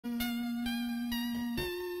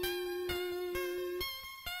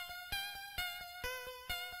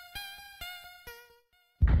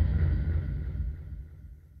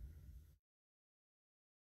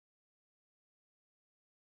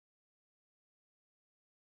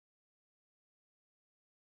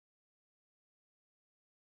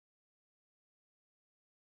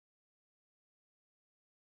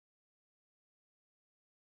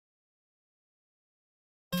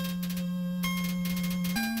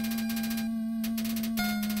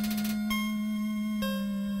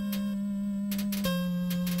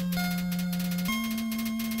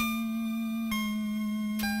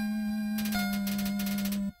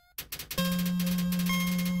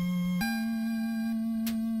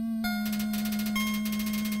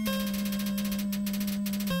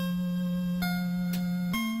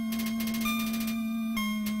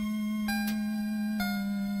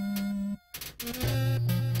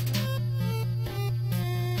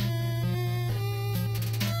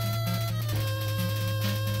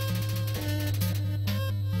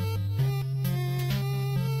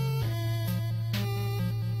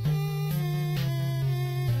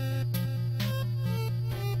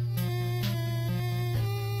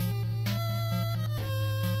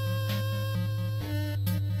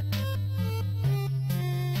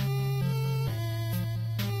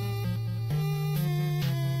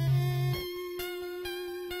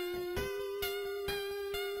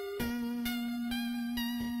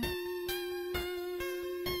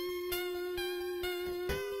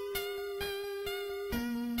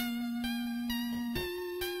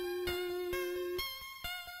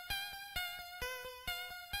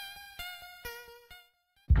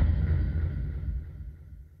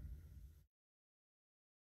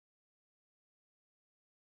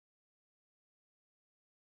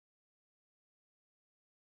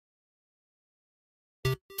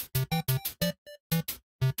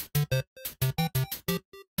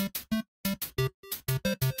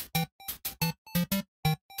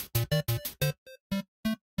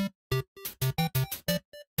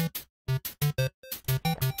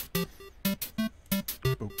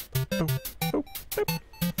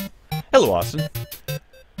Hello, Austin.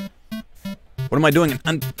 What am I doing in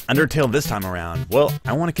Undertale this time around? Well,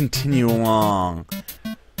 I want to continue along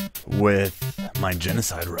with my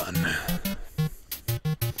genocide run.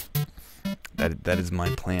 That is my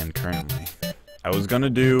plan currently. I was gonna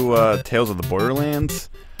do Tales of the Borderlands,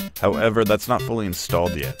 however, that's not fully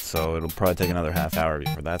installed yet, so it'll probably take another half hour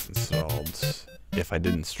before that's installed. If I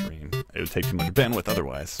didn't stream, it would take too much bandwidth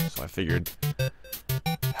otherwise. So I figured,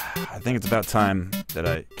 I think it's about time that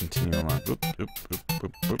I continue along.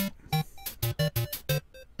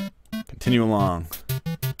 Continue along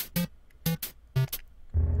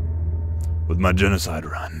with my genocide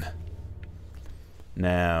run.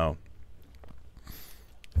 Now,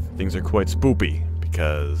 things are quite spoopy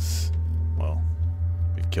because, well,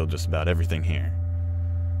 we've killed just about everything here.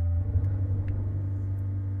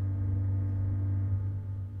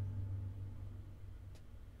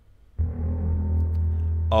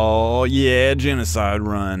 Oh yeah, genocide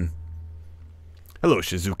run. Hello,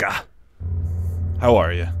 Shizuka. How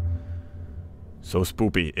are you? So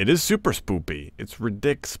spoopy. It is super spoopy. It's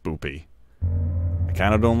ridic spoopy. I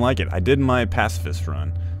kind of don't like it. I did my pacifist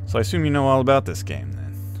run, so I assume you know all about this game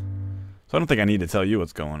then. So I don't think I need to tell you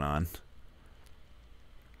what's going on.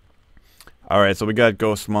 Alright, so we got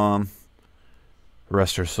Ghost Mom,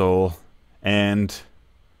 rest her soul, and,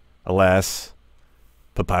 alas,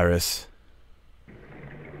 Papyrus.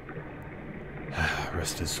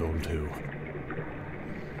 Rest his soul too.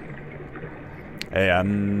 Hey,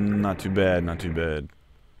 I'm not too bad, not too bad.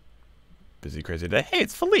 Busy, crazy day. Hey,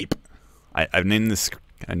 it's Philippe. I've named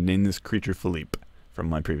this creature Philippe from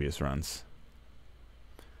my previous runs.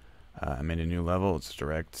 I made a new level. It's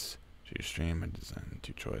direct to your stream. I designed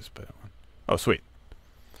two choice, but oh sweet.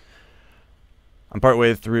 I'm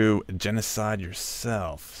partway through Genocide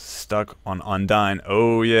yourself. Stuck on Undyne.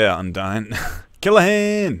 Oh yeah, Undyne.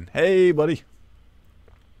 Killahan! Hey, buddy.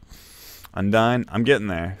 Undyne. I'm getting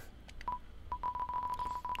there.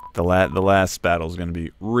 The last battle is going to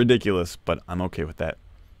be ridiculous, but I'm okay with that.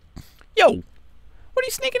 Yo! What are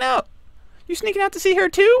you sneaking out? You sneaking out to see her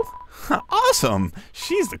too? Awesome!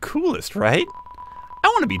 She's the coolest, right? I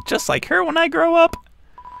want to be just like her when I grow up.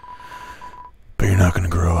 But you're not going to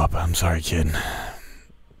grow up. I'm sorry, kid.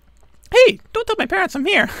 Hey! Don't tell my parents I'm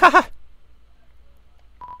here. Haha!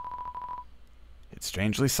 It's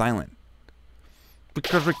strangely silent.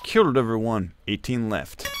 Because we killed everyone. 18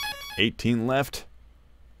 left. 18 left.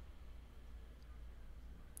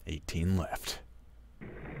 18 left.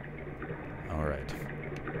 Alright.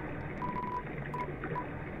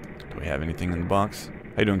 Do we have anything in the box?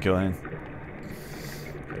 How you doing, Killahan?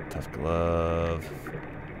 Tough glove.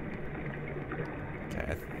 Okay,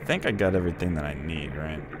 I think I got everything that I need,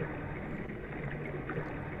 right?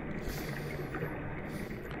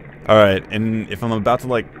 Alright, and if I'm about to,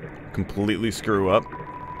 like, completely screw up,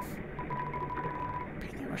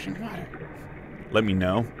 rushing water, let me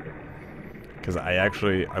know. Because I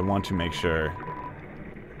want to make sure.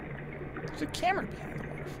 There's a camera behind the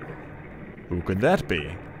waterfall. Who could that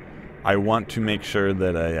be? I want to make sure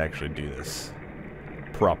that I actually do this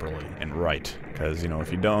properly and right. Because, you know,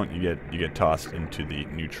 if you don't, you get tossed into the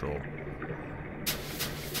neutral.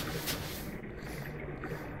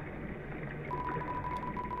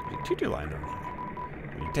 Tutu line over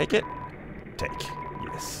here. Will you take it? Take.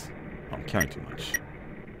 Yes. Oh, I'm carrying too much.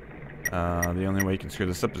 The only way you can screw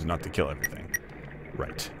this up is not to kill everything.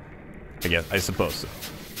 Right. I suppose so.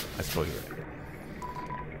 I suppose you're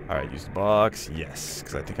right. Alright, use the box. Yes,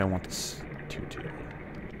 because I think I want this tutu.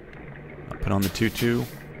 I'll put on the tutu,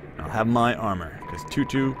 and I'll have my armor, because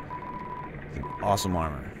tutu is an awesome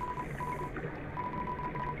armor.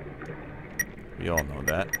 We all know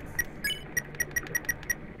that.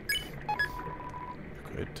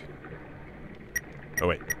 Good. Oh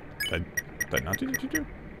wait, did I not do the tutu?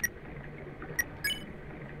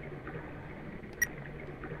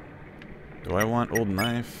 Do I want old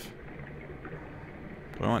knife?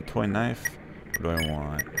 Do I want toy knife? Or do I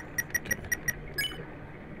want... Okay.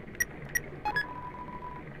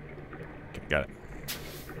 Okay, got it.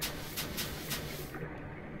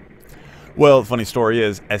 Well, the funny story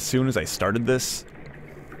is, as soon as I started this,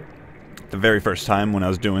 the very first time when I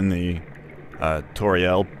was doing the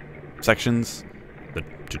tutorial sections, the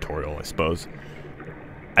tutorial, I suppose,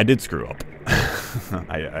 I did screw up.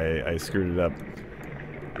 I screwed it up.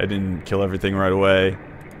 I didn't kill everything right away.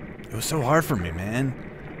 It was so hard for me, man.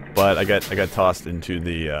 But I got tossed into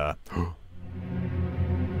the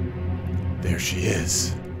there she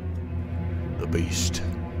is. The beast.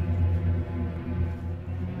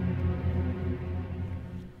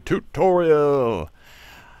 Tutorial.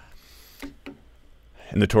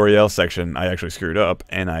 In the tutorial section, I actually screwed up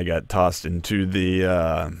and I got tossed into the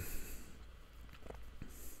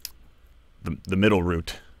the middle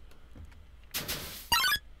route.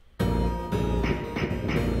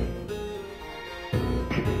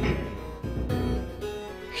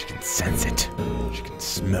 She can sense it. She can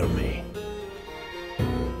smell me.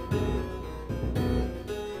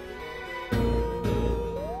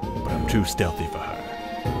 But I'm too stealthy for her.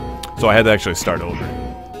 So I had to actually start over.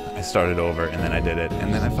 I started over and then I did it,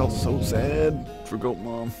 and then I felt so sad for Goat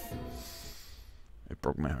Mom. It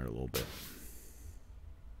broke my heart a little bit.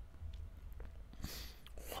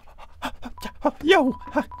 Yo,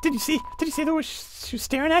 did you see the way she was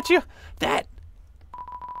staring at you? That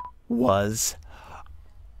was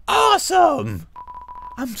awesome.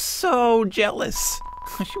 I'm so jealous.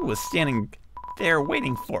 She was standing there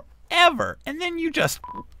waiting forever, and then you just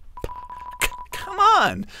come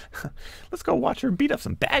on. Let's go watch her beat up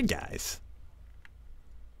some bad guys.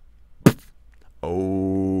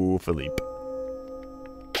 Oh, Philippe.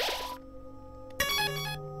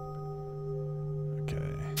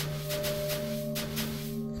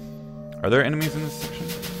 Are there enemies in this section?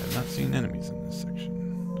 I have not seen enemies in this section.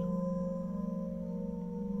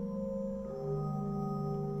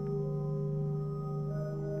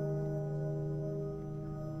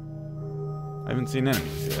 I haven't seen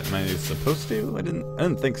enemies yet. Am I supposed to? I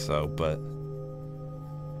didn't think so, but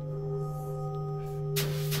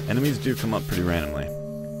enemies do come up pretty randomly.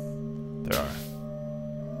 There are.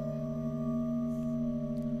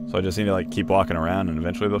 So I just need to like keep walking around and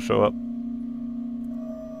eventually they'll show up.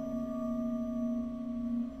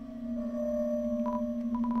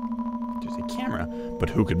 Camera, but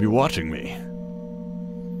who could be watching me?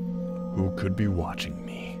 Who could be watching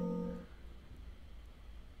me?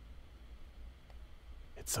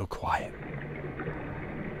 It's so quiet.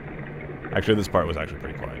 Actually, this part was actually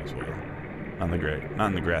pretty quiet as well. Not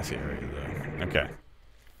in the grassy area though. Okay.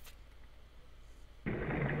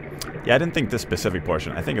 Yeah, I didn't think this specific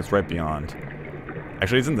portion. I think it's right beyond.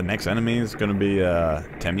 Actually, isn't the next enemy is gonna be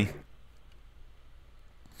Temmie?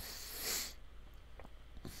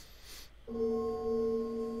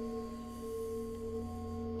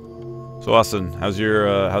 So Austin, how's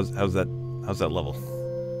your how's that level?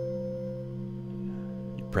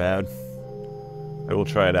 You proud? I will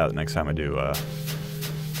try it out next time I do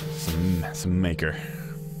some Maker.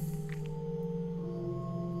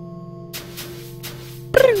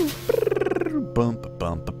 Bump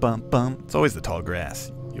bump bump bump. It's always the tall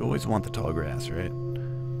grass. You always want the tall grass, right?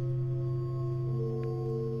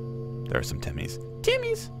 There are some Temmies.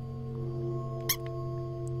 Timmies.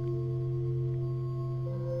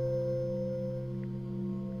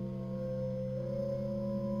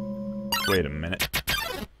 Wait a minute.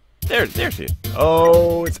 There she is.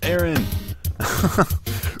 Oh, it's Aaron.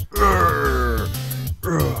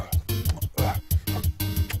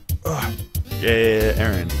 Yeah,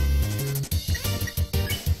 Aaron.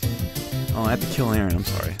 Oh, I have to kill Aaron. I'm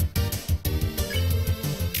sorry.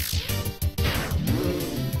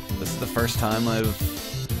 This is the first time I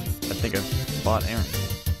think I've fought Aaron.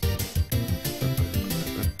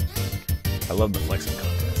 I love the flexing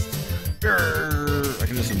contest. I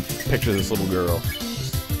can just picture this little girl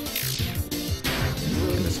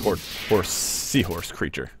and this seahorse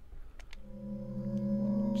creature.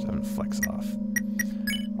 Just having to flex off.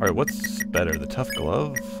 Alright, what's better, the tough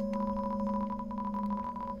glove?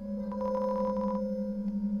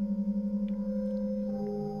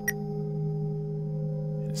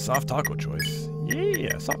 And soft taco choice.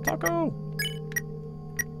 Yeah, soft taco!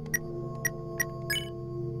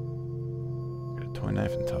 Got a toy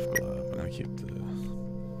knife and tough glove. I'm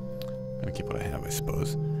gonna keep what I have, I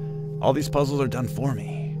suppose. All these puzzles are done for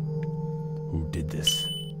me. Who did this?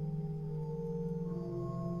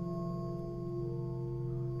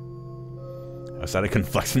 I said I couldn't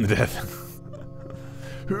flex him to death.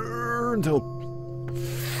 Until...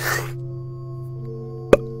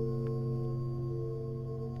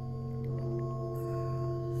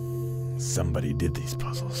 somebody did these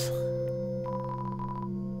puzzles.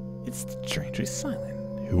 It's strangely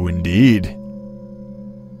silent. Who indeed?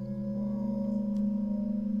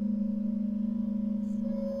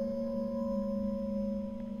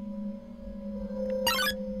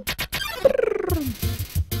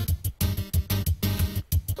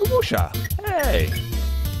 Hey!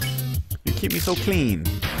 You keep me so clean.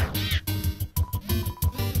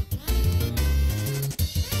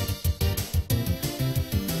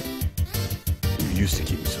 You used to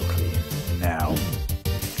keep me so clean. Now,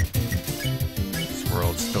 this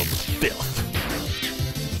world's filled with filth.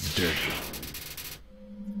 It's dirty.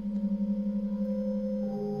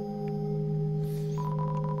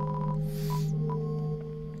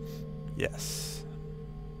 Yes.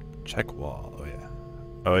 Check wall. Oh yeah.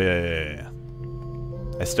 Oh yeah.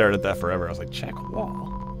 I stared at that forever. I was like, check wall.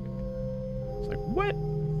 I was like, what?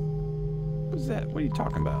 What's that? What are you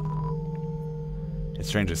talking about? It's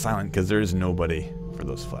strangely silent because there is nobody for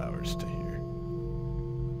those flowers to hear.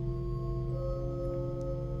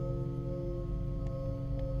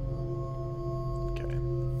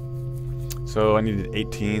 So I needed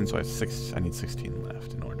 18, so I need 16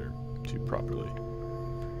 left in order to properly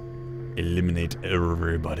eliminate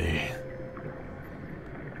everybody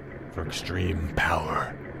for extreme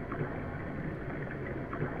power.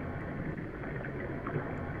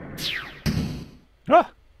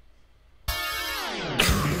 Ah!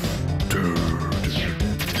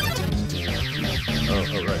 Oh,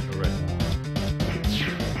 right.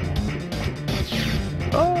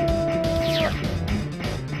 Oh!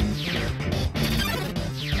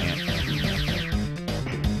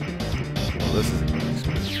 This is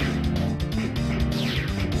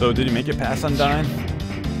so did you make it past Undyne?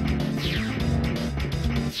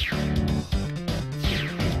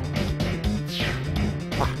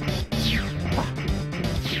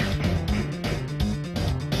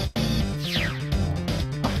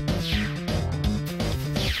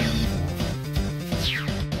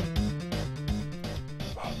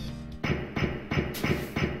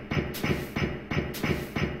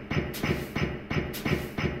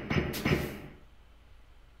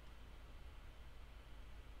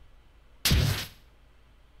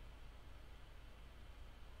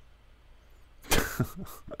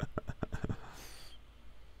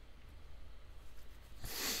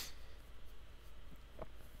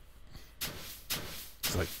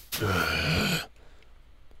 It's like, ugh.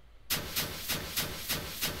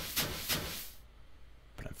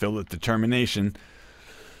 But I feel with determination.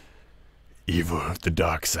 Evil of the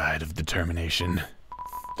dark side of determination.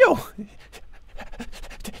 Yo!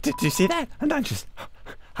 Did you see that? Undyne just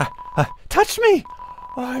touched me!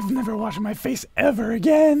 Oh, I've never washed my face ever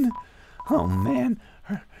again. Oh man,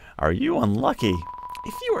 are you unlucky?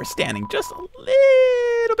 If you were standing just a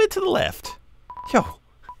little bit to the left. Yo,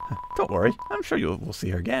 don't worry. I'm sure we'll see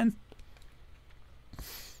her again.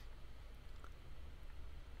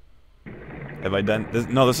 Have I done this?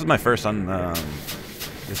 No, this is my first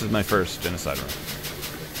this is my first genocide run.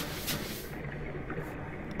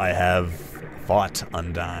 I have fought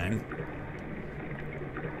Undyne,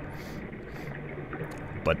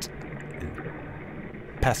 but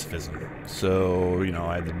pacifism. So, you know,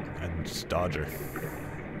 I just dodge her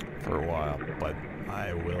for a while, but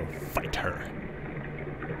I will fight her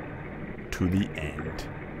to the end.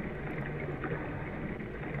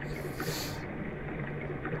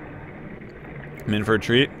 I'm in for a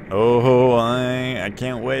treat. Oh, I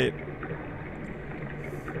can't wait.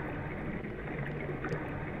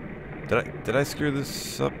 Did I screw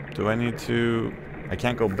this up? Do I need to? I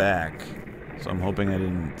can't go back, so I'm hoping I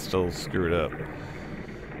didn't still screw it up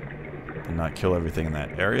and not kill everything in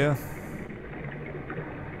that area.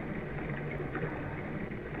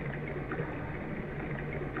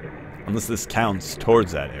 Unless this counts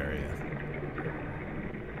towards that area.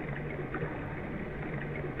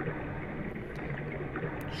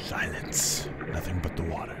 Silence. Nothing but the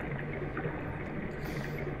water.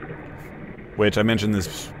 Which I mentioned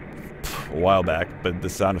this a while back, but the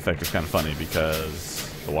sound effect is kind of funny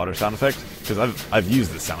because the water sound effect. Because I've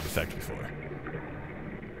used this sound effect before.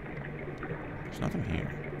 There's nothing here.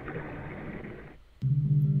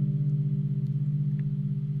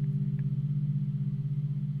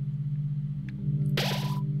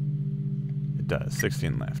 It does.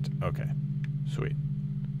 16 left. Okay. Sweet.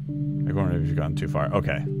 I wonder if you've gone too far.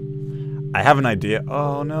 Okay. I have an idea.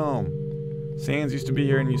 Oh no. Sans used to be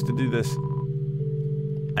here and used to do this.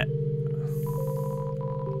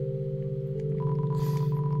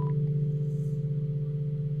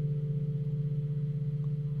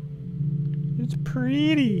 It's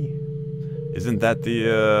pretty. Isn't that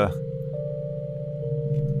the,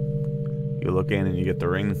 you look in and you get the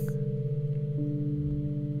ring?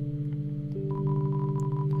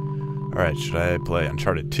 Alright, should I play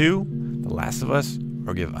Uncharted 2, The Last of Us,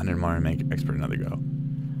 or give Undermine and make Expert another go?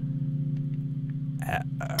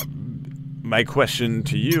 My question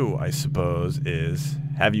to you, I suppose, is,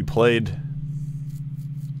 have you played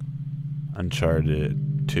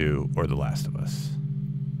Uncharted 2 or The Last of Us?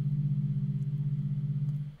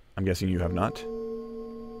 I'm guessing you have not?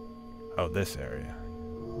 Oh, this area.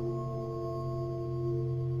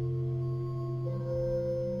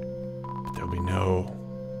 But there'll be no...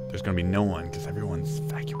 There's gonna be no one, because everyone's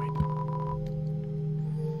evacuated.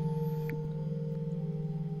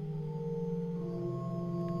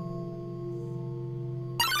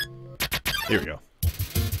 Here we go.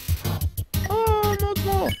 Oh, no,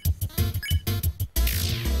 no.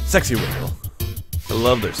 Sexy wiggle. I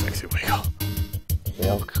love their sexy wiggle.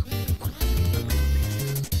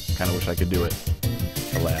 Kind of wish I could do it.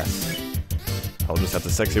 Alas, I'll just have to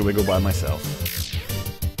sexy wiggle by myself.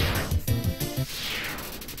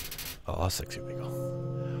 Oh, sexy wiggle.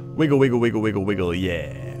 Wiggle, wiggle, wiggle, wiggle, wiggle,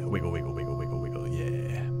 yeah. Wiggle, wiggle, wiggle, wiggle, wiggle,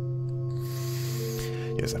 yeah.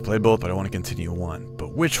 Yes, I played both, but I want to continue one.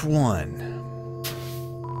 But which one?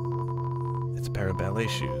 It's a pair of ballet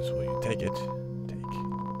shoes. Will you take it? Take.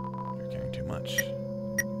 You're carrying too much.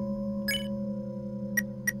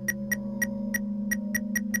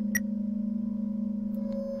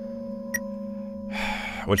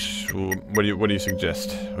 What do you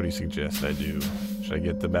suggest? What do you suggest I do? Should I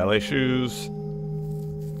get the ballet shoes?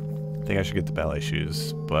 I think I should get the ballet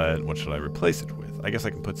shoes, but what should I replace it with? I guess I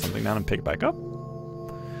can put something down and pick it back up.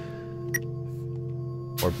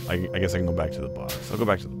 Or I guess I can go back to the box. I'll go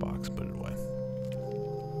back to the box, put it away.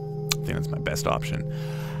 I think that's my best option.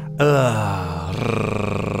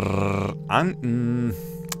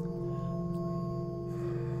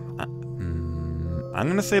 I'm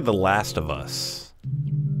gonna say The Last of Us.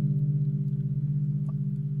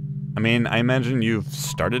 I mean, I imagine you've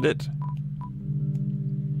started it.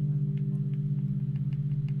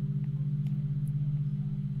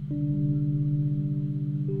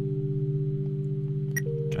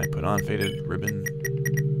 Can I put on faded ribbon?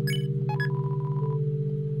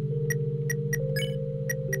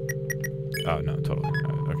 Oh, no, totally.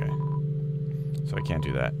 Okay. So I can't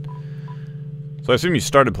do that. So I assume you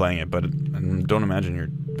started playing it, but I don't imagine you're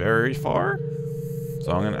very far.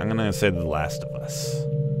 So I'm gonna say The Last of Us.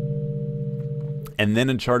 And then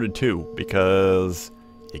Uncharted 2, because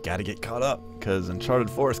you gotta get caught up, because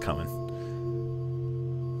Uncharted 4 is coming.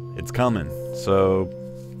 It's coming, so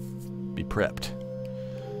be prepped.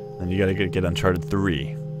 And you gotta get Uncharted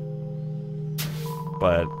 3.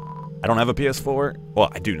 But I don't have a PS4.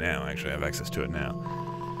 Well, I do now, actually. I have access to it now.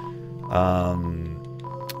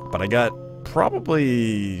 But I got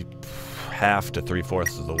probably half to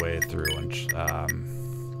 3/4 of the way through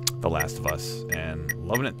The Last of Us, and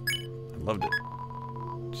loving it. I loved it.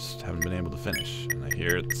 Just haven't been able to finish, and I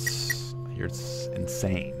hear it's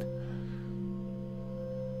insane.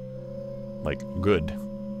 Like, good.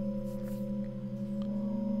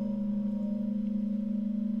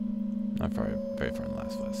 Not far, very far in The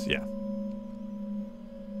Last of Us. Yeah.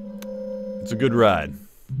 It's a good ride.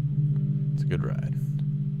 It's a good ride.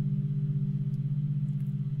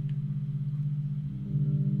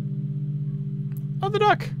 Oh, the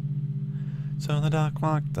duck! So the duck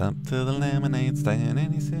walked up to the lemonade stand,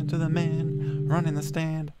 and he said to the man running the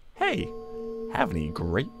stand, "Hey, have any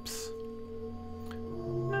grapes?"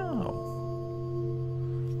 "No."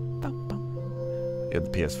 Bum, bum. You have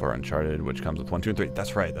the PS4 Uncharted, which comes with 1, 2, and 3.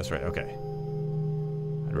 That's right, okay.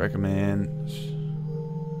 I'd recommend...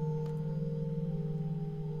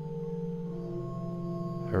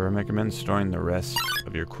 I recommend storing the rest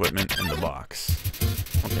of your equipment in the box.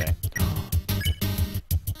 Okay.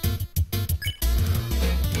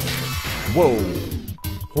 Whoa!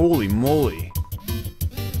 Holy moly!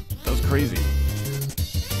 That was crazy.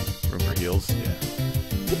 Room for heals? Yeah.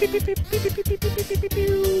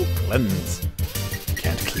 Cleanse.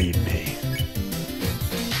 Can't clean me.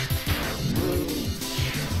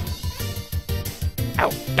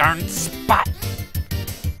 Out darn spot!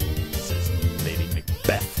 Says Lady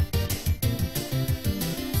Macbeth.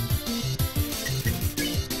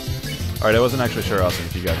 Alright, I wasn't actually sure, Austin,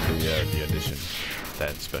 if you got the edition.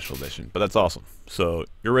 That special edition, but that's awesome. So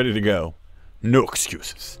you're ready to go. No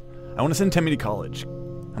excuses. I want to send Timmy to college.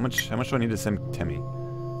 How much do I need to send Timmy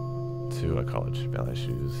to college? Ballet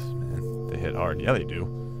shoes, man, they hit hard. Yeah, they do.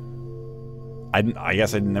 I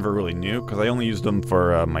guess I never really knew, because I only used them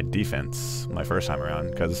for my defense my first time around,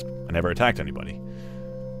 because I never attacked anybody.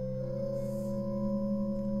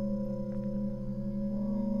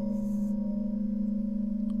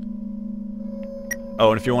 Oh,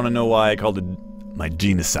 and if you want to know why I called it my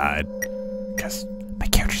genocide, because my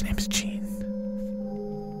character's name is Gene.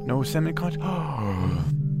 No, send me to college? Oh,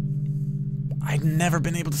 I've never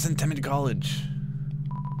been able to send Timmy to college.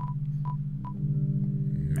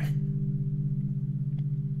 Meh.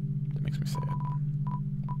 That makes me sad.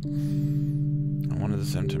 I wanted to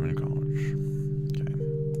send Timmy to college. Okay.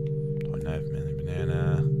 Toy knife, manly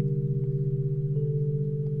banana.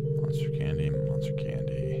 Monster candy, monster candy.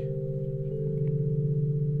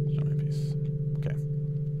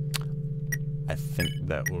 I think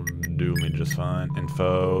that will do me just fine.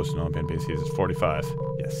 Info, snow and PCs is 45.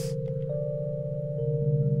 Yes.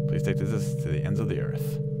 Please take this to the ends of the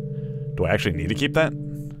earth. Do I actually need to keep that?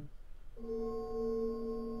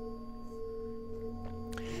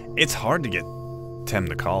 It's hard to get Tim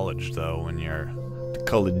to college, though, when you're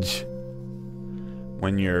college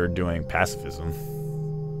when you're doing pacifism.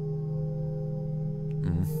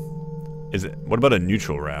 Is it? What about a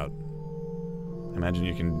neutral route? Imagine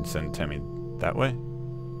you can send Temmie that way.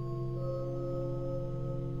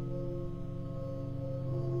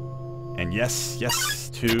 And yes, yes,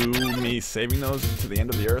 to me saving those to the end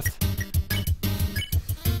of the earth.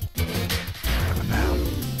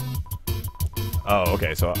 Oh,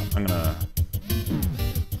 okay, so I'm gonna...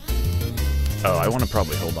 Oh, I want to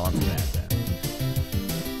probably hold on to that then.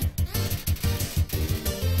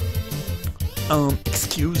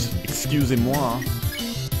 Excusez-moi.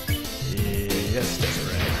 Yes,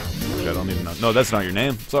 Desiree. I don't even know. No, that's not your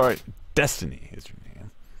name. Sorry. Destiny is your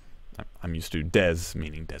name. I'm used to Des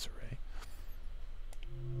meaning Desiree.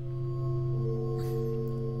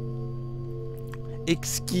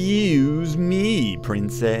 Excuse me,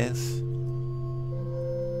 princess.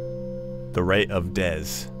 The rate of Des.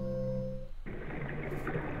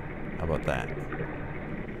 How about that?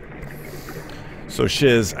 So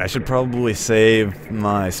shiz, I should probably save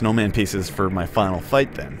my snowman pieces for my final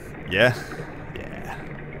fight then. Yeah? Yeah.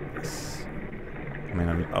 Yes. I mean,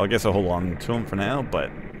 I guess I'll hold on to them for now, but...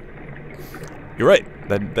 You're right.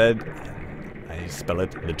 That I spell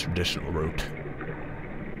it the traditional route.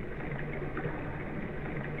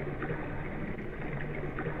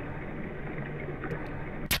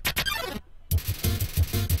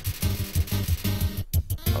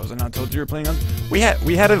 Was I not told you were playing on? We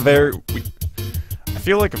had a very... I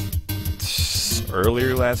feel like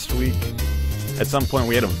earlier last week, at some point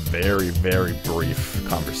we had a very, very brief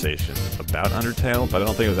conversation about Undertale, but I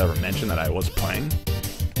don't think it was ever mentioned that I was playing.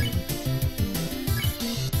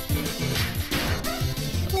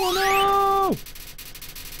 Oh no!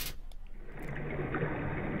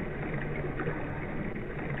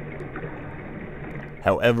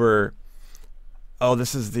 However... Oh,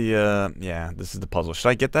 this is the, yeah, this is the puzzle. Should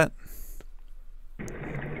I get that?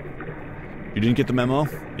 You didn't get the memo?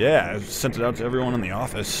 Yeah, I sent it out to everyone in the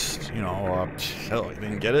office. You know, hell, you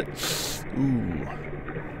didn't get it? Ooh.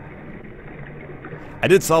 I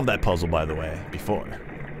did solve that puzzle, by the way, before.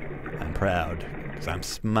 I'm proud, because I'm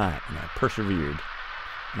smart, and I persevered.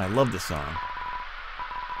 And I love this song.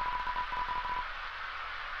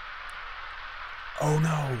 Oh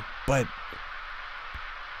no, but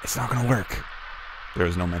it's not gonna work. There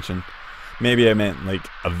was no mention. Maybe I meant, like,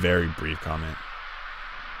 a very brief comment.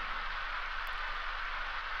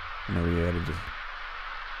 You know, you gotta just...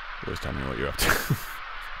 always tell me what you're up to.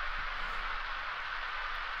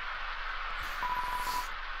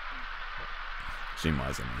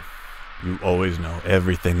 Scene-wise, I mean. You always know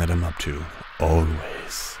everything that I'm up to.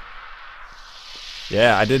 Always.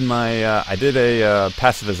 Yeah, I did my, I did a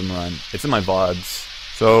pacifism run. It's in my VODs.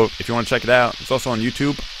 So, if you want to check it out, it's also on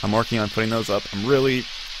YouTube. I'm working on putting those up. I'm really...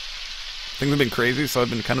 Things have been crazy, so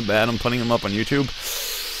I've been kind of bad on putting them up on YouTube.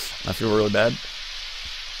 I feel really bad.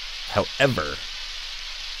 However...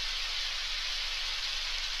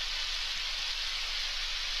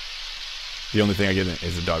 the only thing I get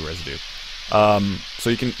is a dog residue. So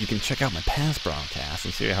you can check out my past broadcasts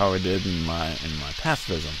and see how I did in my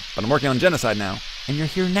pacifism. But I'm working on genocide now, and you're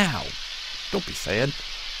here now. Don't be sad.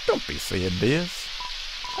 Don't be sad, Biz.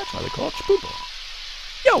 That's why they call it Spoople.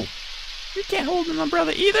 Yo! You can't hold an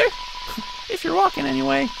umbrella either? If you're walking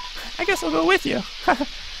anyway, I guess I'll go with you.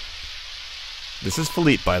 This is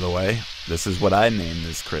Philippe, by the way. This is what I named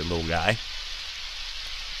this little guy.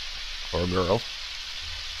 Or girl.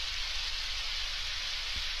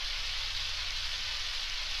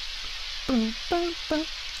 Boom, boom, boom.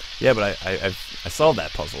 Yeah, but I solved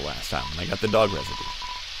that puzzle last time when I got the dog residue.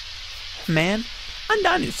 Man,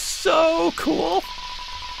 Undyne is so cool.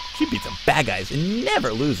 She beats up bad guys and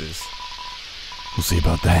never loses. We'll see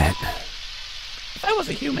about that. If I was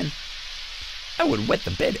a human, I would wet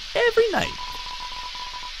the bed every night.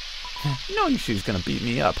 Knowing she's gonna beat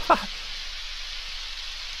me up.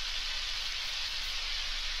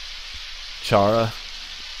 Chara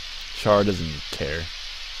doesn't care.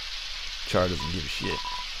 Chara doesn't give a shit.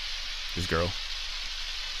 This girl.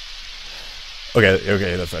 Okay,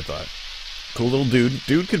 that's what I thought. Cool little dude.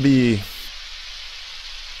 Dude could be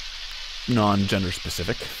non-gender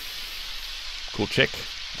specific. Cool chick.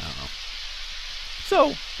 I don't know.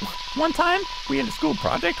 So, one time, we had a school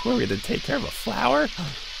project where we had to take care of a flower.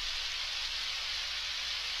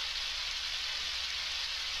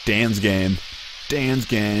 Dan's game. Dan's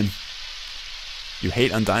game. You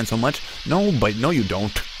hate Undyne so much? No, but no you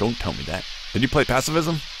don't. Don't tell me that. Did you play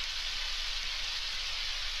pacifism?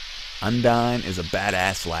 Undyne is a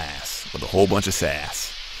badass lass with a whole bunch of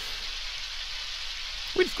sass.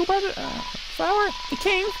 We had to go by the flower, the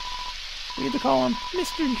king. We had to call him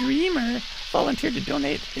Mr. Dreamer volunteered to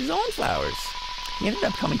donate his own flowers. He ended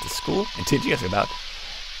up coming to school and teaching us about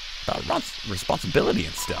responsibility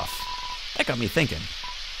and stuff. That got me thinking,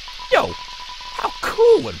 yo, how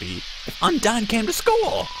cool would it be if Undyne came to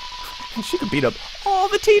school? And she could beat up all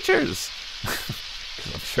the teachers.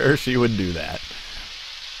 Because I'm sure she would do that.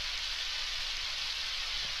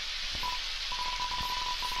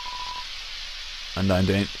 Undyne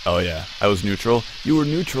Dane. Oh yeah, I was neutral. You were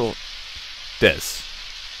neutral. Des,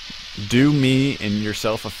 do me and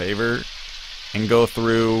yourself a favor and go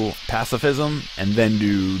through pacifism and then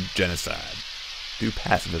do genocide. Do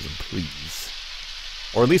pacifism, please.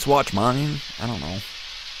 Or at least watch mine. I don't know.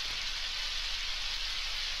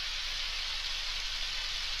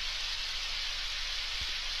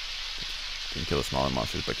 Didn't kill the smaller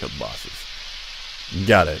monsters, but killed bosses.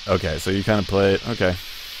 Got it. Okay, so you kind of play it. Okay.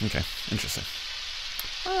 Okay. Interesting.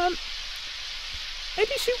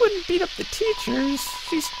 Maybe she wouldn't beat up the teachers.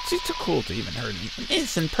 She's too cool to even hurt an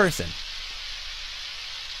innocent person.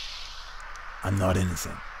 I'm not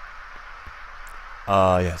innocent.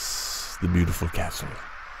 Ah, yes. The beautiful castle.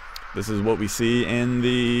 This is what we see in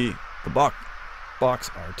the box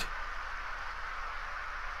art.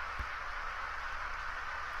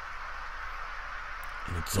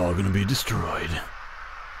 And it's all gonna be destroyed.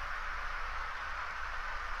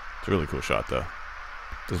 It's a really cool shot, though.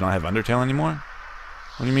 Does not have Undertale anymore?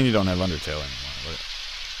 What do you mean you don't have Undertale anymore? What?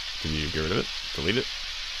 Can you get rid of it? Delete it?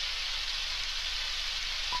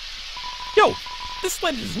 Yo! This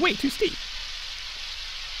ledge is way too steep.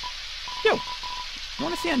 Yo! You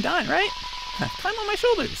want to see Undyne, right? Climb on my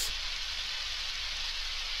shoulders.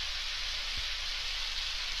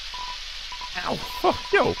 Ow! Oh,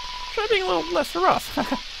 yo! Try being a little less rough.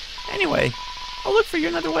 Anyway, I'll look for you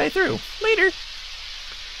another way through. Later!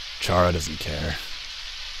 Chara doesn't care.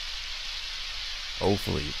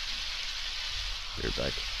 Hopefully. Be right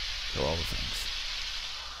back. Kill all the things.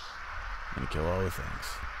 I'm gonna kill all the things.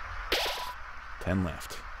 10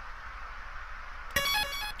 left. I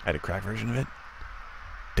had a crack version of it.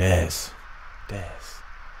 Des.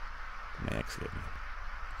 My ex gave me.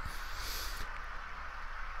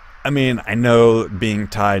 I mean, I know being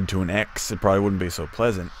tied to an ex, it probably wouldn't be so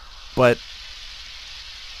pleasant, but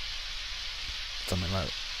it's on my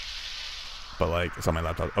laptop. But like, it's on my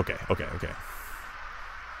laptop. Okay.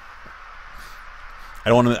 I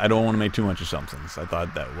don't want to make too much assumptions. I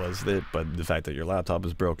thought that was it, but the fact that your laptop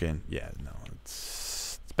is broken, yeah, no,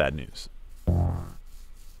 it's bad news.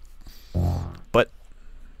 But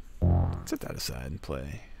set that aside and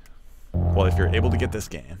play. Well, if you're able to get this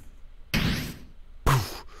game.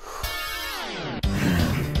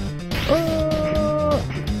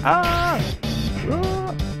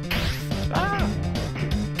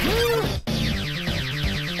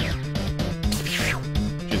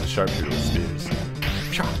 She's a sharpshooter with spears.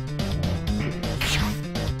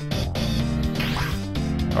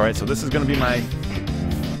 Alright, so this is going to be my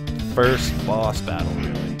first boss battle,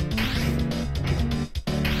 really.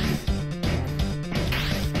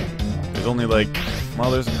 There's only like, well,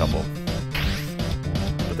 there's a couple.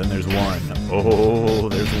 But then there's one. Oh,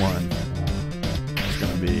 there's one. It's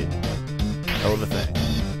going to be a hell of a thing.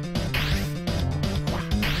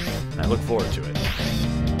 And I look forward to it.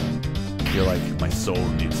 I feel like my soul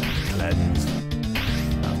needs to be cleansed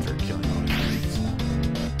after killing all these things.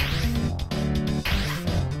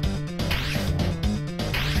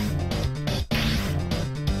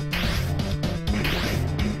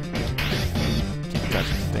 Keep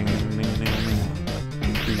touching. Ding, ding, ding, ding.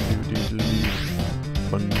 Do, do, do, do, do.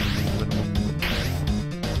 Bun, bun, bun, bun.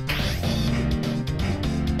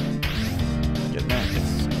 Get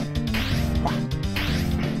next. Wah.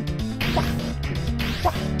 Wah.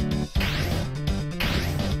 Wah.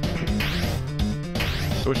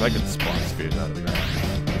 I wish I could spawn spears out of the ground.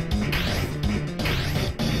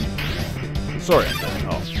 Sorry.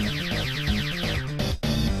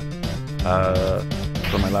 Oh.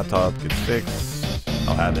 So my laptop gets fixed.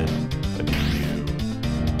 I'll have it. I need a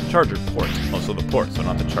new charger port. Oh, so the port, so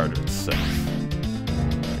not the charger itself.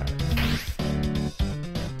 Got it.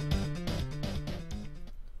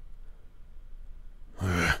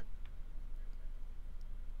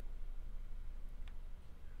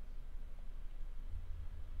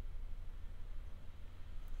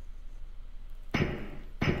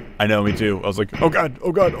 I know, me too. I was like, oh god,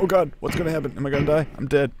 oh god, oh god, what's gonna happen? Am I gonna die? I'm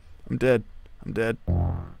dead. I'm dead. I'm dead.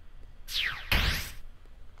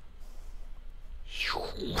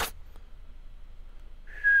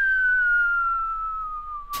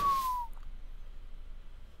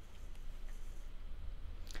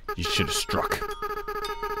 You should have struck.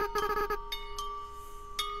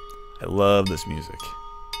 I love this music.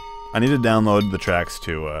 I need to download the tracks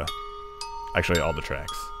to Actually, all the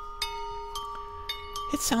tracks.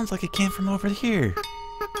 It sounds like it came from over here.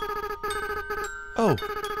 Oh,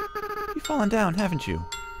 you've fallen down, haven't you?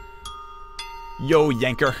 Yo,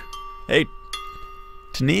 Yanker. Hey,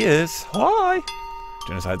 Tanias. Hi.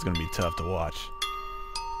 Genocide's gonna be tough to watch.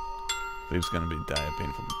 Philippe's gonna be die a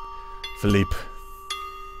painful. Philippe.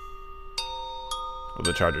 Oh,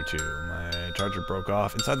 the charger too. My charger broke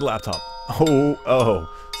off inside the laptop. Oh.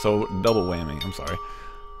 So double whammy. I'm sorry.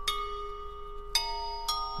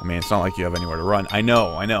 I mean, it's not like you have anywhere to run. I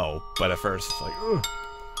know. But at first, it's like, ugh.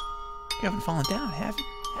 You haven't fallen down,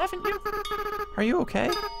 haven't you? Are you okay?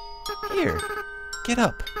 Here, get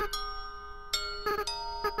up.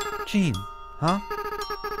 Gene, huh?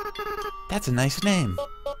 That's a nice name.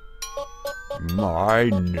 My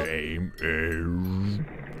name is...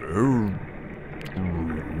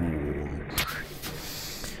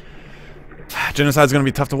 Genocide's gonna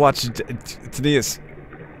be tough to watch. Tedious.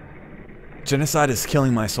 Genocide is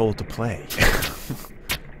killing my soul to play.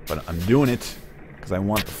 But I'm doing it because I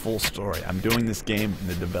want the full story. I'm doing this game in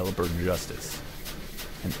the developer justice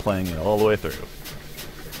and playing it all the way through.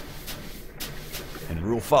 And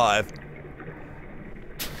rule 5.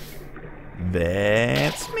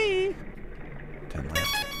 That's me. 10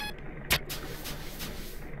 left.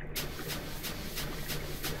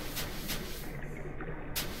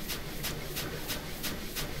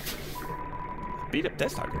 Beat up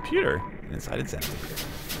desktop computer. Inside it's empty.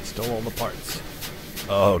 They stole all the parts.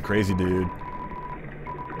 Oh, crazy dude.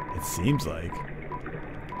 It seems like.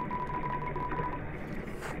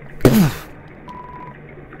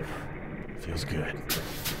 Feels good.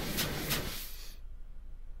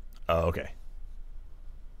 Oh, okay.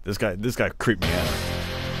 This guy creeped me out.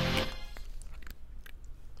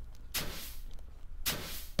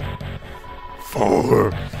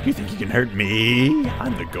 Four. You think you can hurt me?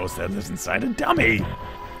 I'm the ghost that lives inside a dummy.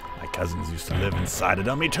 My cousins used to live inside a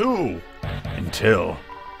dummy too. Until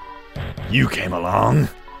you came along.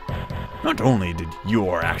 Not only did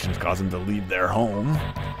your actions cause them to leave their home,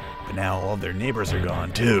 but now all their neighbors are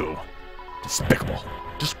gone too. Despicable.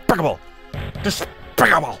 Despicable.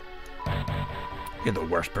 Despicable. You're the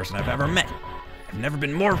worst person I've ever met. I've never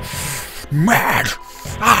been more mad.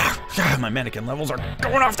 My mannequin levels are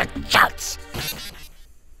going off the charts.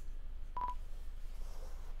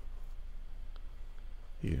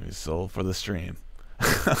 You sold for the stream.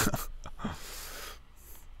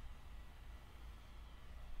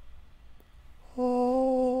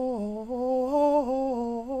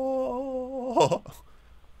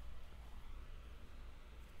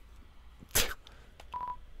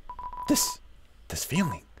 This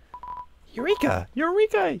feeling. Eureka!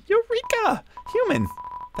 Eureka! Eureka! Human!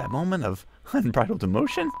 That moment of unbridled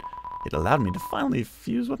emotion, it allowed me to finally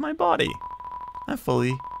fuse with my body. I'm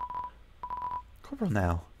fully corporal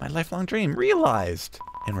now. My lifelong dream realized.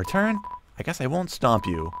 In return, I guess I won't stomp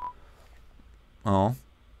you. Oh.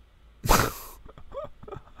 How's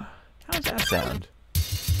that sound?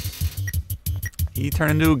 He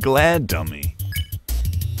turned into a glad dummy.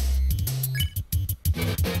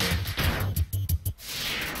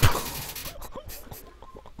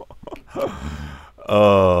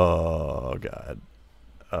 Oh god.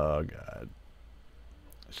 Oh god.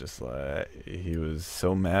 It's just like he was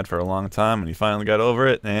so mad for a long time and he finally got over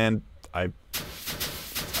it, and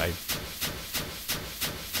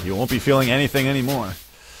he won't be feeling anything anymore.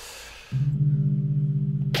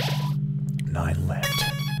 9 left.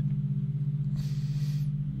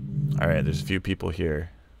 Alright, there's a few people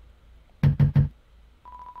here.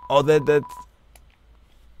 Oh, that's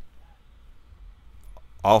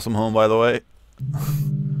awesome home, by the way.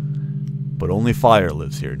 But only fire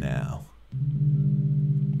lives here now.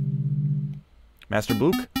 Master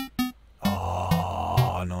Blook?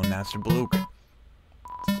 Oh, no, Master Blook.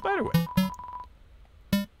 It's a spider web.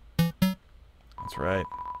 That's right.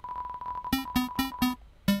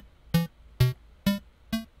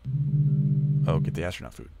 Oh, get the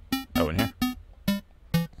astronaut food. Oh, in here.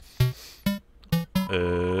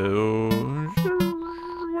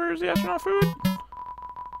 Where's the astronaut food?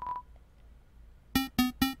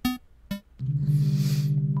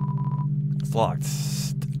 It's locked.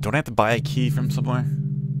 Don't I have to buy a key from somewhere?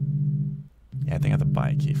 Yeah, I think I have to buy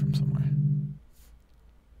a key from somewhere.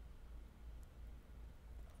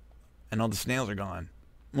 And all the snails are gone.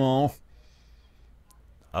 Oh.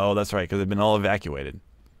 Oh, that's right, because they've been all evacuated.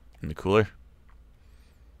 In the cooler?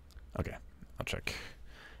 Okay, I'll check.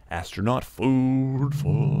 Astronaut food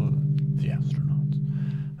for the astronauts.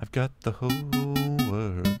 I've got the whole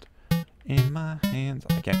world in my hands.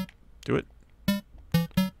 I can't do it.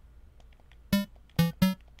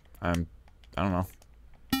 I don't know.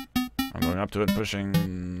 I'm going up to it,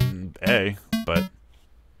 pushing A, but...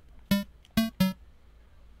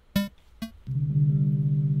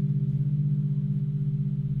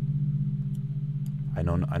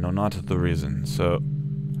 I know not the reason, so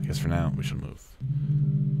I guess for now we should move.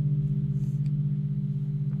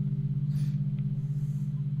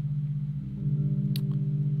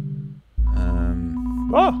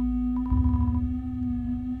 Oh!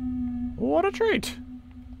 What a treat!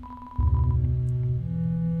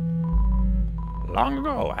 Long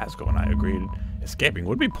ago, Asco and I agreed escaping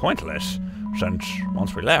would be pointless, since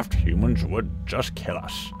once we left, humans would just kill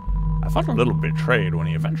us. I felt a little betrayed when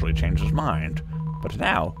he eventually changed his mind, but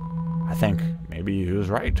now, I think maybe he was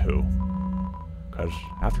right too. Because,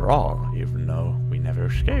 after all, even though we never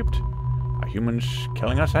escaped, are humans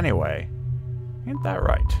killing us anyway? Ain't that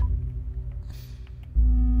right?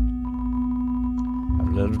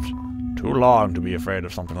 I've lived too long to be afraid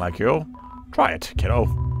of something like you. Try it, kiddo.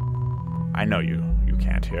 I know you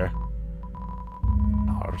can't hear.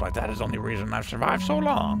 Knowledge like that is the only reason I've survived so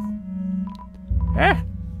long. Eh?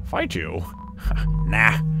 Fight you?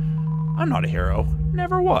 Nah. I'm not a hero.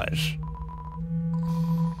 Never was.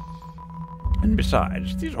 And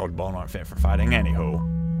besides, these old bones aren't fit for fighting anywho.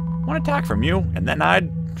 One attack from you, and then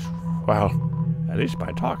I'd... Well, at least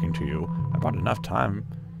by talking to you, I bought enough time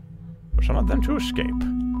for some of them to escape.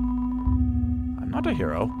 I'm not a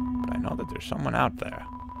hero, but I know that there's someone out there.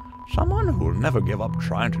 Someone who will never give up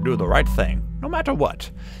trying to do the right thing, no matter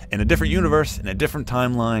what. In a different universe, in a different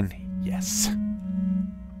timeline, yes.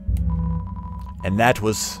 And that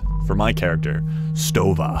was, for my character,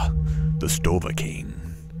 Stova, the Stova King,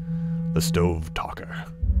 the Stove Talker.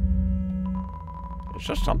 It's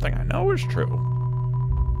just something I know is true.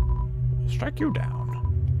 I'll strike you down.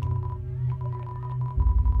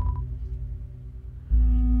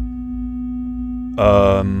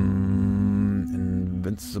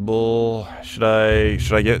 Invincible. Should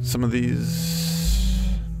I get some of these?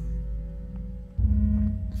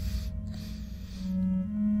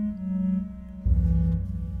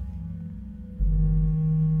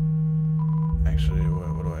 Actually,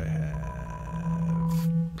 what do I have?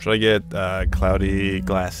 Should I get cloudy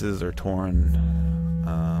glasses or torn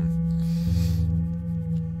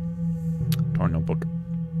notebook?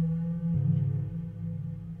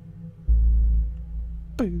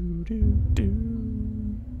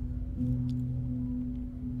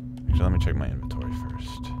 Actually, let me check my inventory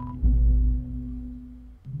first.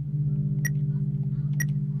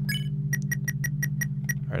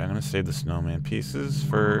 Alright, I'm gonna save the snowman pieces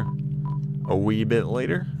for a wee bit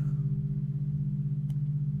later.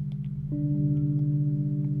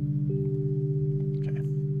 Okay.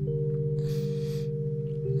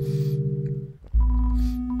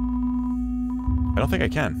 I don't think I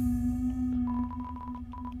can.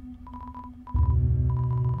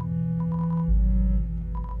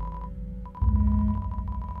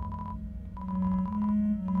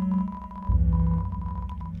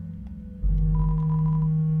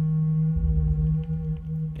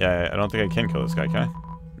 Yeah, I don't think I can kill this guy, can I?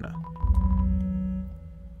 No.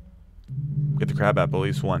 Get the crab apple, at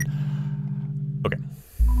least one. Okay.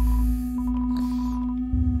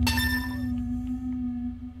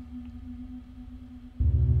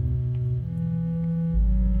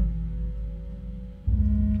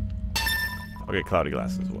 I'll get cloudy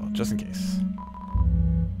glasses as well, just in case.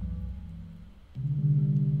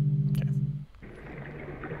 Okay.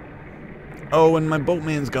 Oh, and my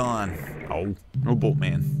boatman's gone. Oh, no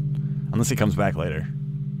boatman. Unless he comes back later.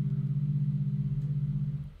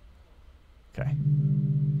 Okay.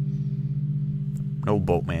 No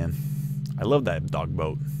boatman. I love that dog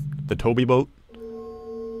boat. The Toby boat.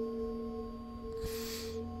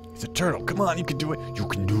 He's a turtle. Come on, you can do it. You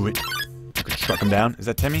can do it. You can strike him down. Is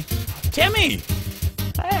that Timmy? Timmy!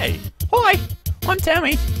 Hey! Hoi! I'm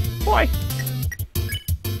Timmy. Hoi!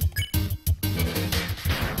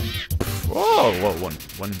 Whoa,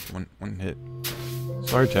 one hit.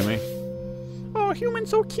 Sorry, Timmy. Oh, human's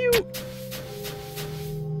so cute.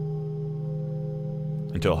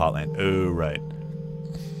 Until Hotland. Oh, right.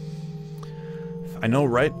 I know,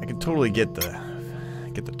 right? I could totally get the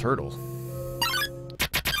turtle.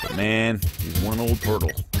 But man, he's one old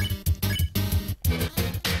turtle.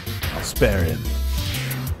 I'll spare him.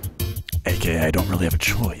 AKA, I don't really have a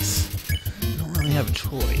choice. I don't really have a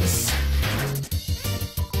choice.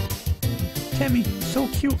 Timmy, so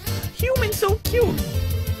cute. Human, so cute.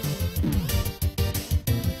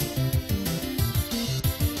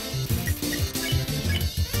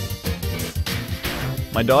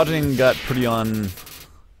 My dodging got pretty on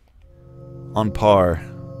par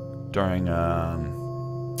during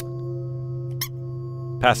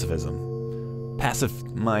pacifism.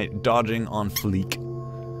 passive, my dodging on fleek.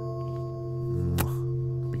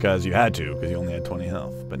 Because you had to, because you only had 20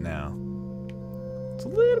 health. But now, it's a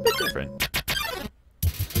little bit different.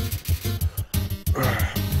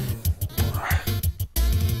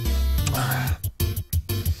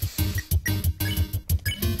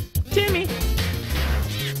 Timmy!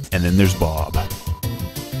 And then there's Bob.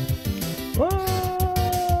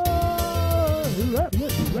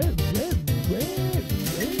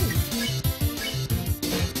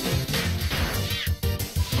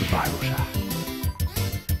 Goodbye, Rosha.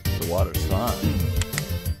 The water's fine.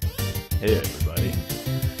 Hey, everybody.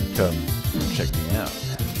 Come check me out.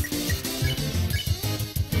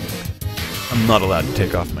 I'm not allowed to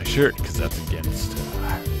take off my shirt because that's against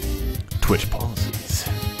Twitch policies.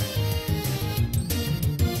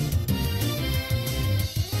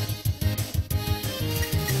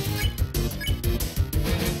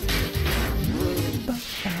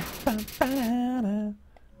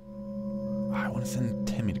 I want to send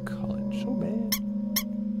Timmy to college so bad.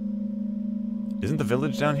 Isn't the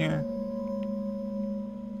village down here?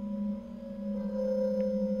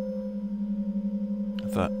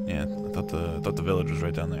 I thought the village was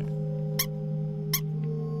right down there.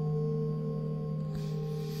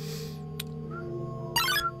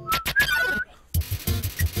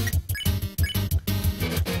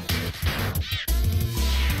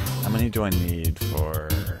 How many do I need for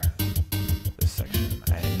this section?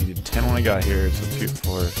 I needed 10 when I got here, so 2,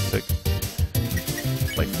 4,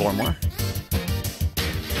 6, like 4 more.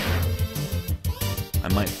 I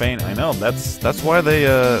might faint. I know that's why they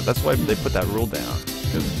put that rule down.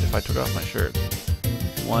 Because if I took off my shirt,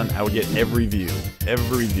 one, I would get every view here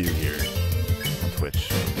on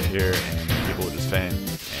Twitch here, and people would just faint,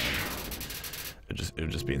 and it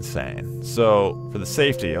would just be insane. So for the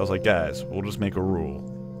safety, I was like, guys, we'll just make a rule: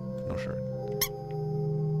 no shirt.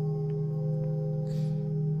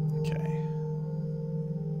 Okay.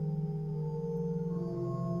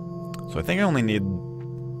 So I think I only need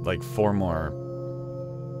like 4 more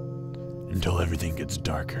until everything gets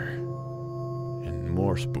darker.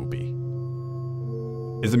 More spoopy.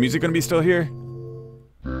 Is the music gonna be still here?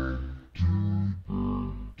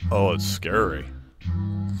 Oh, it's scary.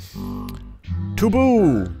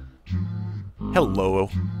 Tubu! Hello.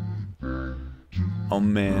 Oh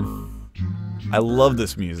man. I love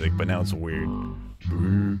this music, but now it's weird.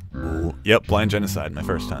 Yep, Blind Genocide, my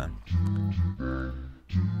first time.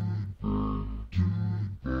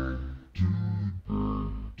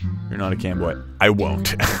 You're not a camboy. I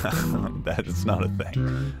won't. That is not a thing.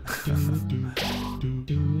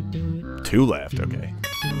 2 left, okay.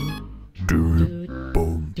 Boom,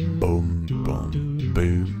 boom, boom,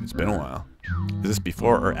 boom. It's been a while. Is this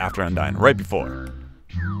before or after Undyne? Right before.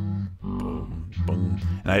 Boom, boom.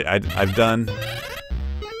 And I've done...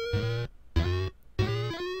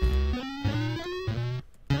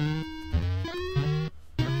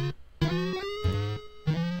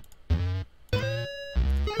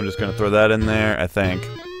 I'm just gonna throw that in there, I think.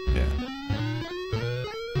 Yeah.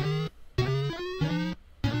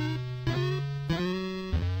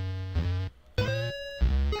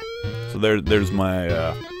 So there's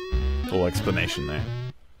my little explanation there.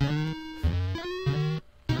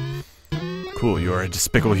 Cool, you are a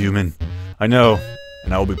despicable human. I know,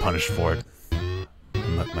 and I will be punished for it.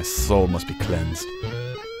 My soul must be cleansed.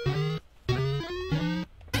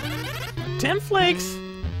 10 flakes!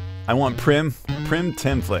 I want Prim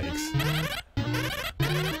 10 flakes.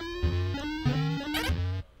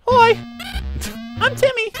 Hoi! I'm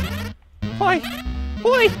Timmy! Hoi!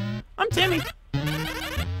 Hoi! I'm Timmy!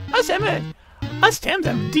 Us Tims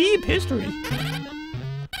have deep history.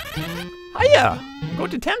 Hiya! Go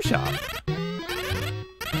to Tim shop.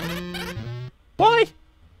 Why?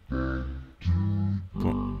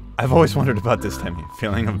 I've always wondered about this, Timmy.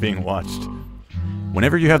 Feeling of being watched.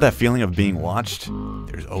 Whenever you have that feeling of being watched,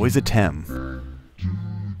 there's always a Tem.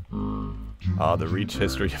 Ah, the reach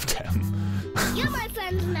history of Tem. You're my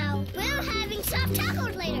friends now. We're having soft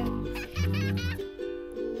tacos later.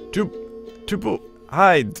 Tupu.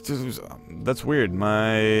 Hi. That's weird.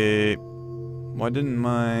 Why didn't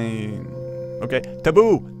my... Okay.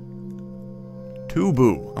 Taboo.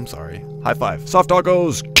 Tubu. I'm sorry. High five. Soft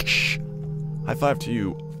tacos. High five to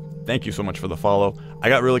you. Thank you so much for the follow. I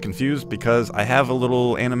got really confused because I have a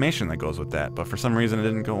little animation that goes with that, but for some reason it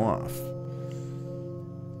didn't go off.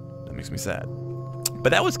 That makes me sad.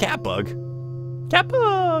 But that was Catbug.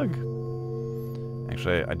 Catbug!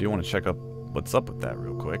 Actually, I do want to check up what's up with that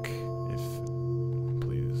real quick, if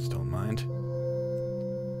please don't mind.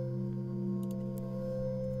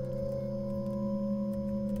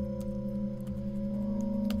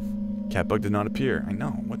 Catbug did not appear. I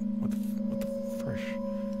know. What the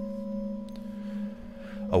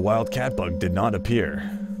A wild cat bug did not appear.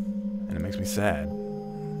 And it makes me sad.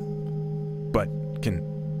 But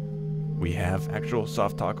can we have actual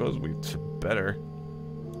soft tacos? We better.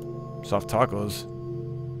 Soft tacos?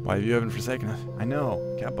 Why you haven't forsaken us? I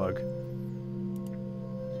know, cat bug.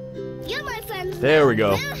 You're my friends. There we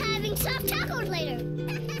go. We're having soft tacos later.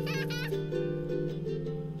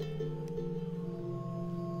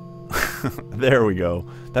 There we go.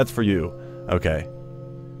 That's for you. Okay.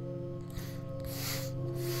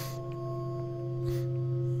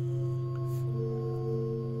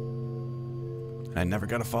 I never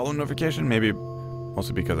got a follow notification? Maybe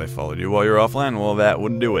mostly because I followed you while you're offline? Well, that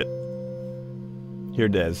would do it. Here,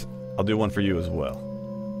 Des. I'll do one for you as well.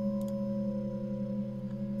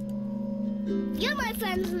 You're my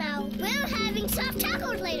friends now. We're having soft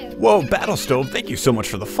tacos later. Whoa, Battle Stove, thank you so much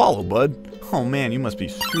for the follow, bud. Oh man, you must be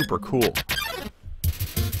super cool.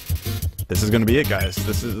 This is gonna be it, guys.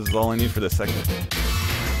 This is all I need for this segment.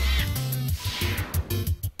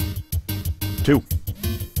 2.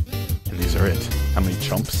 And these are it. How many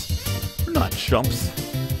chumps? They're not chumps.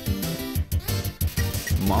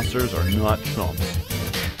 Monsters are not chumps.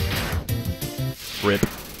 Rip.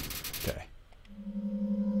 Okay.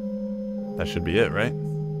 That should be it, right?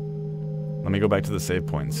 Let me go back to the save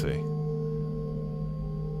point and see.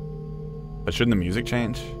 But shouldn't the music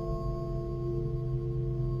change?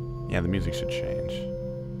 Yeah, the music should change.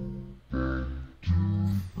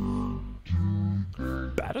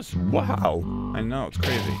 Baddest? Wow! I know, it's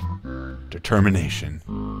crazy. Determination.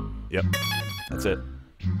 Yep, that's it.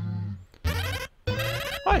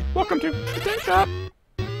 Hi, welcome to the tin shop!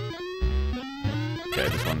 Okay, I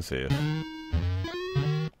just want to see it.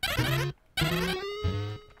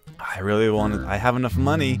 I really wanted... I have enough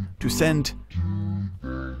money to send...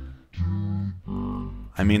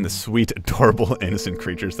 I mean the sweet, adorable, innocent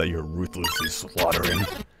creatures that you're ruthlessly slaughtering.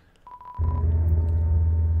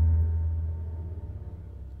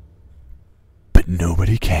 But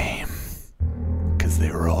nobody came. Because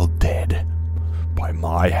they were all dead. By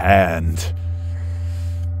my hand.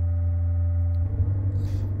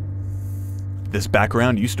 This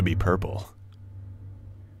background used to be purple.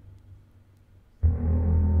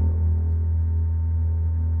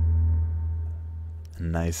 A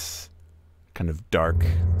nice... kind of dark,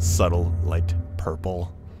 subtle, light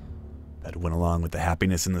purple that went along with the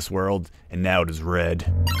happiness in this world, and now it is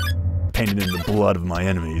red, painted in the blood of my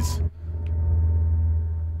enemies.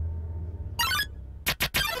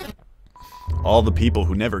 All the people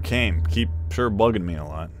who never came keep sure bugging me a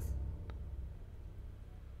lot.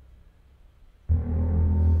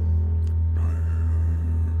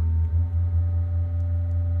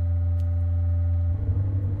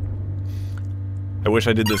 I wish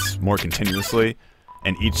I did this more continuously,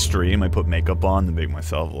 and each stream I put makeup on to make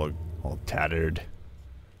myself look all tattered.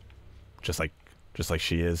 Just like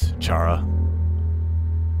she is, Chara.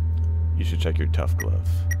 You should check your tough glove.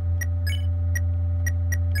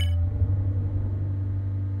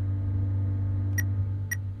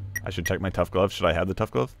 I should check my tough glove. Should I have the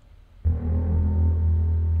tough glove?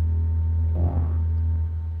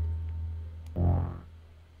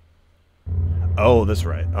 Oh, that's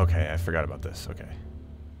right. Okay, I forgot about this. Okay.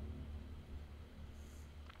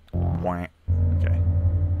 Okay.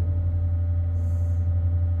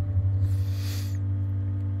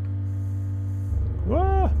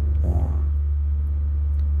 Whoa.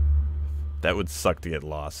 That would suck to get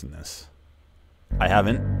lost in this. I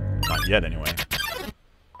haven't. Not yet, anyway.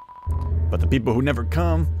 But the people who never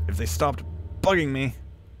come, if they stopped bugging me...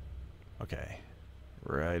 Okay.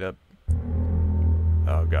 Right up.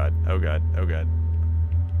 Oh god, oh god, oh god.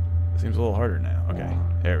 Seems a little harder now. Okay,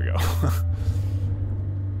 there we go.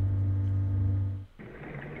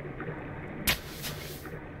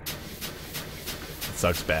 It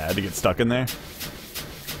sucks bad to get stuck in there.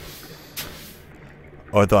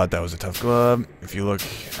 Oh, I thought that was a tough glove. If you look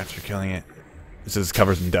after killing it, it says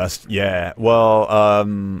covers in dust. Yeah, well,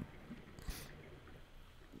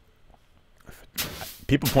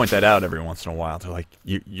 people point that out every once in a while. They're like,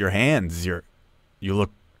 your hands, you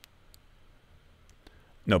look...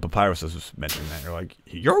 No, Papyrus was mentioning that. You're like,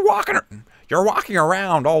 you're walking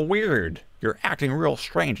around all weird. You're acting real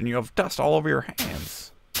strange, and you have dust all over your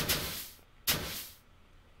hands.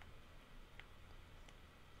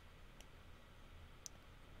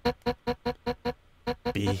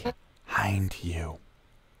 Behind you.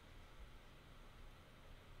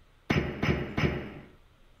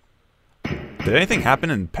 Did anything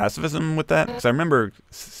happen in pacifism with that? Because I remember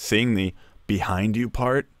seeing the behind you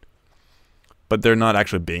part, but they're not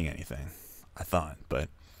actually being anything, I thought, but...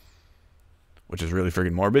 Which is really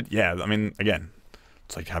friggin' morbid. Yeah, I mean, again,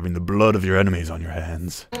 it's like having the blood of your enemies on your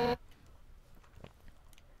hands.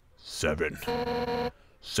 7.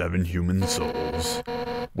 7 human souls.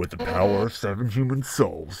 With the power of 7 human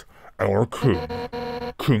souls, our king,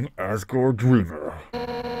 King Asgore Dreamer,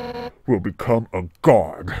 will become a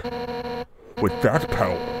god. With that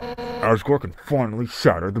power, Asgore can finally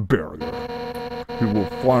shatter the barrier. He will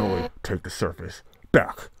finally take the surface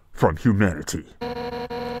back from humanity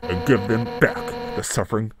and give them back the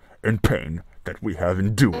suffering and pain that we have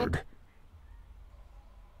endured.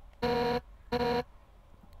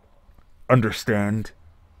 Understand?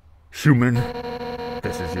 Human,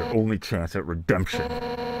 this is your only chance at redemption.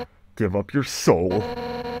 Give up your soul,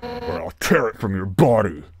 or I'll tear it from your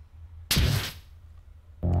body.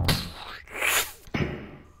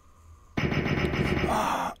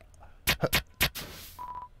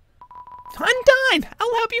 Undyne!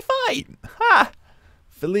 I'll help you fight! Ha!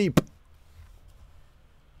 Philippe.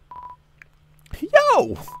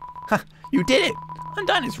 Yo! Ha, you did it!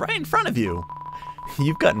 Undyne is right in front of you.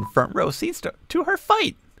 You've gotten front row seats to her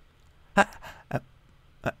fight.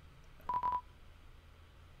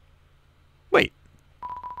 Wait.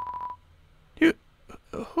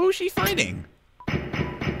 Who's she fighting?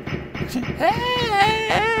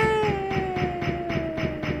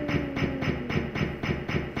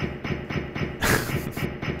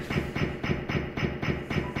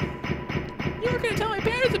 You're gonna tell my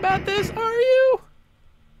parents about this, are you?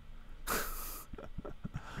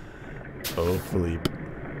 Oh, Philippe.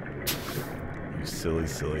 You silly,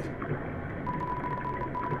 silly.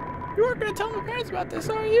 You aren't gonna tell my parents about this,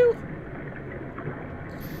 are you?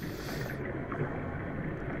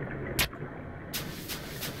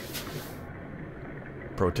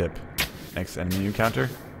 Pro tip. Next enemy you encounter,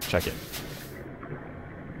 check it.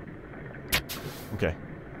 Okay.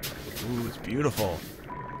 Ooh, it's beautiful.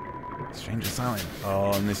 Strange and silent.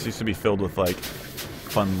 Oh, and this used to be filled with, like,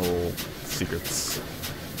 fun little secrets.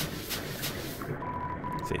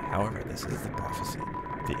 See, however, this is the prophecy.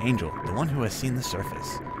 The angel, the one who has seen the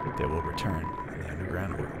surface, they will return, and the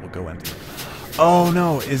underground will go empty. Oh,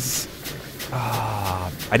 no, is...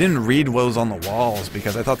 I didn't read what was on the walls,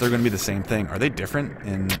 because I thought they were going to be the same thing. Are they different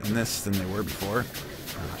in this than they were before?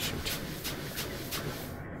 Oh, shoot.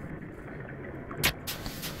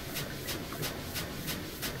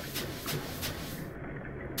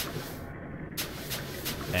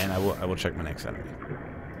 And I will check my next enemy.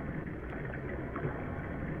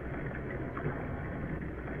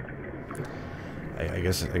 I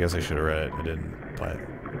guess I should have read it. I didn't. But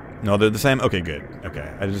no, they're the same. Okay, good.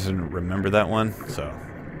 Okay, I just didn't remember that one. So,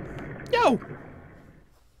 yo,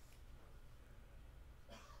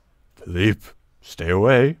 Philippe, stay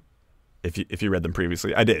away. If you read them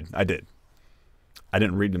previously, I did. I didn't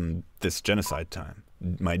read them this genocide time.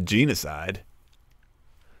 My genocide.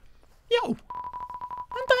 Yo,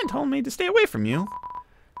 Undyne told me to stay away from you.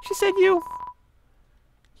 She said you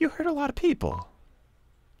hurt a lot of people.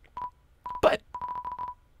 But,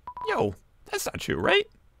 yo, that's not true, right?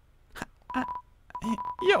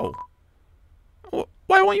 Yo,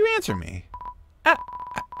 why won't you answer me?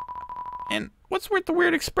 And what's with the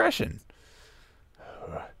weird expression?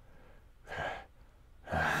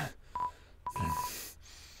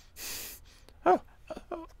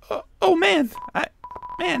 Oh man, my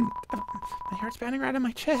heart's pounding right in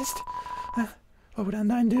my chest. What would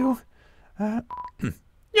Undyne do?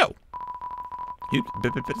 Yo, you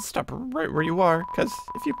stop right where you are, because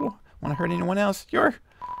if you want to hurt anyone else, you're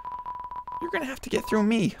gonna have to get through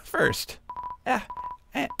me first.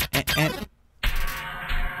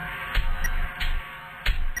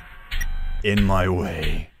 In my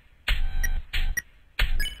way.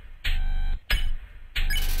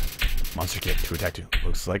 Monster kit to attack 2.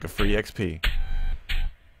 Looks like a free XP.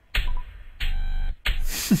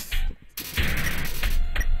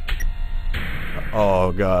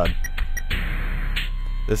 Oh god.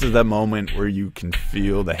 This is that moment where you can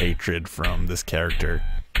feel the hatred from this character.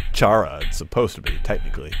 Chara, it's supposed to be,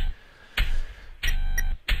 technically.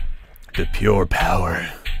 The pure power.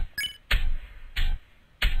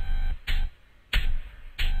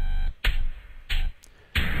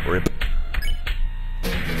 Rip.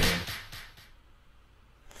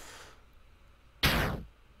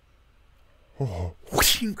 Oh.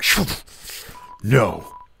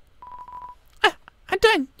 No. I'm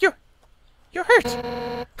done. You're hurt.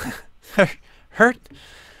 Hurt?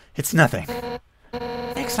 It's nothing.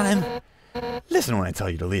 Next time, listen when I tell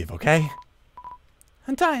you to leave, okay?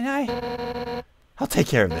 Undyne, I'll take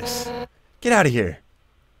care of this. Get out of here.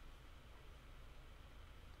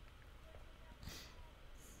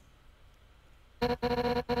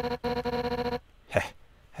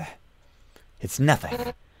 It's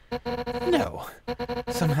nothing. No.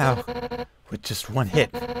 Somehow, with just one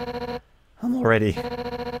hit, I'm already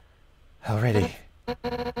Already.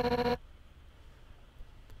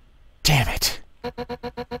 Damn it.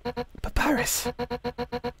 Papyrus.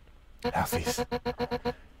 Alphys.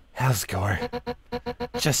 Asgore.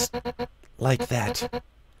 Just like that.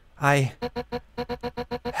 I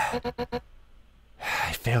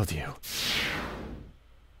failed you.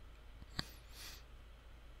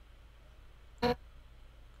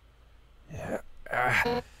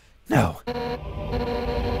 No.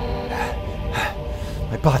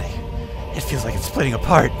 My body. It feels like it's splitting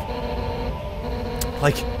apart.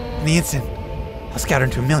 Like, in the instant, I'll scatter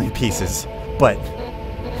into a million pieces. But,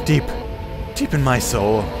 deep in my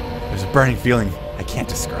soul, there's a burning feeling I can't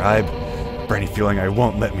describe. A burning feeling that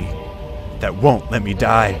won't let me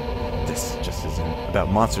die. This just isn't about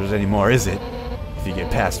monsters anymore, is it? If you get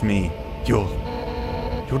past me, you'll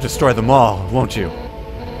destroy them all, won't you?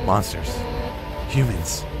 Monsters,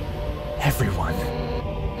 humans, everyone.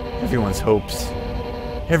 Everyone's hopes,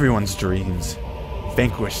 everyone's dreams,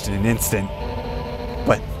 vanquished in an instant.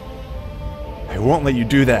 But I won't let you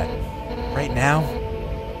do that. Right now,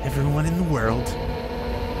 everyone in the world,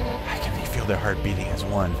 I can feel their heart beating as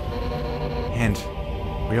one. And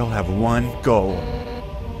we all have one goal: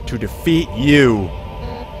 to defeat you.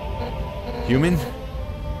 Human?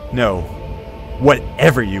 No.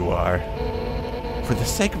 Whatever you are. For the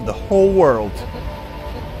sake of the whole world,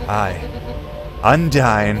 I,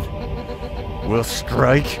 Undyne, will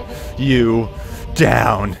strike you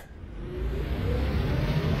down.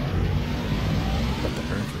 But the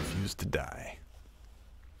Earth refused to die.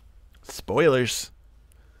 Spoilers.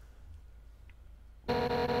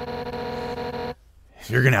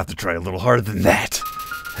 You're gonna have to try a little harder than that.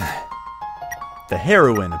 The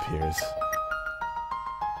heroine appears.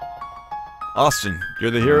 Austin,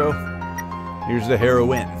 you're the hero. Here's the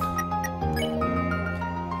heroine.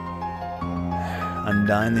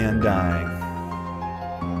 Undyne the Undying.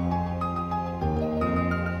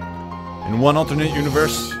 In one alternate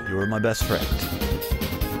universe, you're my best friend.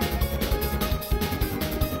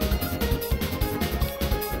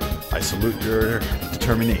 I salute your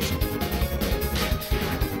determination.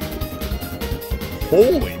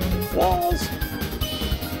 Holy balls!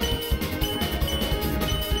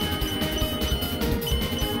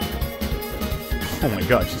 Oh my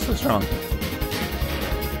god, she's so strong.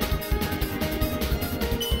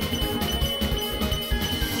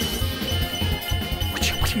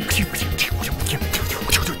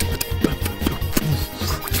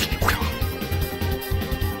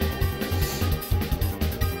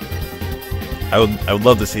 I would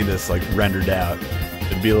love to see this like rendered out.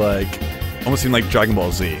 It'd be like almost seem like Dragon Ball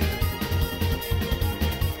Z.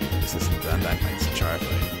 This isn't done. That night's a char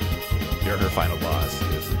fight. You're her final boss.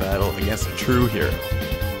 It's a battle against a true hero.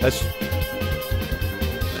 That's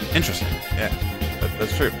interesting. Yeah,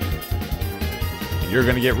 that's true. You're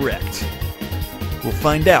gonna get wrecked. We'll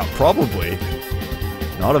find out, probably.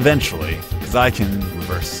 Not eventually, because I can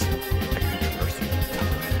reverse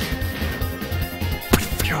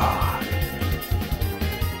time.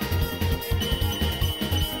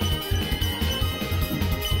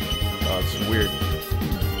 Oh, this is weird.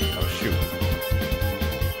 Oh, shoot.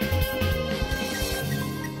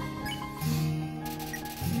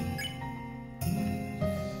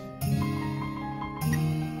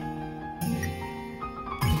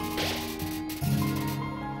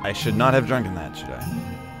 I should not have drunken that, should I?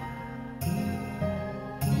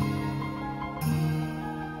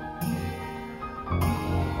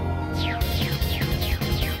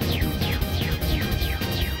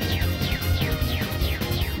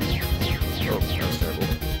 Oh, that was terrible.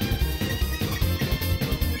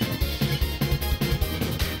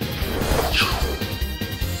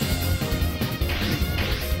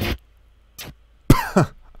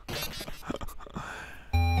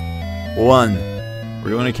 One. We're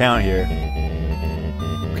doing a count here.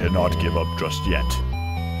 Cannot give up just yet.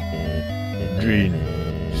 Gene,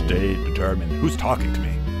 stay determined. Who's talking to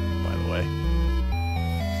me, by the way?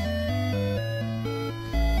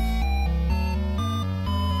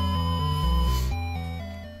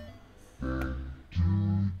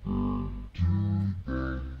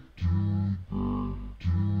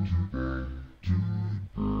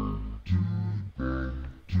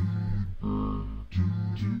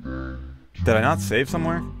 Did I not save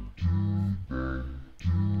somewhere?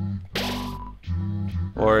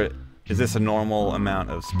 Or is this a normal amount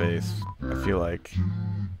of space? I feel like...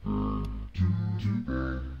 Okay,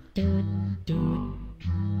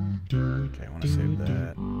 I want to save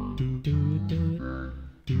that.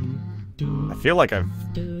 I feel like I've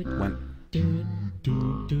went...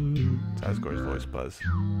 It's Asgore's voice buzz.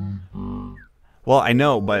 Well, I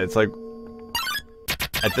know, but it's like...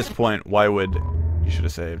 At this point, why would... You should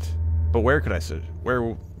have saved. But where could I save?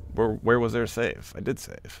 Where was there a save? I did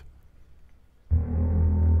save.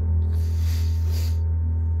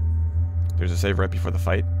 There's a save right before the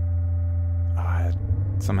fight.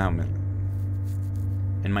 Somehow,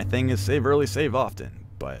 and my thing is save early, save often.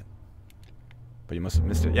 But you must have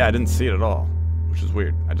missed it. Yeah, I didn't see it at all, which is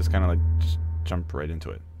weird. I just kind of like just jumped right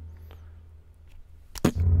into it.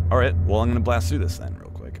 All right. Well, I'm gonna blast through this then,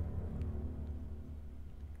 real quick.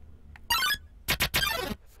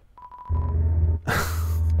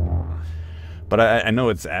 But I know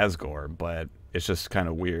it's Asgore, but it's just kind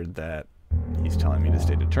of weird that he's telling me to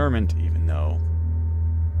stay determined, even though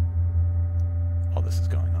all this is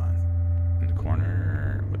going on. In the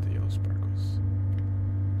corner with the yellow sparkles.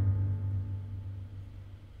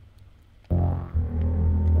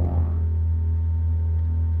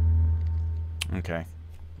 Okay.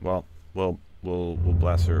 Well, we'll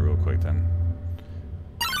blast through it real quick then.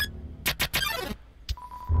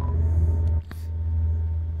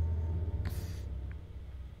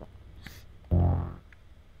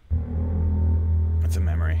 It's a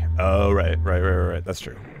memory. Oh, right. That's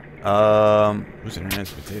true. Whose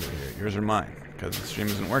internet's potato here? Yours or mine? Because the stream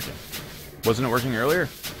isn't working. Wasn't it working earlier?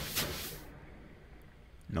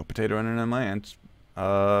 No potato internet on my end.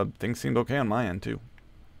 Things seemed okay on my end, too.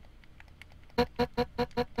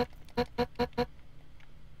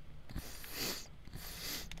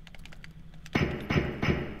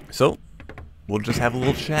 So, we'll just have a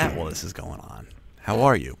little chat while this is going on. How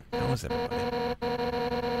are you? How is everybody?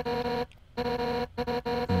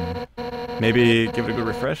 Maybe give it a good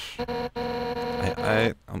refresh.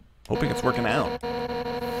 I'm hoping it's working out.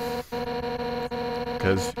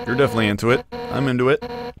 Because you're definitely into it. I'm into it.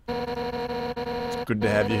 It's good to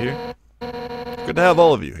have you here. It's good to have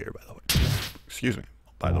all of you here, by the way. Excuse me,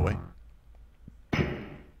 by the way.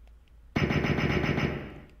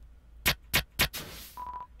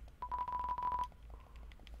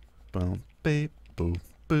 Boom, beep, boop,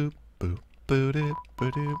 boop, boop, boop,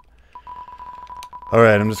 boop, boop.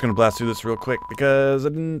 Alright, I'm just going to blast through this real quick because I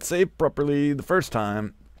didn't save properly the first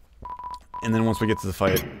time. And then once we get to the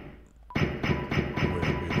fight, we'll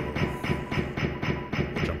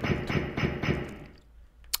jump right into it.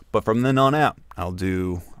 But from then on out, I'll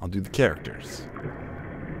do the characters.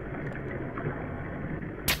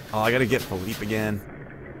 Oh, I gotta get Philippe again.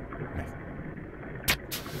 Okay.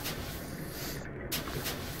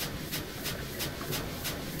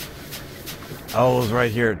 Oh, it was right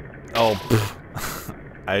here. Oh, pfft.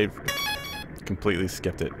 I completely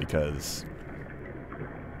skipped it because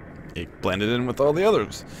it blended in with all the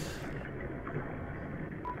others.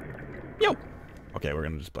 Yo! Okay, we're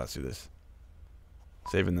gonna just blast through this.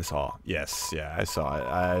 Saving this hall. Yes, yeah, I saw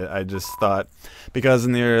it. I just thought, because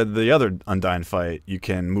in the other Undyne fight, you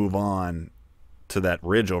can move on to that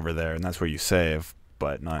ridge over there, and that's where you save,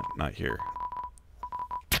 but not here.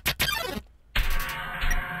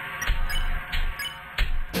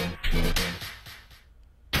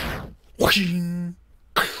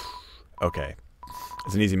 Okay.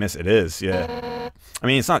 It's an easy miss. It is, yeah. I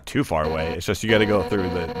mean, it's not too far away. It's just you gotta go through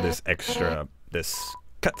this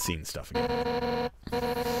cutscene stuff again.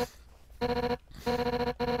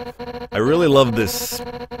 I really love this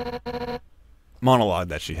monologue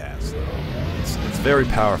that she has, though. It's very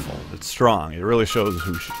powerful. It's strong. It really shows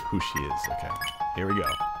who she is. Okay, here we go.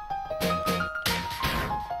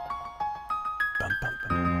 Bum, bum,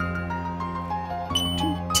 bum.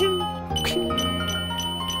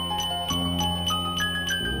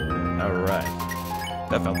 Alright.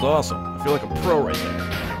 That felt awesome. I feel like a pro right there.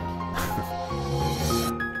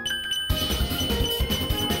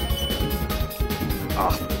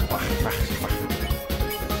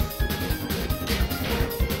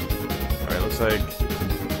 Alright, looks like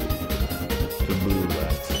the blue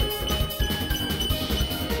left.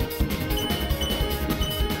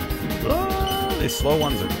 Oh, these slow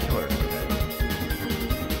ones are killer.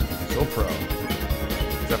 So pro.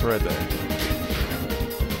 Except for right there.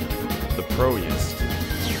 The pro-iest.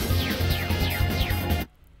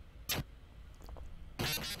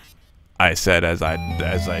 I said as I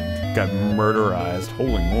got murderized.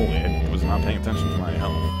 Holy moly, I was not paying attention to my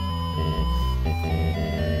health.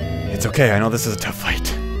 It's okay, I know this is a tough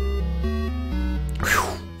fight.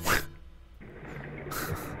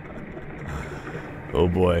 Oh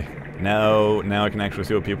boy. Now I can actually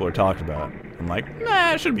see what people are talking about. I'm like,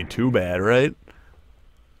 nah, it shouldn't be too bad, right?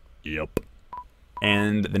 Yep.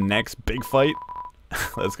 And the next big fight,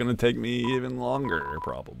 that's gonna take me even longer,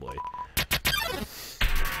 probably.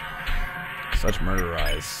 Such murder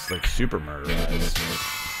eyes, like super murder eyes.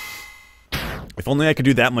 If only I could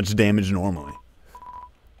do that much damage normally.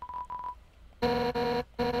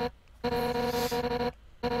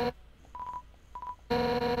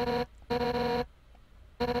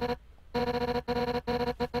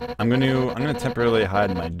 gonna temporarily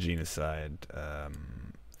hide my genocide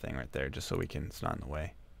thing right there, just so it's not in the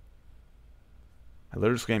way. I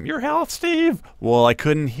literally scream, "Your health, Steve!" Well, I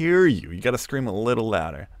couldn't hear you. You gotta scream a little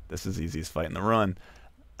louder. This is the easiest fight in the run.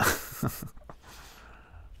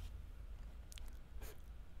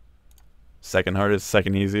 Second hardest,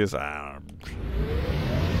 second easiest.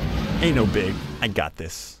 Ain't no big. I got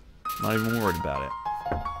this. Not even worried about it.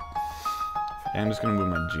 And I'm just gonna move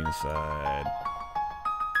my genocide.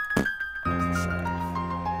 It's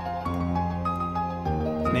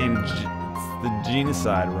the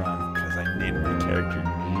genocide run because I named my character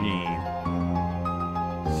Gene.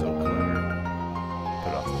 So clever.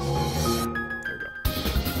 Put off this. There we go.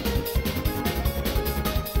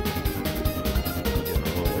 Get a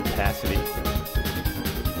little opacity.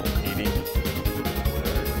 80.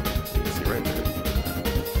 Whatever. You can see right there.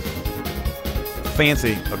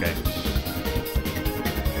 Fancy. Okay.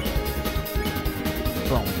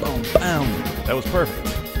 Boom, boom, boom. That was perfect.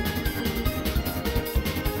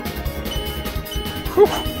 Whew.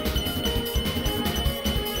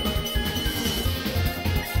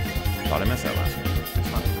 Thought I missed that last one. It's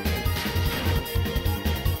fine.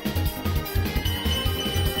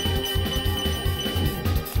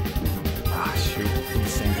 Ah, shoot. Did the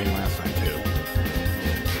same thing last time, too.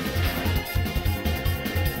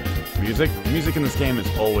 Music? The music in this game is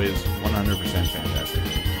always 100% fantastic.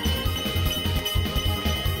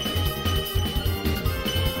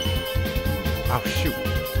 Oh, shoot.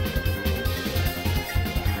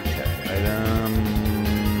 Item,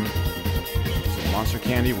 some monster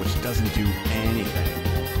candy, which doesn't do anything.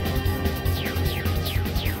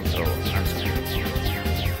 So I'm screwed.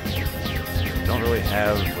 Don't really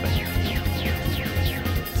have what I need.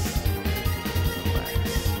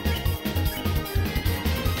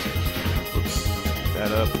 Oops, pick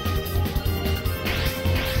that up.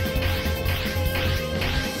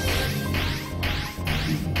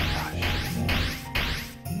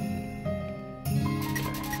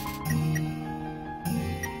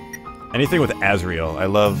 Anything with Azrael, I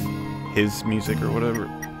love his music or whatever.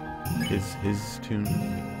 His tune.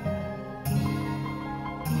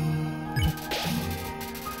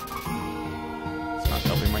 It's not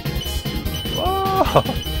helping my case. Oh!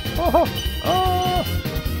 Oh! Oh!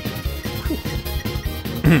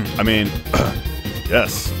 I mean,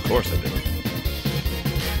 yes, of course I did.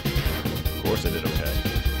 Of course I did okay.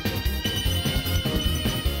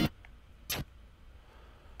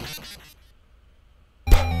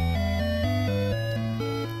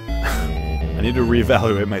 I need to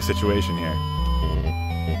reevaluate my situation here.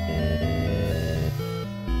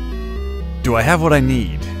 Do I have what I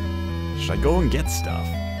need? Should I go and get stuff?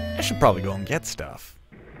 I should probably go and get stuff.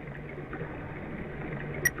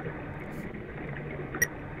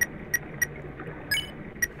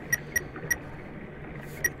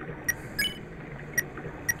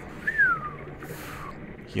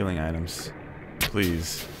 Healing items.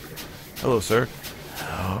 Please. Hello, sir.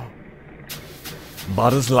 Oh.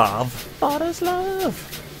 Bodislav. Bodislav.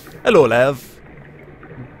 Hello, Lev.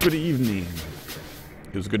 Good evening.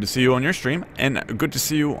 It was good to see you on your stream, and good to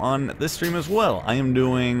see you on this stream as well. I am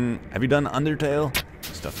doing... Have you done Undertale?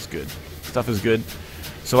 Stuff is good. Stuff is good.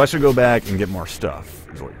 So I should go back and get more stuff,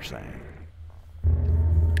 is what you're saying.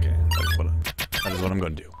 Okay, that is what I'm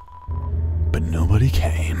going to do. But nobody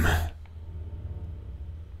came.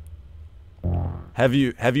 Have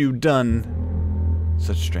you done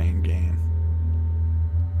such strange game?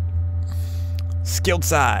 Skilled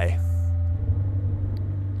Psy.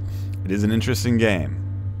 It is an interesting game.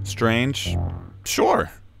 Strange?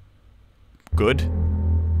 Sure. Good?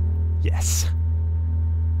 Yes.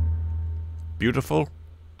 Beautiful?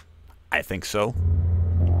 I think so.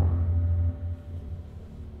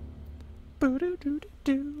 Have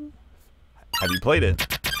you played it?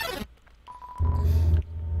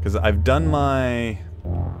 Because I've done my...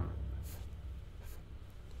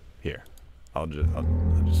 Here. I'll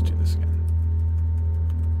just do this again.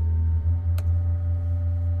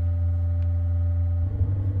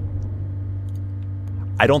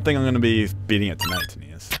 I don't think I'm going to be beating it tonight,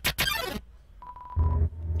 Tanias.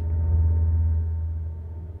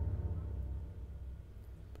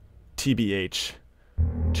 TBH.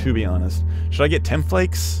 To be honest. Should I get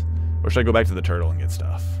Temflakes? Or should I go back to the turtle and get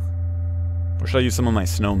stuff? Or should I use some of my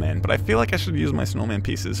snowman? But I feel like I should use my snowman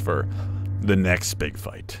pieces for the next big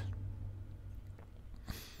fight.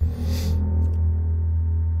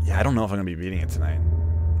 Yeah, I don't know if I'm going to be beating it tonight.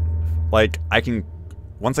 Like, I can...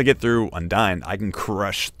 Once I get through Undyne, I can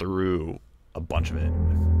crush through a bunch of it.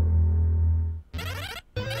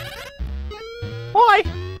 Hi!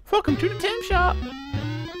 Welcome to the Tim Shop!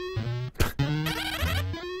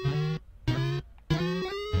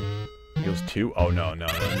 2? Oh, no, no,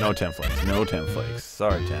 no, no 10 flakes. No 10 flakes.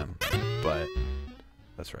 Sorry, Tim. But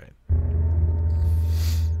that's right.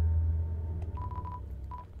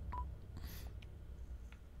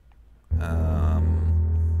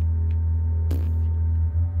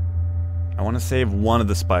 I want to save one of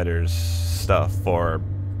the spiders' stuff for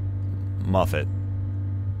Muffet.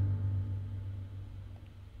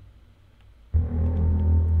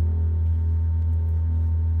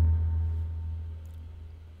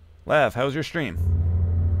 Lav, how's your stream?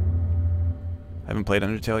 Haven't played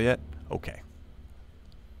Undertale yet? Okay.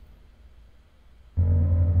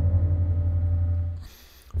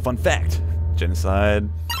 Fun fact, Genocide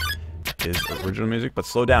is original music, but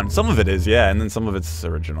slow down. Some of it is, yeah, and then some of it's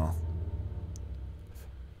original.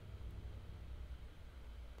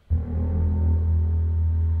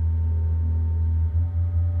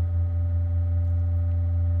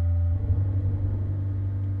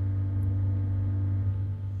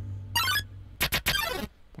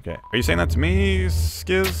 Okay, are you saying that to me,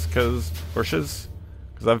 Skiz? Or Shiz?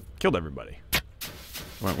 Because I've killed everybody.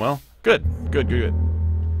 Went well? Good, good, good, good.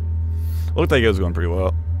 Looked like it was going pretty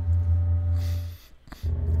well.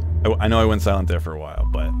 I know I went silent there for a while,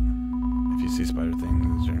 but if you see spider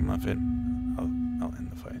things during Muffet, I'll end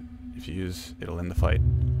the fight. If you use, it'll end the fight.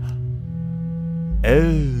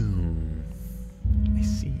 Oh, I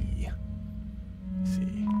see. I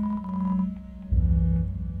see.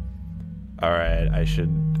 All right, I should.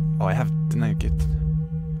 Oh, I have. Didn't I get?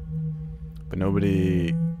 But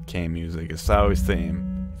nobody came music. It's Sao's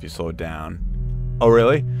theme. If you slow it down. Oh,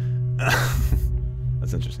 really?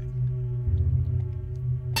 That's interesting.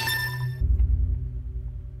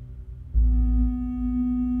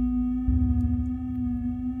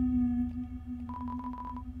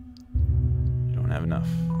 You don't have enough.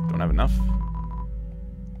 Don't have enough?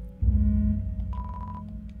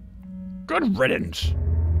 Good riddance.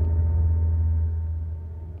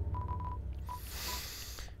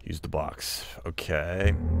 Use the box.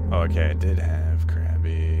 Okay. Oh, okay, I did have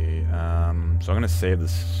Krabby. So I'm gonna save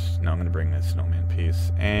this. No, I'm gonna bring this snowman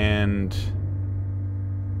piece and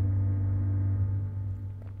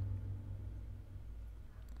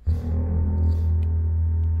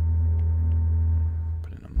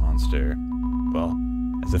put in a monster. Well,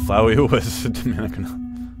 as if Flowey was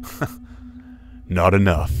Dominican. Not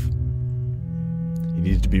enough. He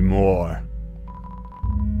needs to be more.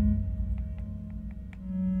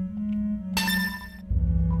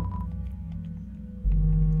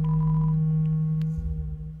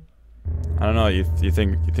 I don't know. You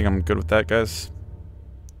think I'm good with that, guys?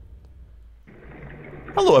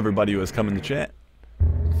 Hello, everybody who has come in the chat.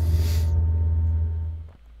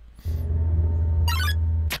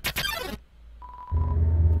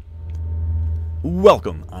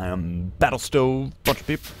 Welcome. I am Battlestove. Bunch of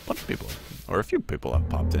people, or a few people have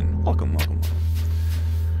popped in. Welcome, welcome.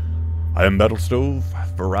 I am Battlestove,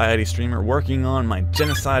 variety streamer, working on my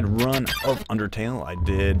Genocide run of Undertale. I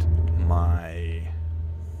did my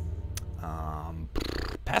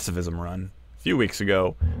pacifism run a few weeks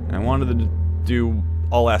ago, and I wanted to do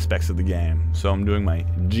all aspects of the game, so I'm doing my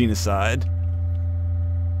Genocide.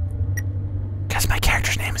 Because my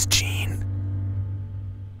character's name is Gene.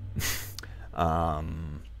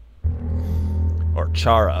 Or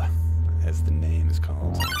Chara, as the name is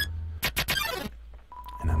called.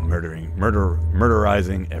 And I'm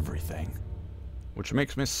murderizing everything. Which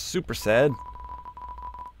makes me super sad.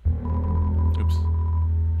 Oops.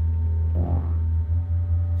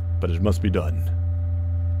 But it must be done.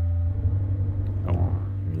 Oh.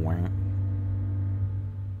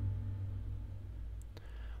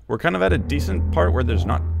 We're kind of at a decent part where there's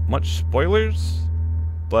not much spoilers,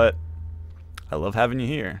 but I love having you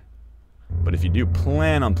here. But if you do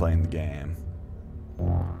plan on playing the game,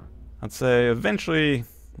 I'd say eventually you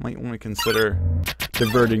might want to consider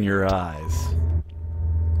diverting your eyes.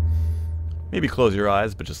 Maybe close your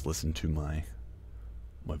eyes, but just listen to my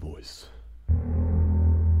voice.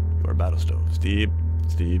 You are Battlestove. Steve,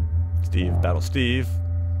 Battle Steve.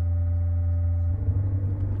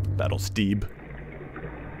 Battle Steve.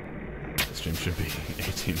 The stream should be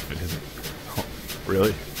 18 if it isn't. Oh,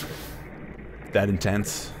 really? That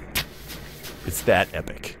intense? It's that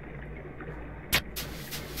epic.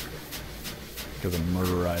 Because I'm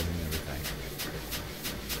murderizing everything.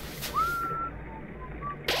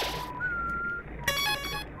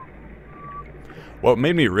 What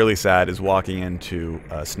made me really sad is walking into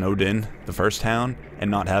Snowdin, the first town,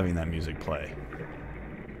 and not having that music play.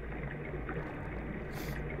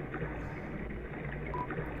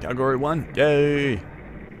 Category 1, yay!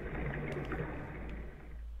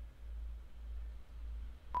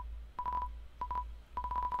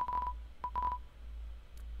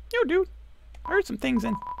 Yo, dude. I heard some things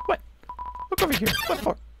in. What? Look over here. What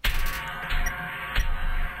for?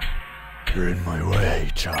 You're in my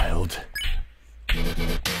way, child.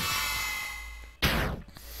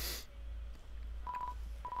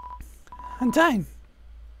 I'm dying.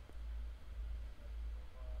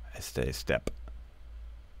 I stay step.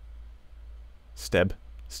 Steb.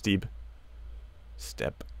 Steeb.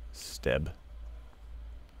 Step. Steb.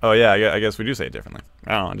 Oh yeah, I guess we do say it differently.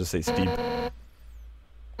 I don't know, just say steep.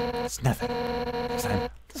 It's nothing. Next time,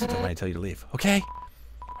 listen to when I tell you to leave, okay?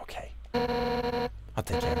 Okay. I'll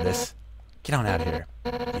take care of this. Get on out of here.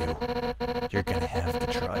 You're gonna have to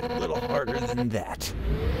try a little harder than that.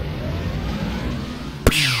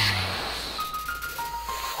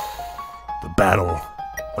 The Battle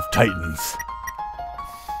of Titans.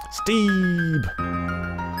 Steeb!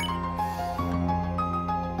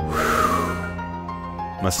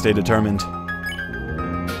 Must stay determined.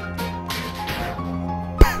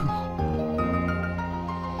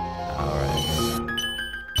 Alright.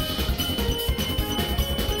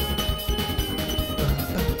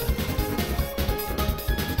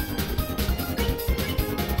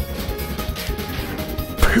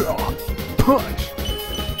 Punch!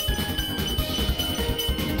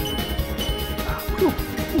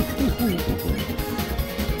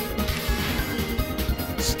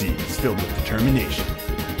 Steve's filled with determination.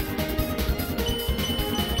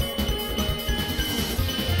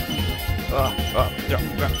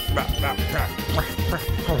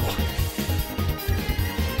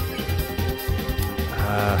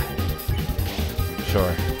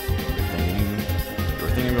 Sure.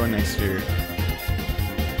 Everything I'm going next year. You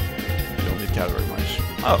don't need cat very much.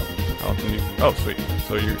 Oh, how often you? Oh, sweet.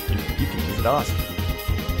 So you can visit Austin.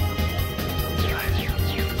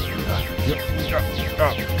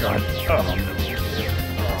 Oh God.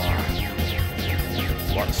 A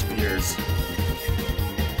lot of spears.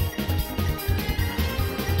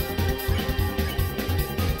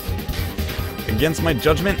 Against my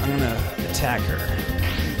judgment, I'm gonna attack her.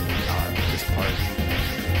 This part.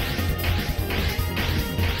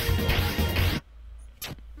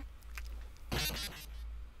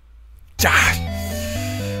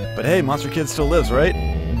 But hey, Monster Kid still lives, right?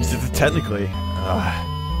 Technically.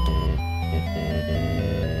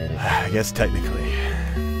 I guess technically.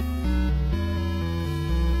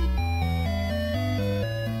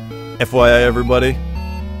 FYI, everybody,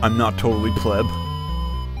 I'm not totally pleb.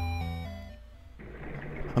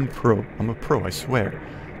 I'm a pro, I swear.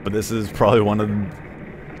 But this is probably one of the...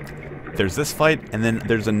 There's this fight, and then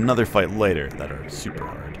there's another fight later that are super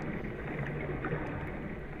hard.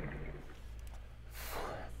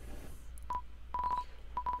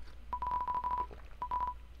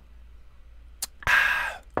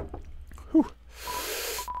 Whew.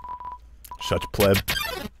 Such pleb.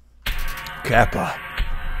 Kappa.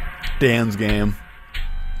 Dance game.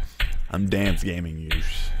 I'm dance gaming you,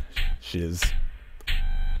 shiz.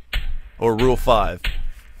 Or Rule 5.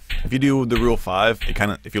 If you do the Rule 5, it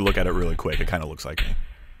kind of, if you look at it really quick, it kind of looks like me.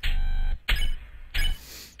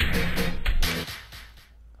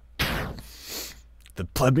 The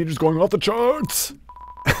pleb meter's going off the charts!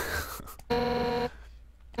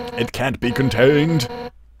 It can't be contained!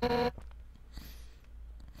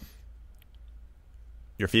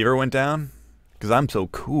 Your fever went down? Because I'm so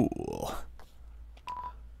cool.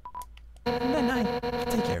 No, I'll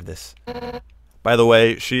take care of this. By the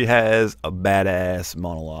way, she has a badass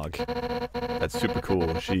monologue. That's super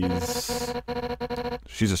cool. She's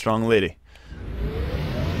a strong lady.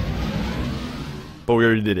 But we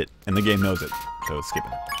already did it, and the game knows it, so it's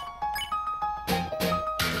skipping it.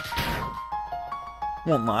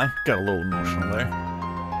 Won't lie, got a little emotional there.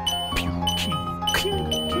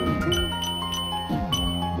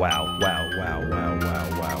 Wow, wow, wow, wow, wow, wow,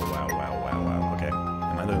 wow, wow, wow, wow. Okay,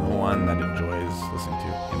 am I the one that enjoys listening to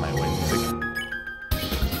In My Way music?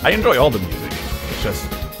 I enjoy all the music. It's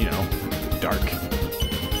just, you know, dark.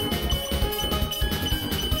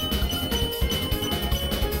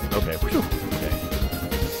 Okay, whew. Okay.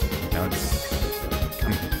 Now it's...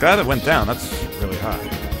 I'm glad it went down. That's really high.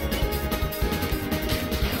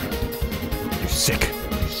 You sick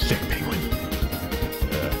penguin.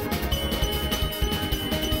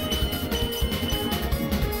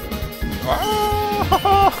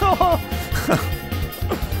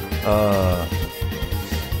 Oh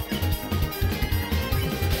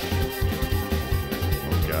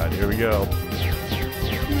God, here we go.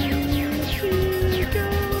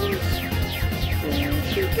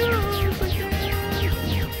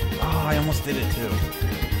 Oh, I almost did it too.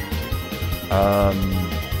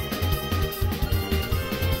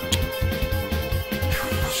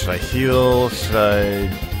 Should I heal? Should I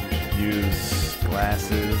use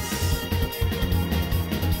glasses?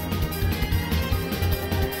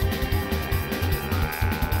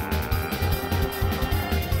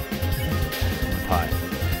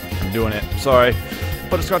 I'm doing it. Sorry.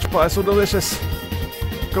 Butterscotch pie, so delicious.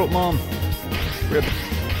 Goat mom. Rip.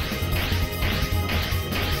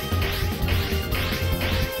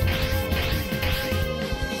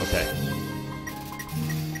 Okay.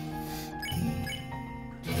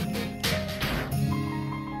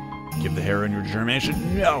 Give the heroine your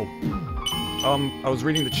determination. No! I was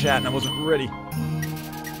reading the chat and I wasn't ready.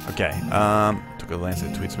 Okay, took a glance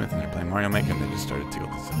at Tweetsmith and they're playing Mario Maker and they just started to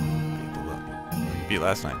beat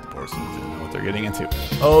last night. The poor students didn't know what they're getting into.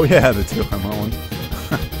 Oh yeah, the 2MO one.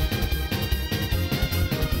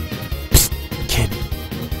 Psst, kid.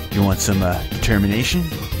 You want some, determination?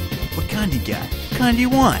 What kind you got? What kind do you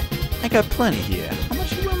want? I got plenty here. How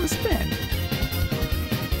much you willing to spend?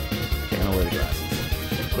 Okay, I'm gonna wear the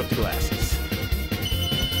glasses. Equip the glasses.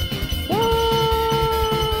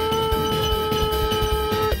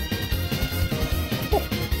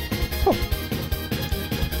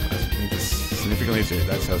 Significantly easier.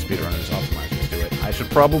 That's how speedrunners optimizers do it. I should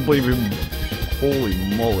probably be... Holy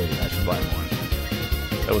moly, I should buy more.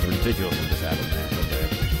 That was ridiculous what just happened there. Okay.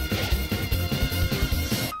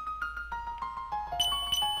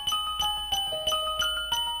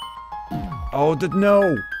 Oh,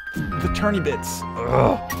 no! The turny bits!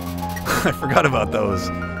 Ugh. I forgot about those.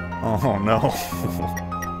 Oh, no.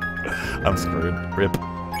 I'm screwed. Rip.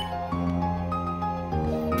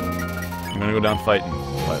 I'm gonna go down fighting.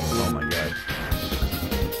 But, oh my god.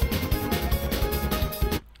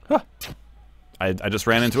 I just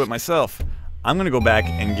ran into it myself. I'm gonna go back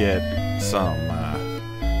and get some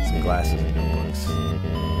glasses and notebooks.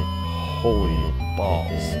 Holy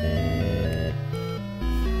balls.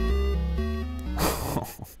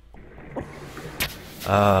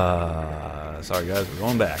 Sorry guys, we're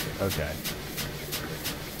going back. Okay.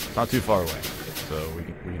 It's not too far away, so we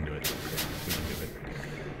can do it. We can do it.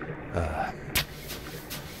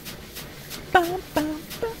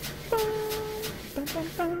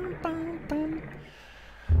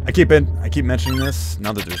 I keep mentioning this.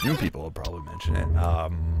 Now that there's new people, I'll probably mention it.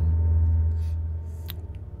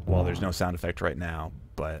 Well, there's no sound effect right now,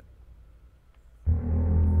 but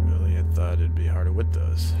really, I thought it'd be harder with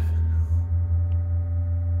those.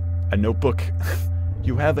 A notebook.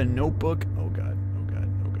 You have a notebook? Oh god. Oh god.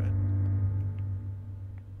 Oh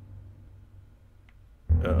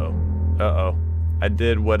god. Uh-oh. Uh-oh. I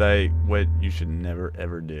did what you should never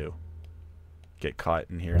ever do. Get caught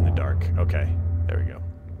in here in the dark. Okay. There we go.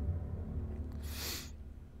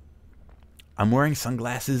 I'm wearing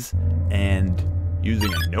sunglasses and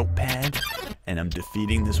using a notepad, and I'm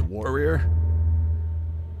defeating this warrior.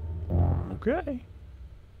 Okay.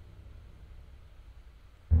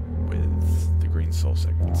 With the green soul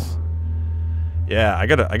segments. Yeah, I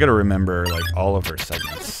gotta remember like all of her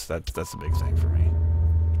segments. That's a big thing for me.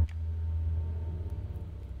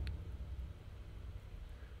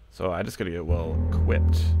 So I just gotta get well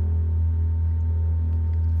equipped.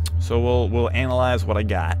 So we'll analyze what I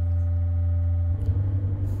got.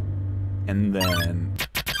 And then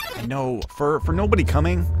I know for nobody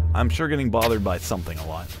coming, I'm sure getting bothered by something a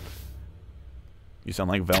lot. You sound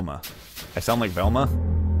like Velma. I sound like Velma?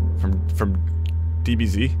 From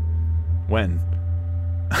DBZ? When?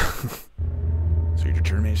 So your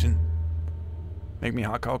determination? Make me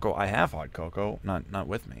hot cocoa. I have hot cocoa. Not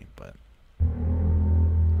with me, but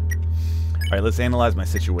alright, let's analyze my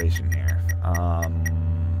situation here.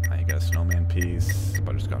 I got a snowman piece,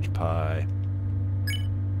 butterscotch pie.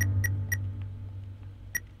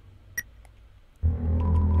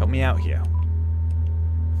 Help me out here.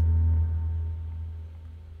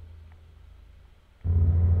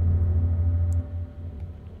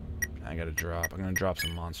 I gotta drop. I'm gonna drop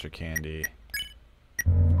some monster candy.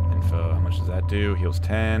 Info. How much does that do? Heals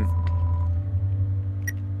 10.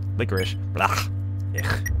 Licorice. Blah.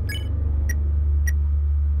 Ugh.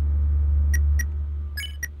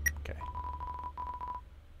 Okay.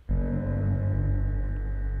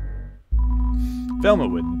 Velma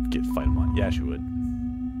would fight him on. Yeah, she would.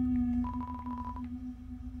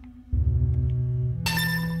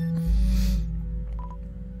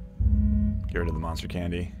 Get rid of the monster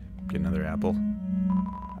candy. Get another apple.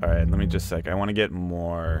 Alright, let me just sec. I want to get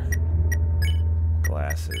more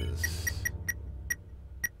glasses.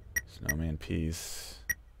 Snowman piece.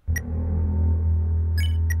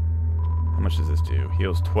 How much does this do?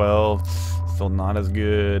 Heals 12. Still not as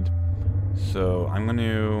good. So I'm going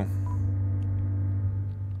to...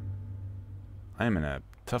 I am in a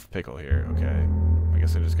tough pickle here. Okay. I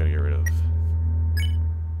guess I just got to get rid of...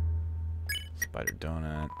 Spider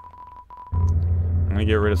Donut. I'm gonna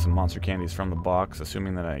get rid of some monster candies from the box,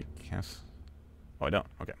 assuming that I can't... Oh, I don't.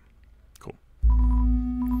 Okay. Cool.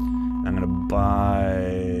 I'm gonna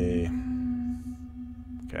buy...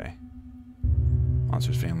 Okay.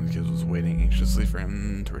 monster's family kids was waiting anxiously for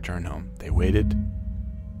him to return home. They waited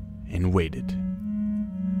and waited,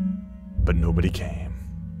 but nobody came.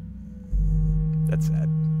 That's sad.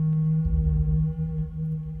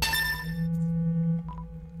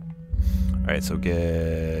 Alright, so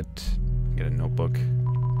get a notebook.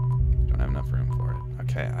 Don't have enough room for it.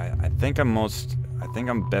 Okay, I think I'm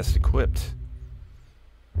best equipped.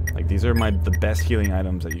 Like, these are the best healing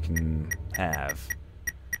items that you can have.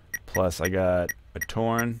 Plus, I got a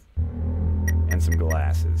torn and some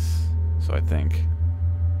glasses. So I think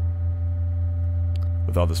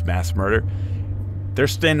with all this mass murder, they're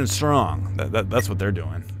standing strong. That's what they're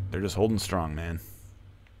doing. They're just holding strong, man.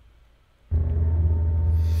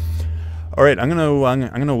 All right, I'm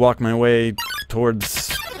gonna walk my way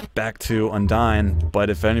towards back to Undyne. But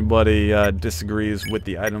if anybody disagrees with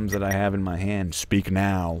the items that I have in my hand, speak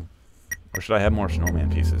now. Or should I have more snowman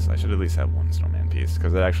pieces? I should at least have one snowman piece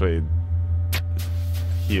because it actually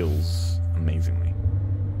heals amazingly.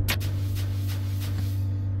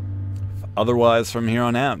 Otherwise, from here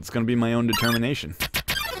on out, it's gonna be my own determination.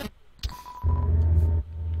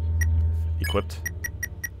 Equipped.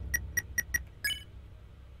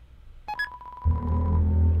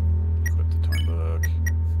 Equip the torn book.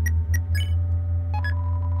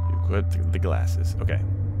 Equip the glasses. Okay.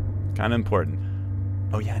 Kind of important.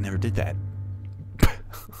 Oh yeah, I never did that.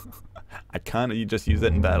 I kind of just use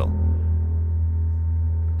that in battle.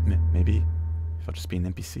 Maybe if I'll just be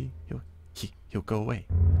an NPC, he'll go away.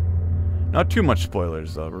 Not too much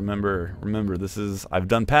spoilers though. Remember, I've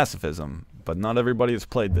done pacifism, but not everybody has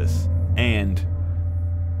played this. And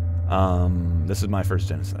this is my first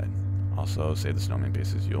genocide. Also, save the snowman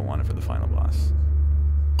pieces. You'll want it for the final boss.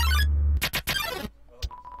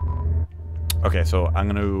 Okay, so I'm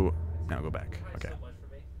gonna now go back. Okay.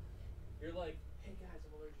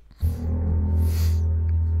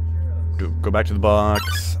 Go back to the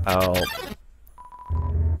box. I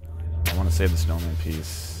want to save the snowman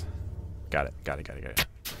piece. Got it.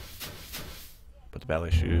 Put the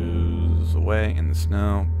ballet shoes away in the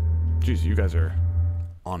snow. Jeez, you guys are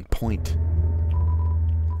on point.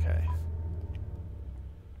 Okay.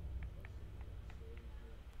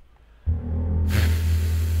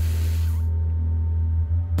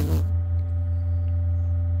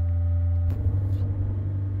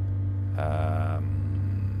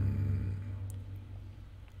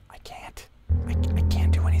 I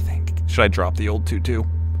can't do anything. Should I drop the old tutu?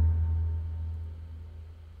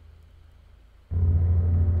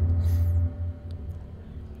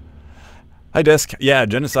 Hi, Desk. Yeah,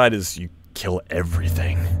 genocide is you kill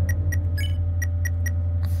everything.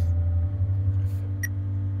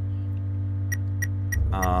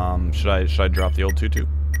 Should I drop the old tutu?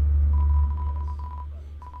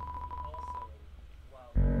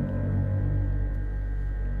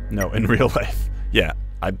 No, in real life. Yeah,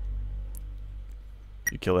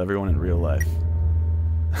 you kill everyone in real life.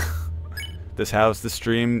 This house, this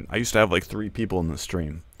stream, I used to have like 3 people in the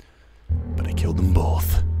stream, but I killed them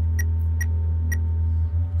both.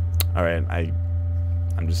 All right,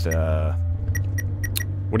 I'm just what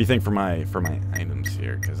do you think for my items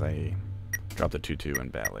here? Because I dropped the tutu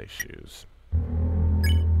and ballet shoes.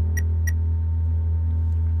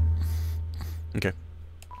 Okay,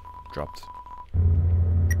 dropped.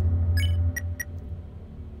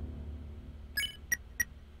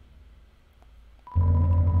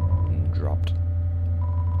 Dropped.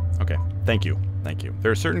 Okay, thank you.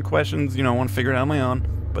 There are certain questions, I want to figure it out on my own,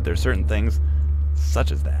 but there are certain things,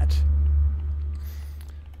 such as that.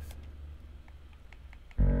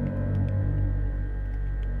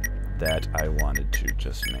 That I wanted to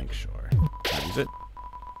just make sure. Can I use it?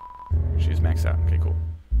 She's maxed out. Okay, cool.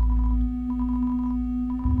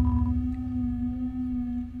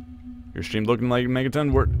 Your stream looking like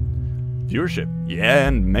Megaton viewership. Yeah,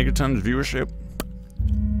 and Megaton's viewership,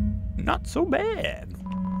 not so bad.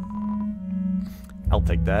 I'll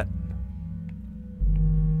take that.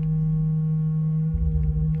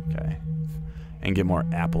 Okay. And get more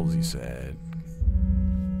apples, you said.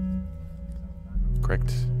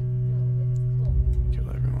 Correct. Kill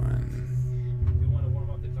everyone. Do you want to warm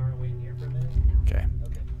up the car and wait in here for a minute? Okay.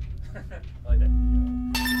 Okay. I like that.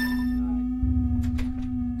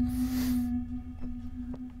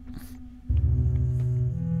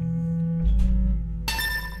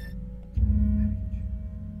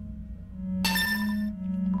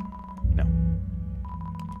 No.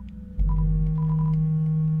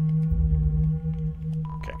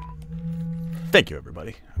 Okay. Thank you,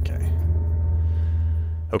 everybody. Okay.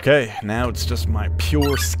 Okay, now it's just my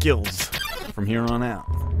pure skills from here on out.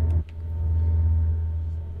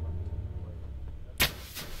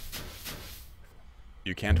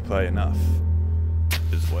 You can't play enough.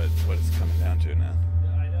 is what it's coming down to now.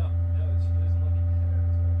 Yeah, I know. No, she doesn't look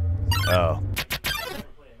at her. Oh,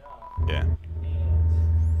 yeah.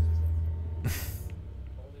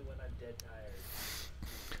 Only when I'm dead tired.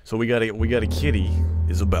 So we got a kitty,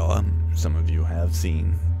 Isabella. Some of you have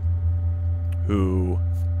seen, who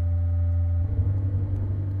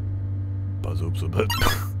buzz oops a bit.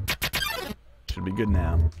 Should be good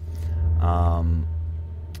now.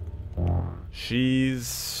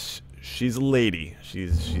 She's a lady.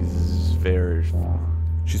 She's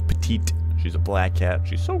petite. She's a black cat.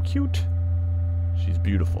 She's so cute. She's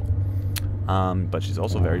beautiful. But she's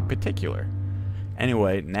also very particular.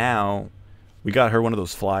 Anyway, now we got her one of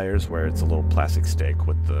those flyers where it's a little plastic stick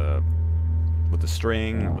with the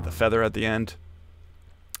string, with the feather at the end.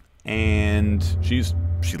 And she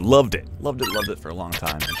loved it for a long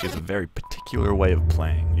time, and she has a very particular way of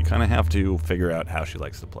playing. You kind of have to figure out how she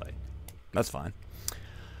likes to play. That's fine.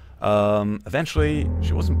 Eventually,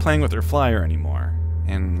 she wasn't playing with her flyer anymore,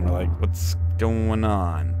 and we're like, what's going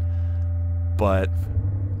on? But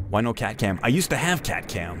why no cat cam? I used to have cat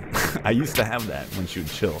cam. I used to have that when she would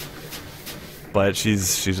chill. But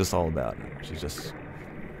she's just all about it. She's just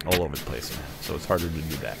all over the place now, so it's harder to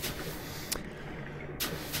do that.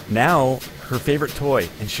 Now, her favorite toy,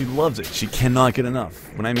 and she loves it. She cannot get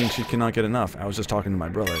enough. When I mean she cannot get enough, I was just talking to my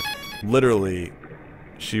brother. Literally,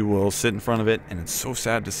 she will sit in front of it, and it's so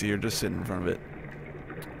sad to see her just sit in front of it.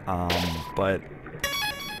 But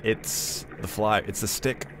it's the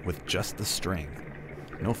stick with just the string.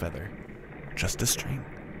 No feather. Just a string.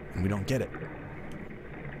 And we don't get it.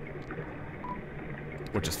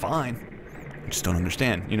 Which is fine. I just don't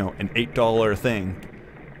understand. You know, an $8 thing,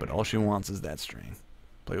 but all she wants is that string.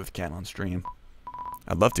 Play with cat on stream.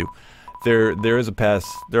 I'd love to. There are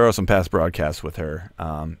some past broadcasts with her.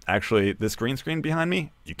 Actually, this green screen behind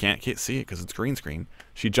me, you can't see it because it's green screen.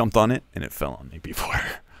 She jumped on it and it fell on me before.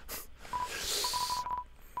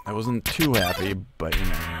 I wasn't too happy, but you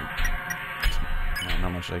know,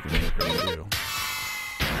 not much I can really do.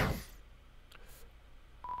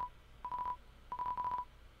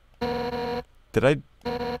 Did I?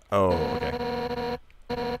 Oh, okay.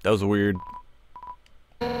 That was a weird.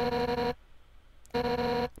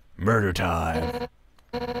 Murder time.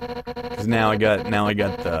 Because now I got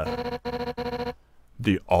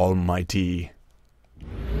the almighty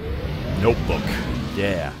notebook.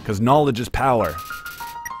 Yeah, because knowledge is power.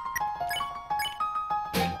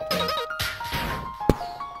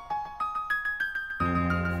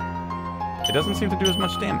 It doesn't seem to do as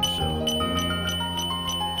much damage, so.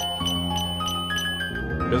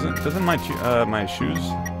 Doesn't my shoes?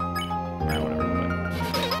 Nah, whatever.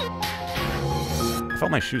 But I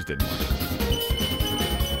thought my shoes did more.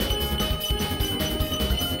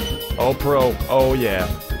 Oh, pro. Oh, yeah.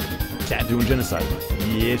 Cat doing genocide.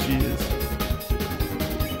 Yeah, she is.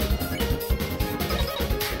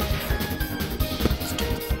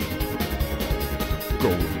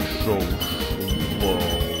 Going so slow.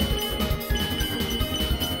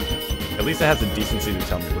 At least it has the decency to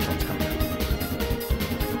tell me which one's coming out.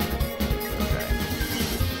 Okay.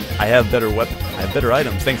 I have better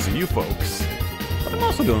items thanks to you folks. But I'm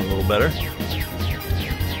also doing a little better.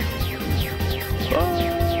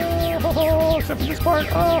 Oh, except for this part.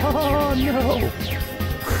 Oh, no.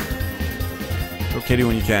 Show Kitty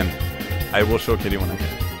when you can. I will show Kitty when I can.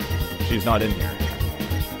 She's not in here.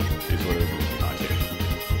 She's literally not here.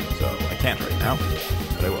 So I can't right now,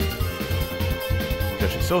 but I will.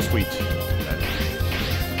 Because she's so sweet.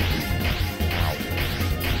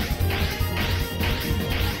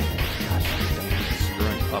 Gosh, she's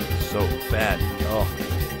screwing up so bad. Oh.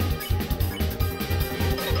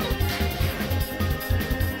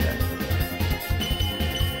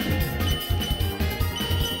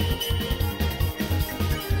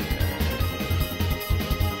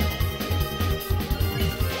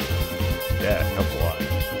 Yeah, it helps a lot.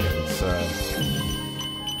 It's,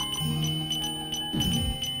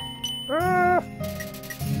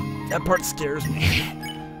 that part scares me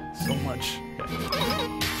so much.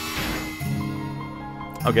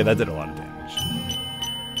 Okay, that did a lot of damage.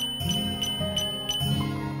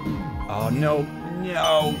 Oh, no.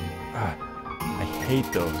 No. I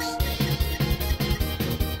hate those.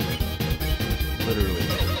 Literally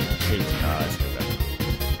hate. Let's go back.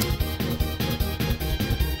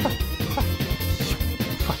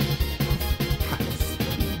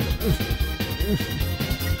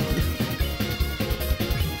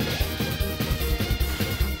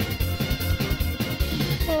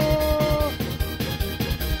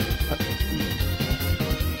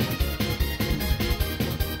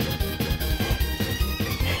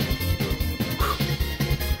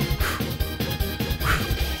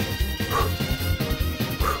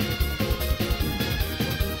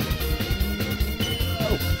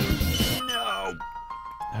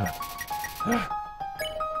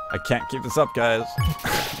 can't keep this up, guys.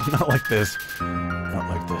 Not like this. Not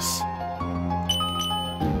like this.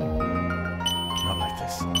 Not like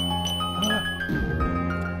this.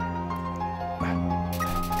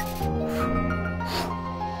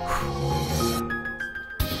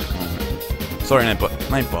 Sorry,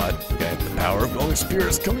 Nightbot. Okay, the power of golden spear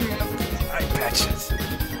is coming out of the eye patches.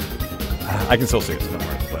 I can still see it, so don't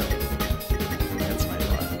worry. But that's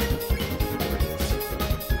Nightbot. There it is.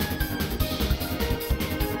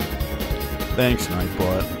 Thanks,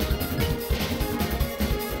 Nightbot.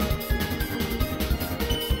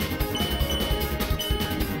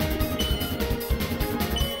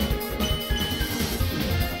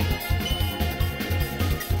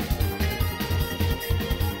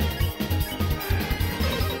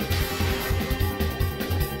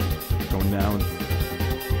 Going down.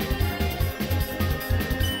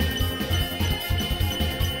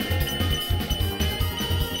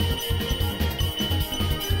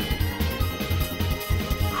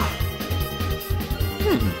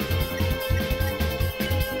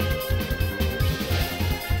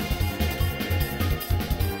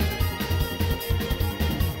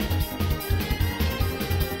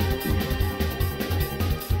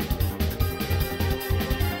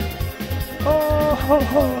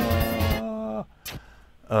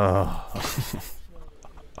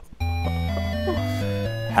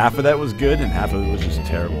 Half of that was good, and half of it was just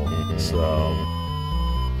terrible. So,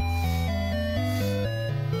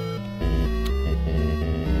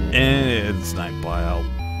 and it's Nightbot.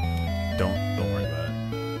 Don't worry about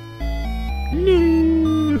it.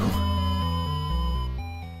 No.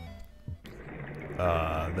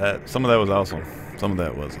 That some of that was awesome. Some of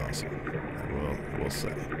that was awesome. I will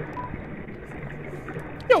say.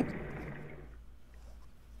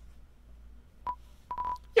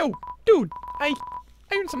 Yo, dude, I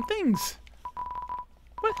heard some things.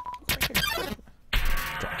 What?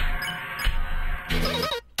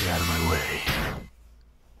 Get out of my way.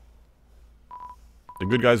 The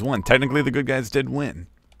good guys won. Technically, the good guys did win.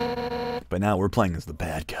 But now we're playing as the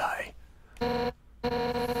bad guy.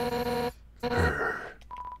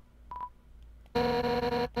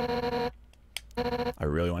 I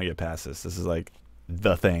really want to get past this. This is like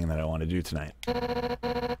the thing that I want to do tonight.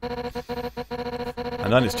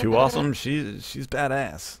 Undone is too awesome. She's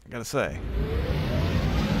badass, I gotta say.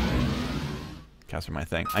 Cats are my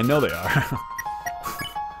thing. I know they are.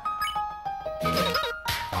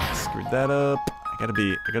 I screwed that up. I gotta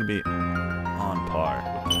be on par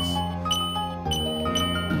with this.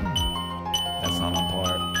 That's not on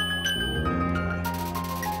par.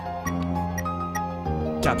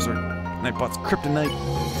 Okay. Caps are Nightbot's kryptonite.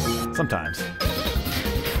 Sometimes.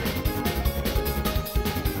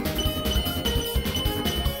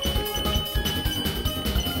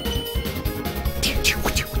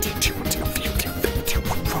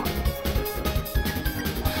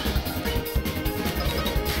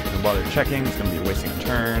 Bother checking, it's going to be wasting a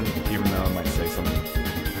turn, even though it might say something.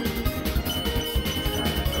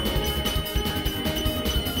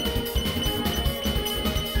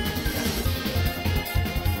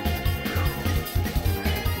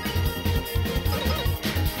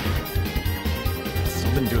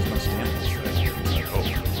 Still didn't do as much damage. Oh.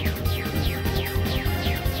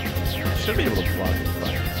 Should be able to block it, but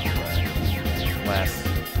last,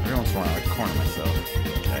 every once in a while I corner myself.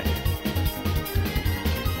 Okay.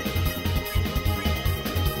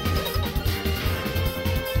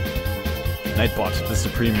 Nightbot, the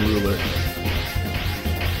supreme ruler.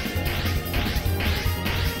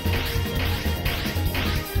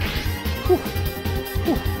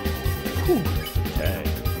 Okay.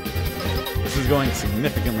 This is going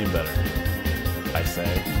significantly better, I say,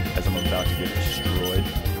 as I'm about to get destroyed.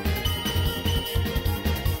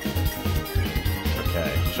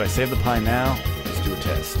 Okay, should I save the pie now? Let's do a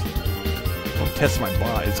test. Don't test my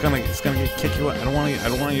bot. It's gonna kick you out. I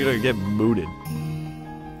don't want you to get booted.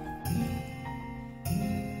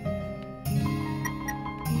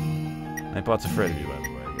 Nightbot's afraid of you, by the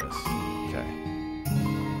way, I guess. Okay.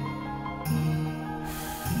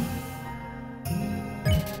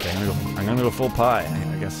 Okay, I'm gonna go full pie.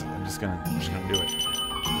 I guess I'm just gonna do it.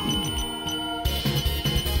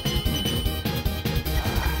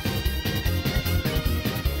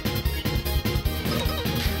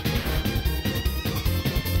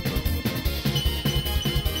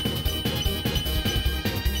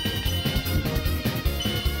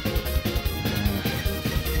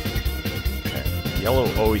 Yellow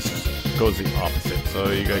always goes the opposite,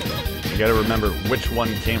 so you gotta remember which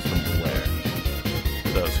one came from where. For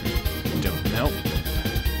those who don't know.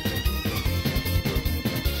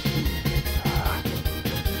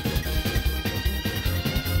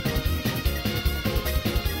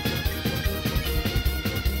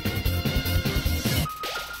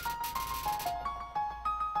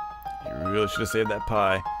 really should have saved that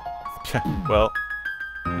pie. Well,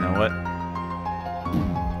 you know what?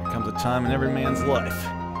 There comes a time in every man's life.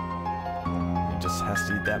 He just has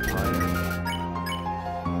to eat that pie.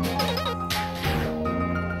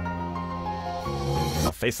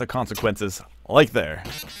 I'll face the consequences, like there.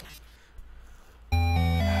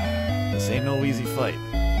 This ain't no easy fight.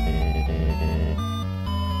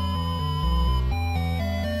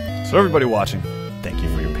 So everybody watching, thank you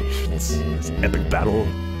for your patience. This epic battle.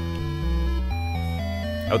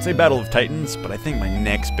 I would say Battle of Titans, but I think my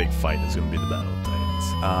next big fight is going to be the Battle of Titans.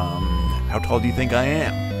 How tall do you think I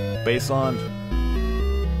am? Based on...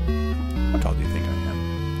 How tall do you think I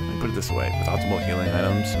am? Let me put it this way. With optimal healing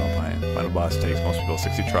items, final boss takes most people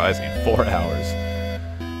 60 tries in 4 hours.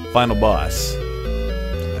 Final boss.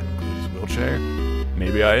 Does that include his wheelchair?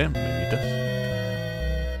 Maybe I am, maybe it does.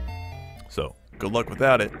 So, good luck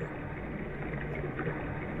without it.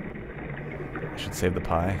 I should save the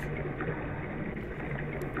pie.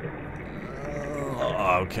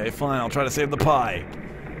 Okay, fine. I'll try to save the pie.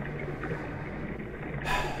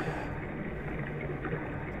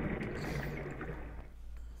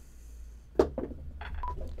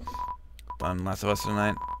 Done Last of Us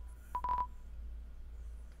tonight.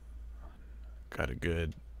 Got a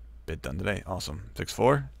good bit done today. Awesome.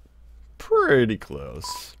 6'4". Pretty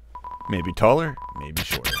close. Maybe taller, maybe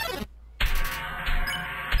shorter.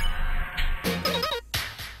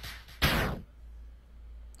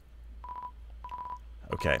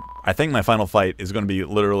 Okay, I think my final fight is going to be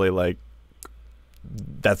literally like,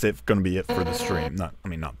 that's it, going to be it for the stream. I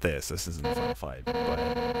mean, not this. This isn't the final fight,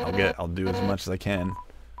 but I'll do as much as I can.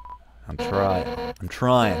 I'm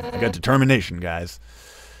trying. I got determination, guys.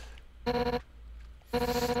 You're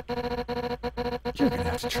gonna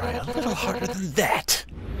have to try a little harder than that.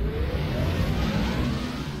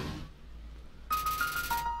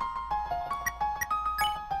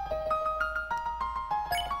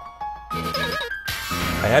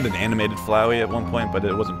 I had an animated Flowey at one point, but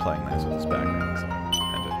it wasn't playing nice with this background, so I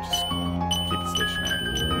had to just keep it stationary.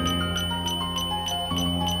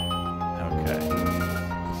 Okay.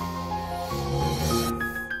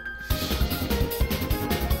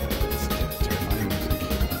 Terrifying music.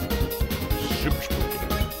 Super spooky.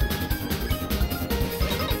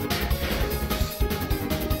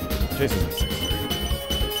 Jason's at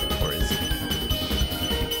 6:30. Or is he?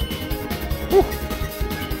 Whew.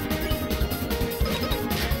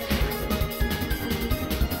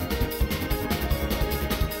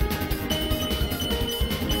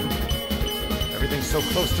 So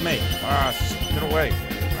close to me. Just get away.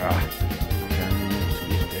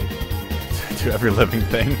 To every living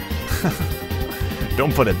thing.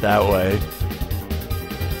 Don't put it that way.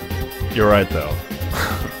 You're right, though.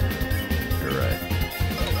 You're right.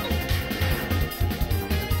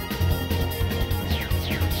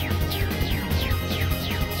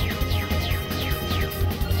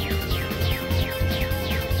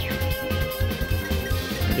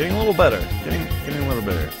 I'm getting a little better. Getting a little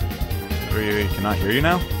better. We cannot hear you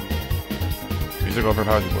now? Music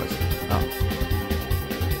overpowers your voice. Oh.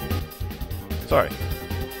 Sorry.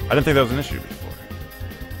 I didn't think that was an issue before.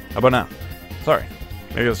 How about now? Sorry.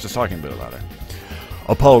 Maybe I was just talking a bit louder.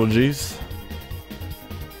 Apologies.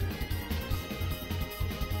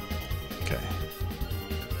 Okay.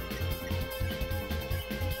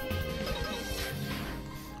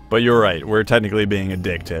 But you're right. We're technically being a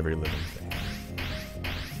dick to every living thing.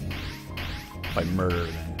 By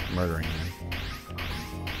murdering them.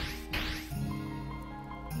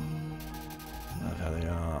 That's how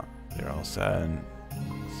they're all sad. And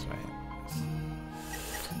that's right.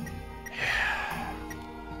 Yeah.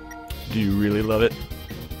 Do you really love it?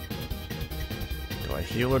 Do I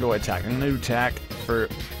heal or do I attack? I'm gonna attack for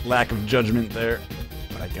lack of judgment there,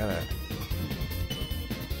 but I gotta.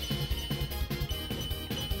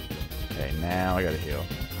 Okay, now I gotta heal.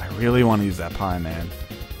 I really want to use that pie, man.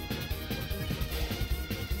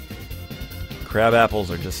 Crab apples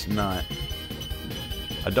are just not...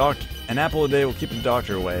 An apple a day will keep the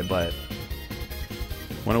doctor away, but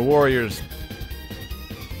when a warrior's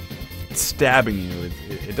stabbing you,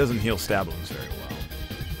 it doesn't heal stab wounds very well.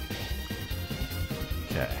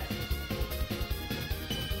 Okay.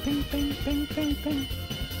 Bing, bing, bing, bing, bing.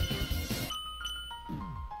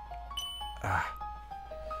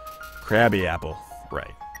 Crabby apple.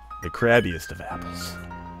 Right. The crabbiest of apples.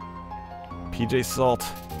 PJ Salt.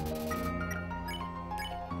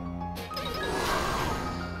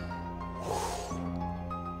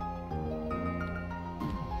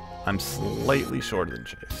 I'm slightly shorter than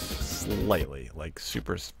Chase. Slightly. Like,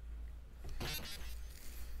 super...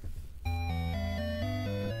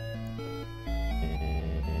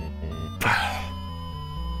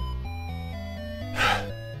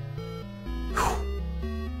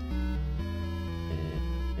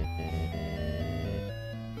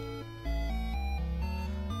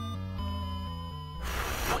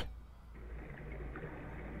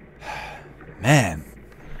 Man.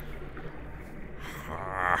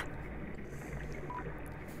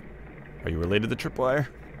 Are you related to Tripwire?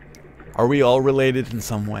 Are we all related in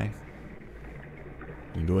some way?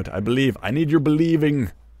 You do it. I believe. I need your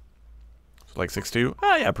believing. So like 6'2"?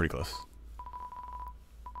 Ah, yeah, pretty close.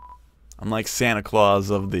 I'm like Santa Claus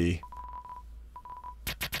of the...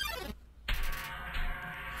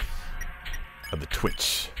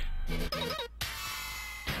 Twitch.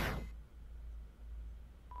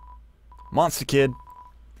 Monster Kid.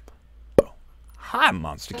 Hi,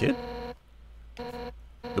 Monster Kid.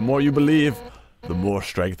 The more you believe, the more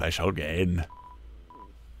strength I shall gain.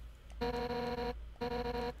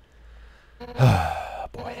 Oh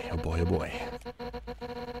boy, oh boy, oh boy.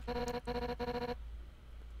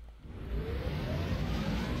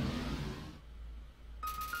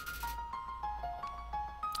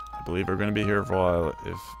 I believe we're going to be here for a while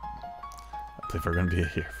if... I believe we're going to be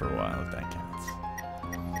here for a while if that counts.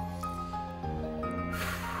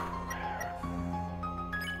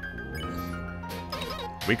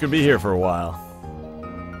 We could be here for a while.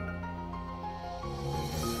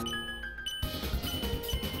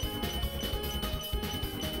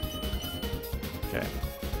 Okay.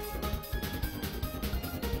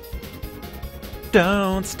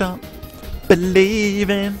 Don't stop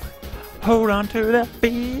believing. Hold on to that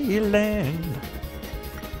feeling.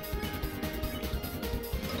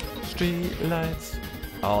 Street lights.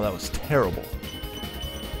 Oh, that was terrible.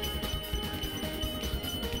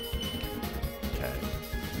 Okay.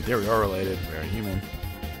 There we are related. We are human.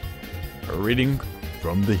 A reading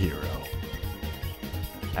from the hero.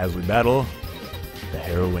 As we battle the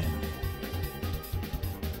heroine.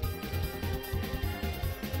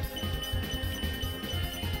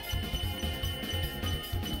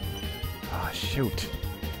 Shoot.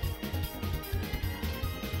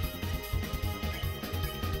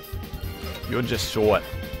 You're just short,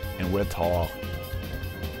 and we're tall.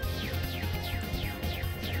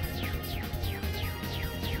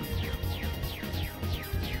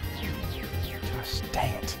 Gosh,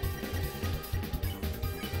 dang it.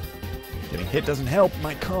 Getting hit doesn't help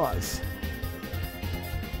my cause.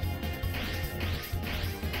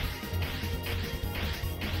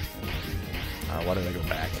 Why did I go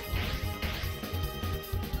back?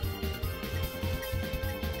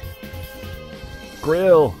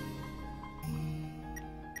 Grill.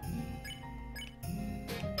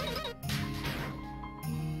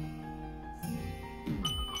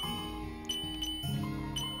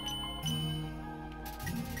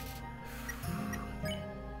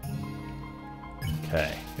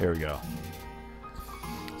 Okay, here we go.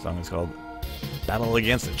 The song is called Battle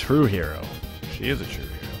Against a True Hero. She is a true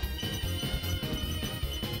hero.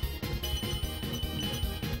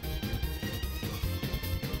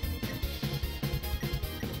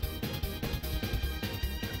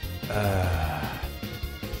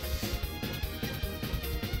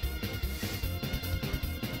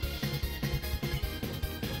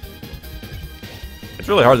 It's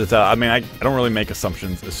really hard to tell. I mean, I don't really make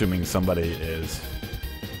assumptions assuming somebody is...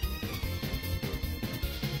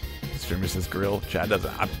 Streamer says grill. Chad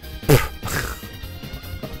doesn't.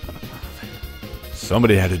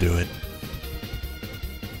 Somebody had to do it.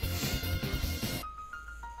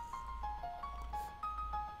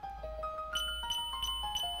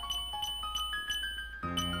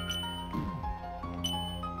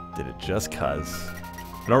 Did it just cuz.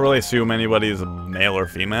 I don't really assume anybody is a male or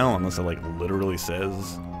female unless it like literally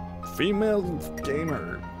says female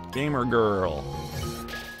gamer girl.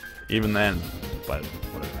 Even then, but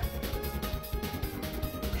whatever.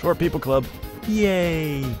 Short People Club.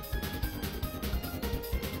 Yay!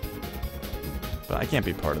 But I can't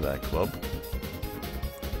be part of that club.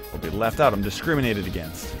 I'll be left out. I'm discriminated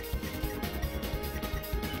against.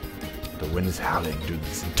 The wind is howling due to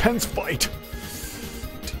this intense fight.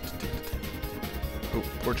 Oh,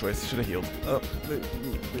 poor choice. Should have healed. Oh,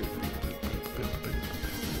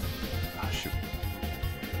 shoot.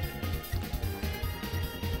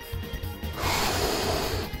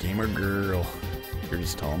 Gamer girl.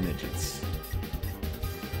 Here's tall midgets.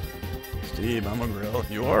 Steve, I'm a grill.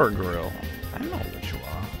 You are a grill. I know what you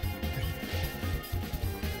are.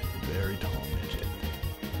 Very tall midget.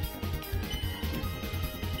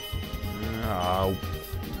 Oh.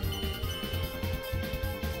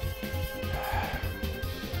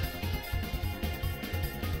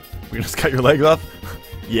 We just cut your leg off?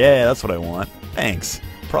 Yeah, that's what I want. Thanks.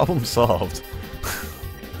 Problem solved.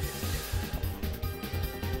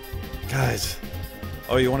 Guys.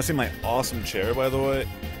 Oh, you want to see my awesome chair, by the way?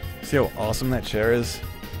 See how awesome that chair is?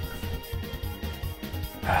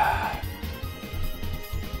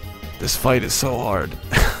 This fight is so hard.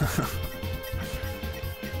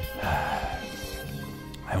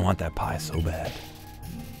 I want that pie so bad.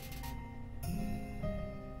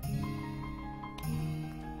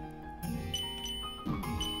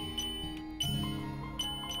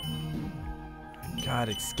 God,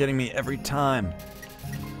 it's getting me every time.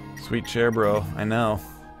 Sweet chair, bro. I know.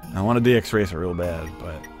 I want a DX Racer real bad,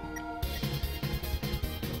 but...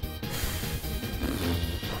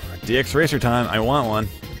 DX Racer time. I want one.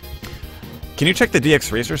 Can you check the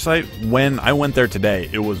DX Racer site? When I went there today,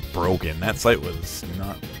 it was broken. That site was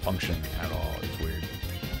not functioning at all. It's weird.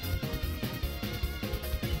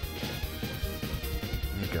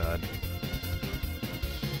 Oh, God.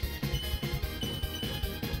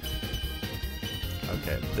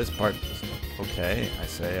 Okay, this part is okay, I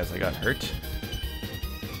say, as I got hurt.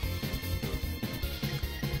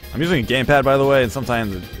 I'm using a gamepad, by the way, and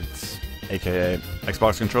sometimes it's aka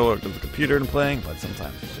Xbox controller with the computer and playing, but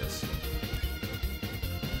sometimes it's just...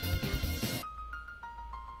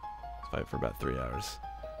 Let's fight for about 3 hours.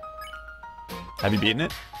 Have you beaten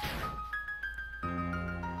it?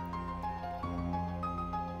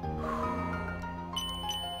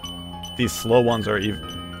 These slow ones are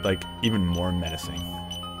even more menacing.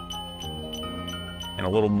 And a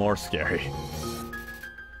little more scary.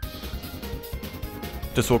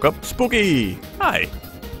 Just woke up. Spooky! Hi!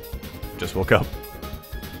 Just woke up.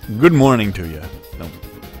 Good morning to you. No.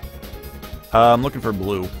 I'm looking for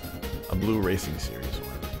blue. A blue racing series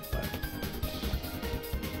one. But...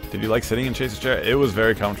 Did you like sitting in Chase's chair? It was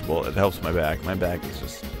very comfortable. It helps my back. My back is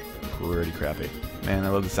just pretty crappy. Man, I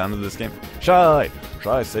love the sound of this game. Shy!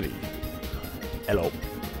 Shy City. Hello.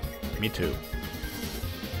 Me too.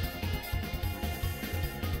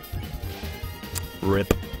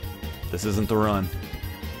 Rip. This isn't the run.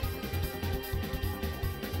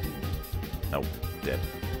 Nope. Dead.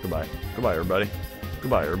 Goodbye. Goodbye, everybody.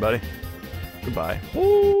 Goodbye, everybody. Goodbye.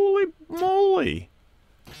 Holy moly!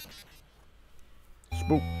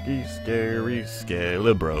 Spooky, scary,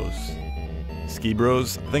 Skelebros. Ski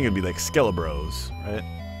Bros? I think it'd be like Skelebros, right?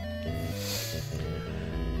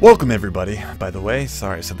 Welcome, everybody, by the way.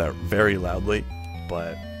 Sorry I said that very loudly,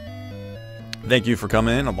 but thank you for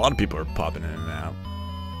coming in. A lot of people are popping in and out.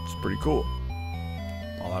 It's pretty cool.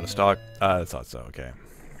 All out of stock? I thought so, okay.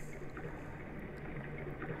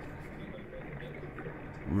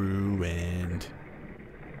 Ruined.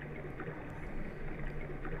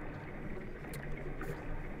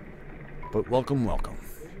 But welcome, welcome.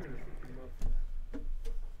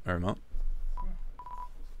 A remote?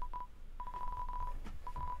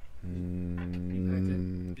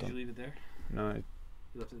 Did you leave it there? No, You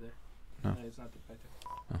left it there? No. It's not back there.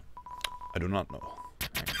 No. I do not know.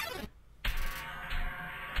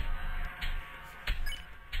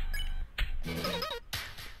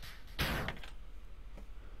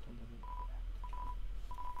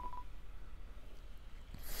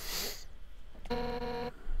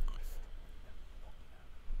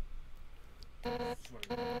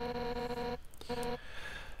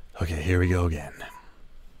 Okay, here we go again.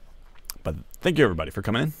 But thank you, everybody, for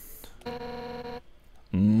coming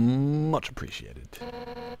in. Much appreciated.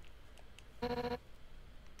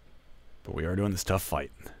 But we are doing this tough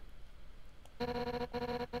fight.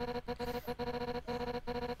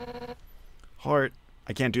 Heart.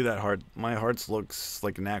 I can't do that heart. My heart looks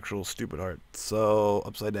like an actual stupid heart. So,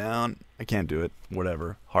 upside down. I can't do it.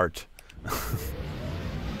 Whatever. Heart.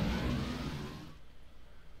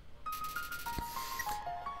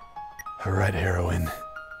 Alright, heroine.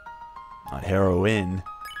 Not heroin.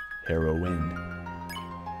 Heroin.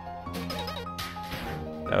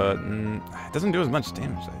 It doesn't do as much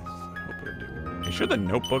damage as I hope it would do. Are you sure the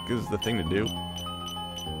notebook is the thing to do?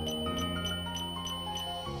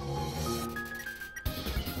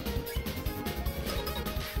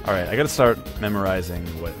 Alright, I gotta start memorizing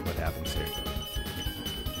what happens here.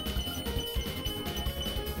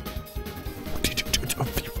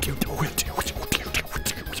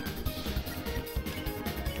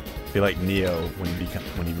 I feel like Neo when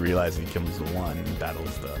he realizes he becomes the one and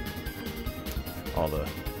battles all the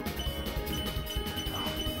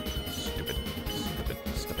stupid.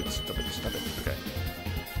 Okay,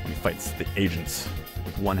 when he fights the agents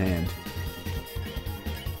with one hand.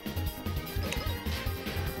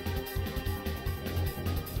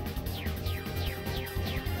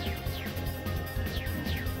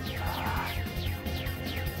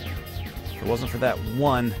 If it wasn't for that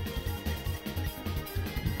one.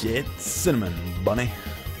 Get cinnamon, bunny.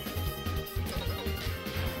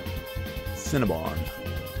 Cinnabon.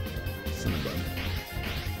 Cinnabon.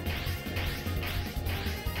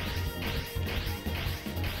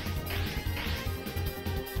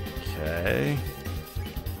 Okay.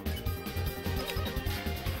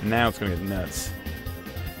 Now it's gonna get nuts.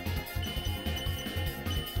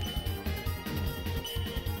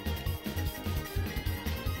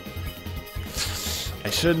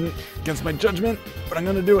 shouldn't, against my judgment, but I'm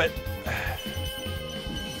gonna do it.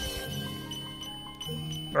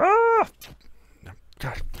 Ah!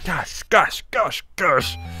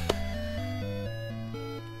 Gosh.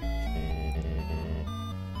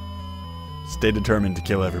 Stay determined to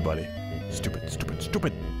kill everybody.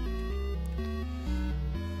 Stupid.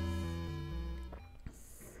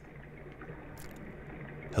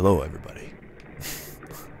 Hello, everybody.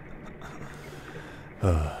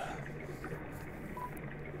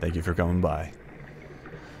 Thank you for coming by.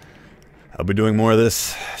 I'll be doing more of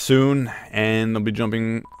this soon, and I'll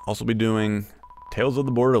be also be doing Tales of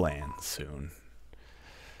the Borderlands soon.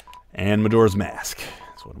 And Majora's Mask.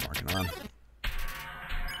 That's what I'm working on.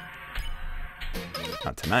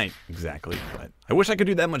 Not tonight, exactly, but I wish I could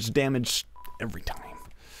do that much damage every time.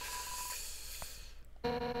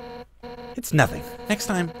 It's nothing. Next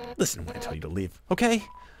time, listen when I tell you to leave, okay?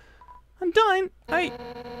 I'm done.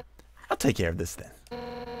 I'll take care of this then.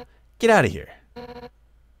 Get out of here.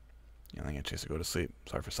 Yeah, I got a chance to go to sleep.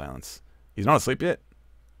 Sorry for silence. He's not asleep yet.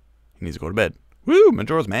 He needs to go to bed. Woo!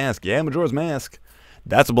 Majora's Mask. Yeah, Majora's Mask.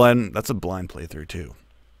 That's a blind playthrough too.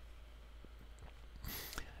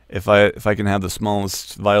 If I can have the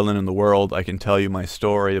smallest violin in the world, I can tell you my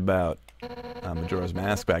story about Majora's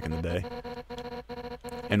Mask back in the day.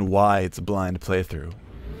 And why it's a blind playthrough.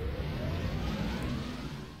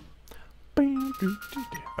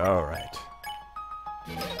 Alright.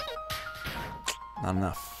 Not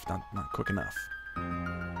enough. Not quick enough.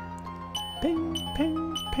 Ping,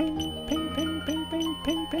 ping, ping, ping, ping, ping, ping,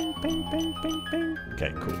 ping, ping, ping, ping, ping, ping.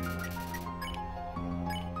 Okay, cool.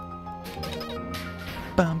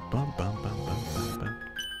 Bum, bum, bum, bum, bum, bum, bum.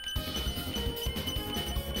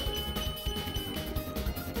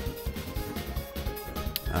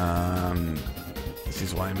 This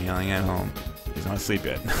is why I'm yelling at home. He's not asleep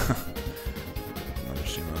yet. Another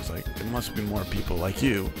streamer was like, there must be more people like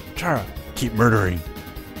you. Chara, keep murdering.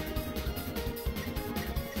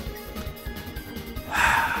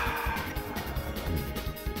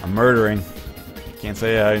 I'm murdering. Can't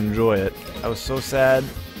say I enjoy it. I was so sad.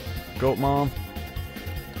 Goat mom.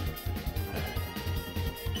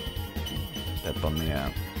 That bummed me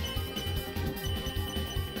out.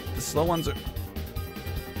 The slow ones are...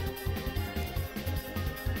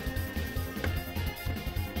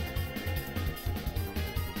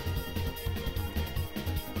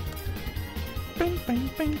 Bing, bing,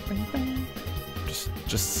 bing, bing, bing.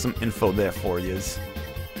 Just some info there for yous.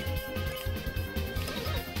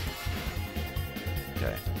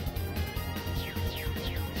 Okay.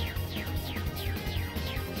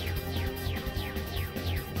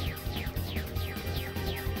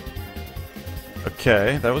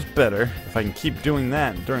 Okay, that was better. If I can keep doing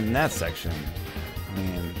that during that section, I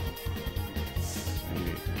mean, it's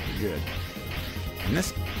maybe good. And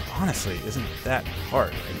this, honestly, isn't that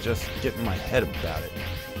hard. I just get in my head about it.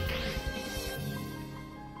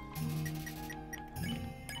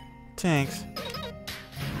 Thanks.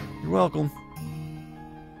 You're welcome.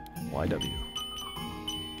 YW.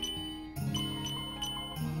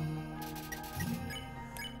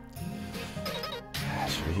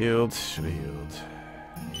 Should have healed. Should have healed.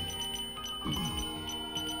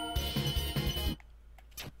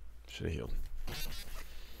 Should have healed.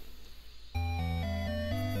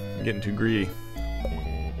 I'm getting too greedy.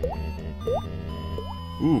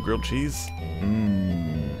 Ooh, grilled cheese.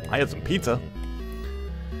 I had some pizza.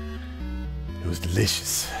 It was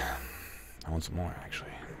delicious. I want some more,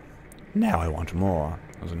 actually. Now I want more.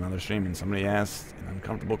 There was another stream and somebody asked an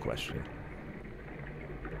uncomfortable question.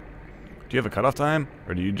 Do you have a cutoff time?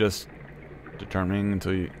 Or do you just determine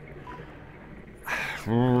until you...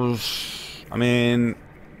 I mean...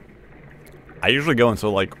 I usually go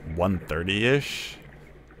until like 1:30-ish.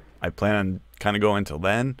 I plan on kind of going until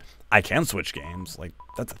then. I can switch games. Like,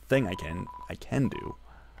 that's a thing I can do.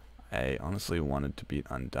 I honestly wanted to beat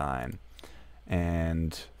Undyne.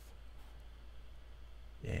 And...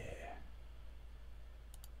 yeah.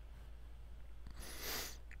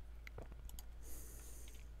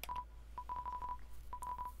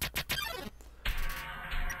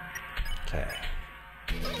 Okay.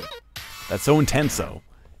 That's so intense, though.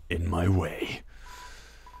 In my way.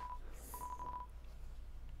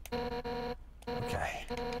 Okay.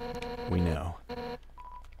 We know.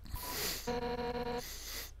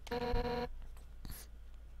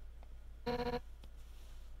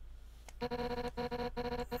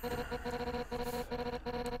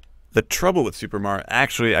 The trouble with Super Mario...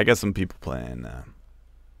 Actually, I got some people playing...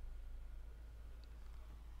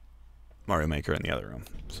 Mario Maker in the other room.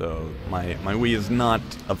 So my Wii is not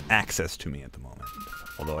of access to me at the moment.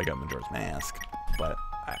 Although I got Majora's Mask. But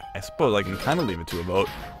I suppose I can kind of leave it to a vote.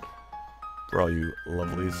 for all you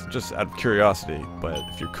lovelies, just out of curiosity. But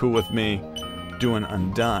if you're cool with me doing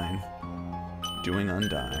Undyne,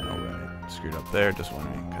 alright. Screwed up there, just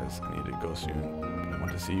wondering, because I need to go soon. I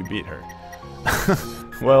want to see you beat her.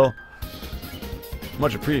 Well,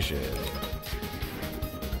 much appreciated.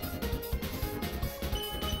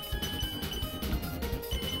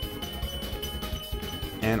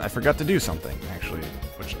 And I forgot to do something, actually,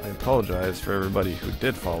 which I apologize for everybody who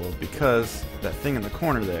did follow, because that thing in the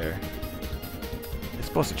corner there is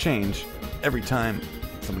supposed to change every time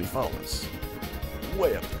somebody follows.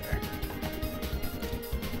 Way up there.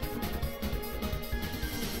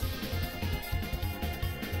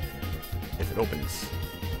 If it opens,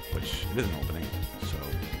 which it isn't opening, so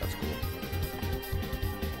that's cool.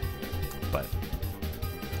 But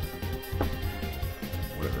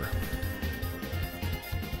whatever.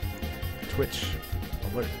 Twitch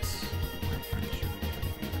alerts. Why aren't you?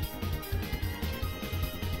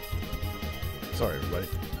 Sorry, everybody.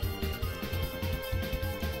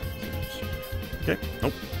 Okay.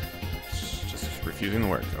 Nope. It's just refusing to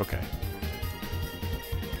work. Okay.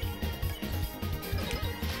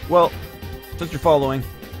 Well, since you're following,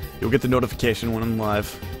 you'll get the notification when I'm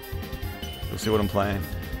live. You'll see what I'm playing.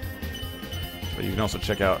 But you can also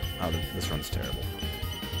check out how this run's terrible.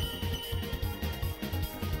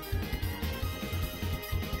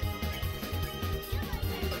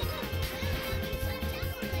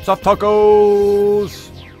 Soft Tacos!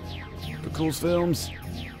 The Coolest Films.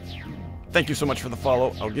 Thank you so much for the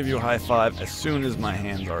follow. I'll give you a high five as soon as my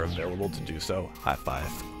hands are available to do so. High five.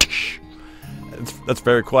 That's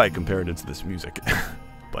very quiet compared to this music.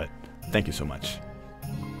 But thank you so much.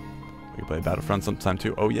 We can play Battlefront sometime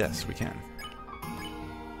too. Oh yes, we can.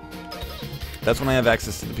 That's when I have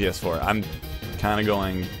access to the PS4. I'm kind of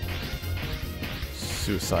going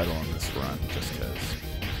suicidal on this run just because,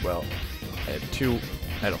 well, I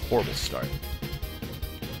had a horrible start.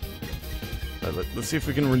 But let's see if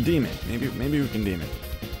we can redeem it. Maybe we can redeem it.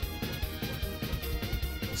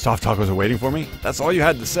 Soft tacos are waiting for me? That's all you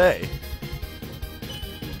had to say.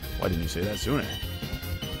 Why didn't you say that sooner?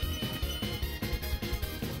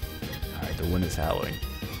 Alright, the wind is howling.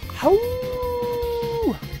 Howl!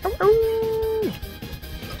 Howl! Howl!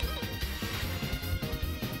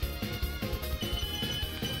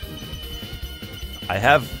 I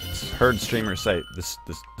have heard streamers say this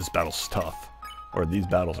battle's tough, or these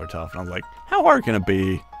battles are tough, and I was like, how hard can it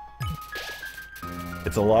be?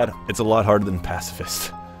 It's a lot harder than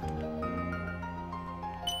Pacifist.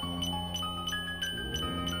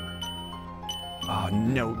 Oh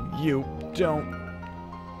no, you don't.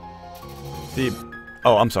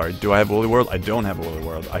 Oh, I'm sorry. Do I have Woolly World? I don't have a Woolly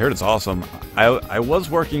World. I heard it's awesome. I was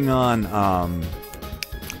working on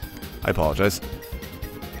I apologize.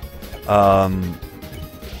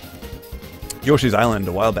 Yoshi's Island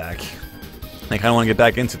a while back. I kind of want to get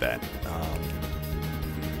back into that.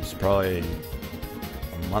 It's probably a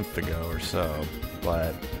month ago or so,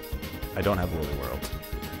 but I don't have Woolly World.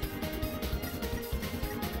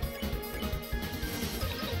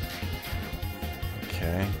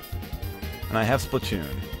 Okay. And I have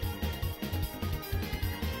Splatoon.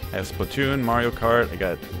 I have Splatoon, Mario Kart, I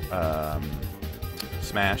got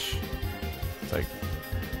Smash. It's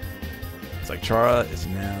like Chara is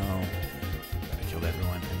now... I killed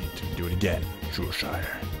everyone, I need to do it again.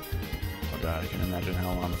 Shire. Oh god, I can imagine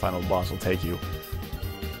how long the final boss will take you.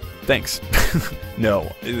 Thanks.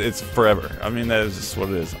 No, it's forever. I mean, that is just what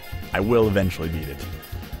it is. I will eventually beat it.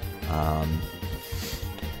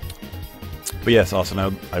 But yes,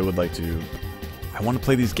 also, I would like to... I want to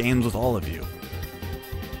play these games with all of you.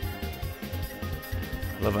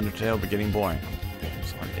 I love Undertale, but getting boring.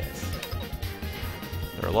 Games are, yes.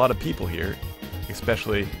 There are a lot of people here,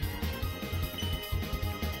 especially...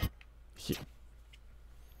 here.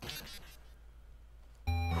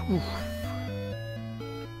 Whew.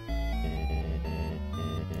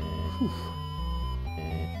 Whew.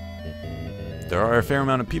 There are a fair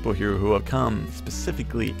amount of people here who have come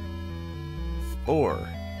specifically for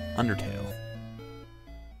Undertale.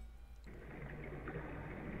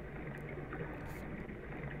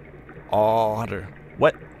 Oh, Hunter.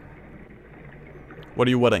 What? What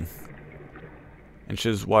are you wedding? And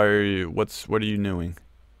Shiz, why are you... what are you doing?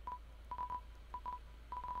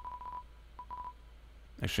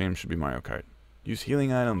 Next game should be Mario Kart. Use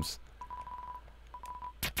healing items.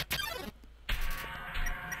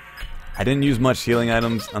 I didn't use much healing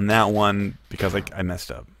items on that one because I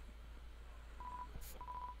messed up.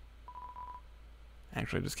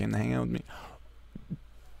 Actually just came to hang out with me.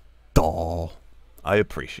 Doll. I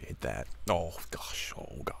appreciate that. Oh gosh,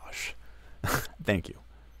 oh gosh. Thank you.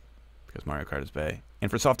 Because Mario Kart is bae.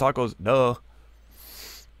 And for soft tacos, duh.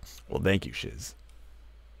 Well, thank you, Shiz.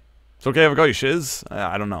 It's okay if I call you Shiz?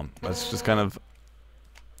 I don't know. That's just kind of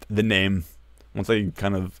the name. Once I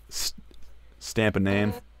kind of stamp a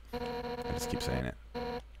name, I just keep saying it.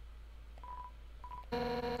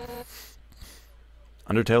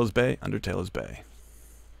 Undertale is Bay? Undertale is Bay.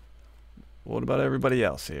 What about everybody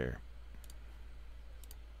else here?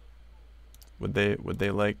 Would they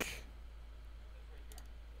like...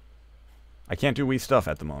 I can't do Wii stuff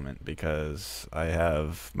at the moment because I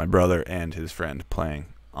have my brother and his friend playing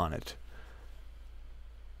on it.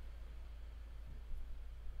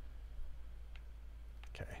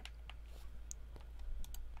 Okay.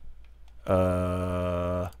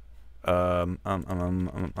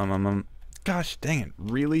 Gosh dang it,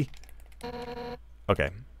 really? Okay,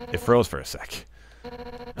 it froze for a sec.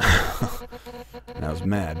 And I was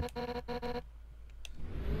mad.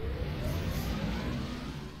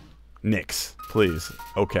 Nix, please.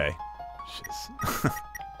 Okay. Shiz.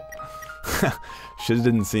 Shiz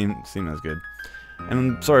didn't seem as good. And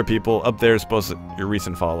I'm sorry, people. Up there is supposed to, your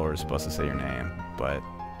recent follower is supposed to say your name, but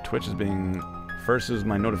Twitch is being. First is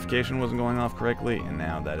my notification wasn't going off correctly, and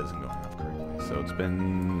now that isn't going off correctly. So it's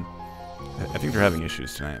been. I think they're having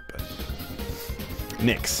issues tonight, but.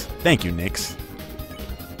 Nix. Thank you, Nix.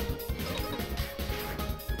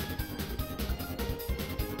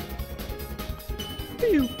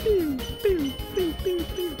 Pew, pew, pew, pew, pew,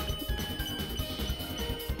 pew.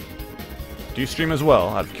 Do you stream as well,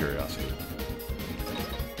 out of curiosity?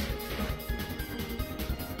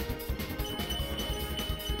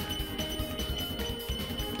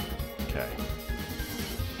 Okay.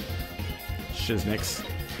 Shiznix.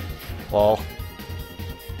 Lol.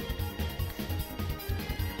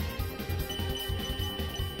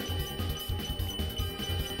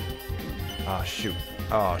 Ah, shoot.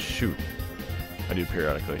 Oh, shoot. I do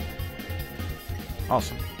periodically.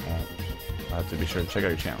 Awesome. Well, I'll have to be sure to check out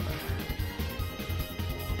your channel then.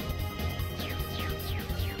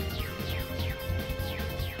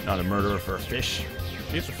 Not a murderer for a fish.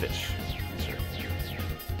 She's a fish. Sure.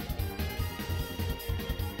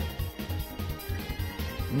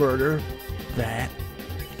 Murder that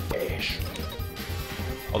fish.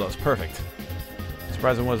 Oh, that was perfect.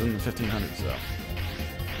 Surprised it wasn't in the 1500s though.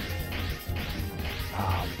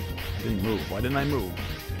 I didn't move. Why didn't I move?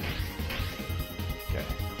 Okay.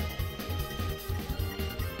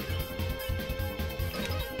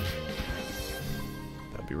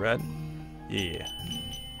 That'd be red. Yeah.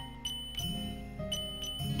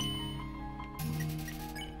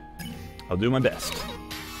 I'll do my best.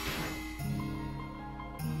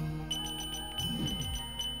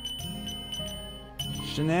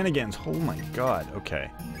 Shenanigans. Oh my god. Okay.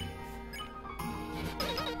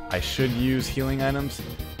 I should use healing items.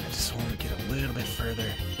 I just want to get a little bit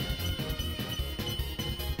further.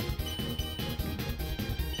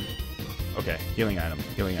 Okay, healing item,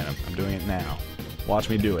 healing item. I'm doing it now. Watch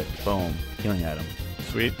me do it. Boom. Healing item.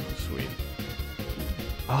 Sweet, sweet.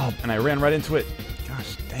 Oh, and I ran right into it.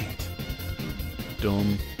 Gosh, dang it.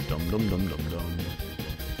 Dum, dum, dum, dum, dum, dum.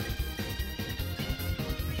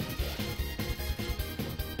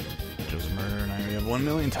 Just murder, and I already have 1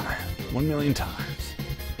 million times. 1 million times.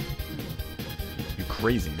 You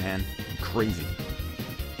crazy, man. You crazy.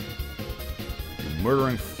 You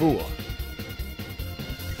murdering fool.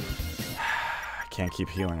 I can't keep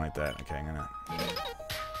healing like that. Okay, I'm gonna...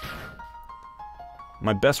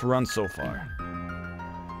 My best run so far.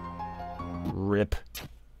 Rip.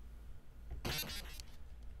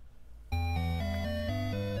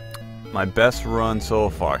 My best run so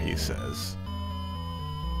far, he says.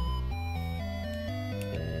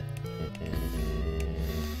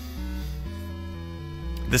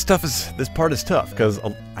 This part is tough because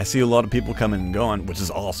I see a lot of people coming and going, which is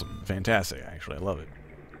awesome, fantastic. Actually, I love it.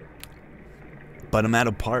 But I'm at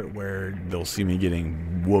a part where they'll see me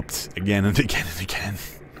getting whooped again and again and again,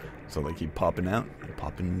 so they keep popping out, and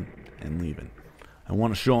popping and leaving. I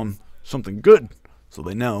want to show them something good, so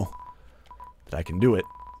they know that I can do it.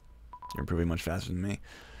 You're improving much faster than me.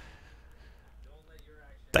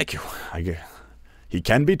 Thank you. He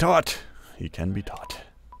can be taught. He can be taught.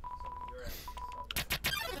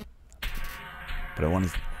 But I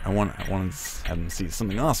want to have them see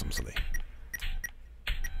something awesome, so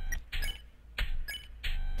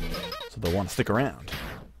they'll want to stick around.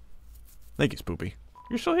 Thank you, Spoopy.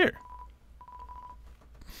 You're still here.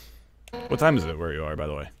 What time is it where you are, by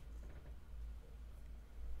the way?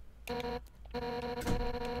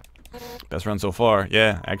 Best run so far.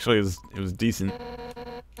 Yeah, actually it was decent.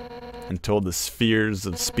 Until the spheres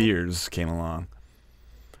of spears came along.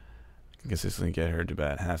 I guess this will get her to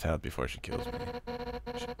about half health before she kills me.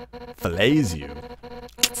 She fillets you.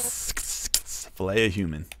 Fillet a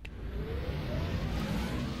human.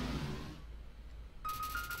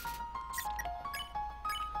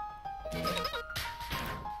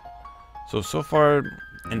 So far,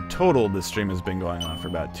 in total, this stream has been going on for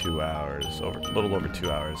about 2 hours. A little over 2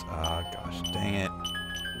 hours. Ah, gosh, dang it.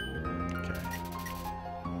 Okay.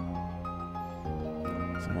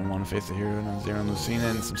 Someone want to face the hero on Zero and Lucina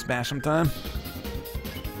and some Smash 'em time?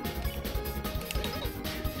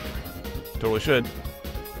 Totally should.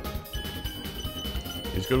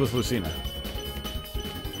 He's good with Lucina.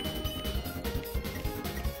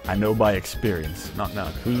 I know by experience. Knock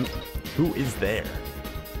knock. Who is there?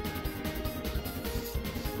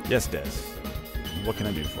 Yes, Des. What can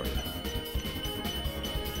I do for you?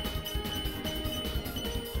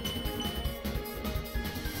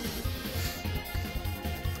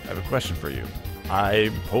 I have a question for you. I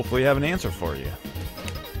hopefully have an answer for you.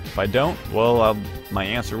 If I don't, well, my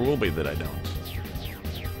answer will be that I don't.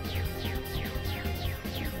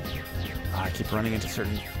 I keep running into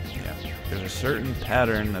certain... Yeah, there's a certain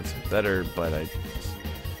pattern that's better, but I just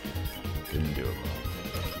didn't do it well.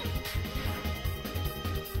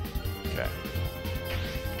 Okay.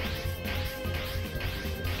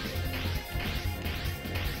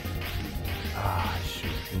 Ah,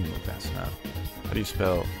 shoot. Didn't move fast enough. How do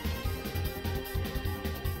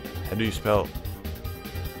you spell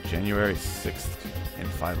January 6th in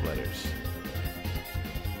 5 letters?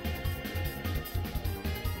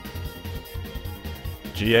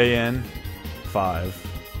 GAN 5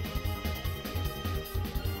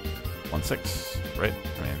 16, right?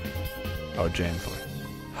 I mean, oh, Jan 4.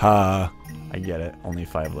 Ha! I get it. Only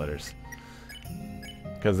 5 letters.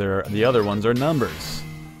 Because the other ones are numbers.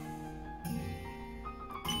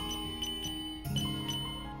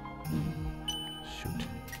 Shoot.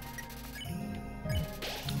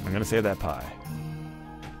 I'm gonna save that pie.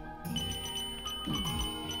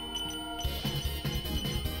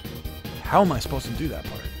 How am I supposed to do that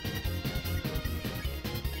part?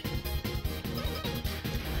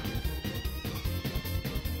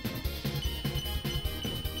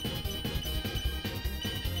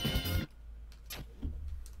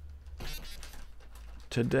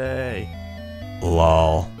 Today.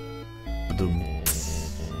 Lol. Ba-dum.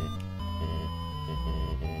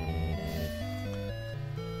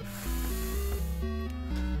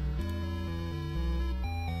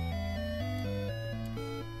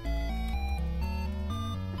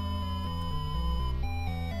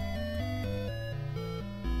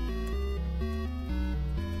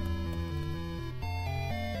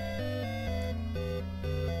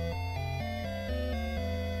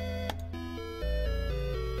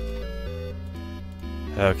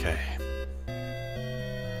 Okay.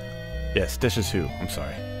 Yes, Dish is who? I'm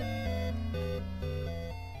sorry.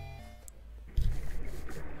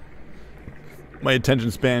 My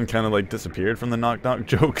attention span kind of like disappeared from the knock knock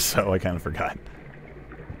joke, so I kind of forgot.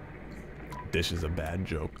 Dish is a bad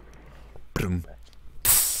joke. Ha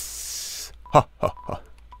ha ha.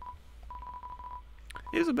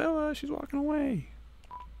 Isabella, she's walking away.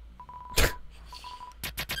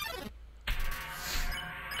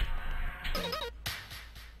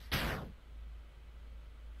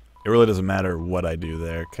 It really doesn't matter what I do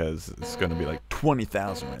there, because it's going to be like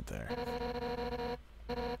 20,000 right there.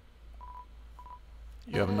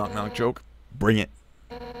 You have a knock-knock joke? Bring it.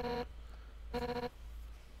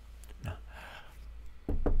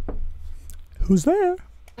 Who's there?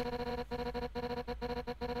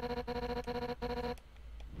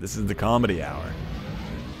 This is the comedy hour.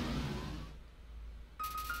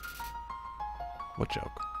 What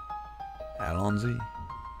joke? Add-on Z?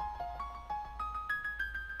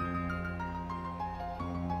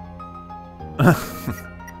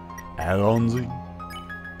 Add-on Z?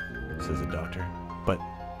 Says the doctor. But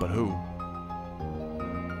who?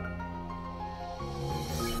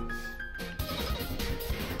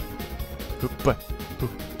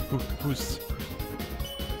 Who's...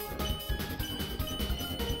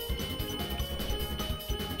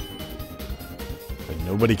 But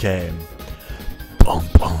nobody came. Bum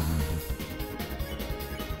bum.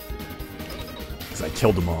 Because I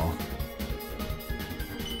killed them all.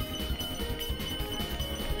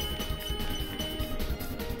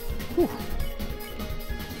 Whew.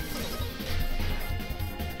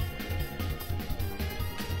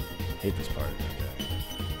 Hate this part. Okay.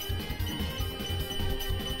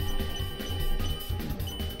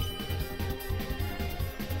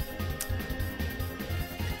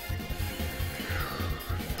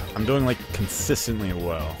 I'm doing like consistently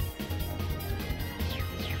well,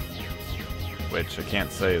 which I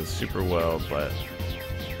can't say is super well, but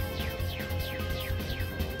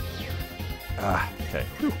okay.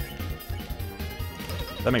 Whew.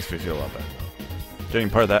 That makes me feel a lot better. Getting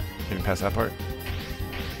part of that, getting past that part.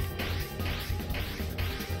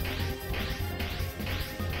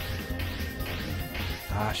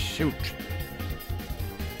 Ah, shoot.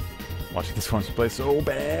 Watching this one play so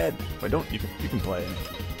bad. If I don't, you can play.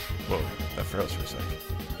 Whoa, that froze for a sec.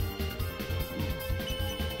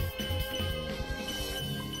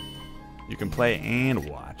 You can play and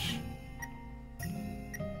watch.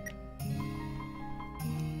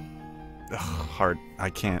 Ugh, heart. I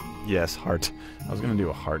can't. Yes, heart. I was gonna do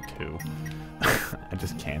a heart too. I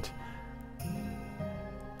just can't.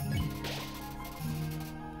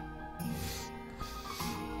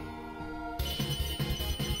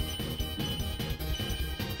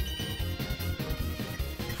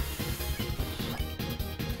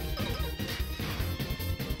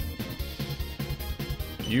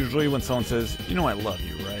 Usually when someone says, you know I love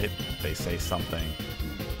you, right? They say something.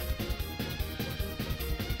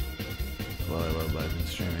 Well, I've been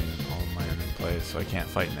streaming all my own plays, so I can't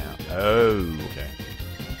fight now. Oh, okay.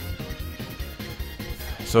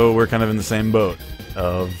 So we're kind of in the same boat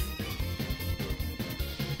of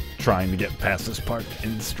trying to get past this part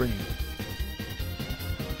in the stream.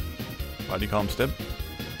 Why do you call him Stib?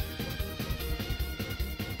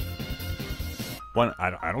 One,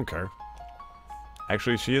 I don't care.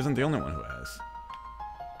 Actually, she isn't the only one who has.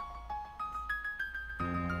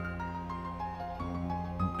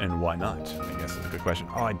 And why not? I guess is a good question.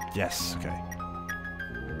 Oh, yes, okay.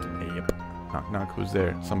 Hey, yep. Knock, knock, who's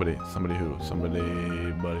there? Somebody who? Somebody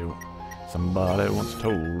once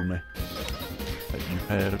told me that you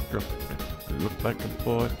had a girlfriend that looked like a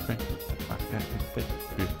boyfriend. I had a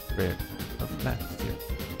February of last year.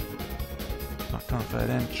 Not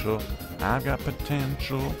confidential. I've got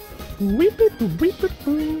potential. Let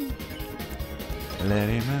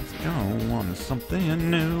him go on to something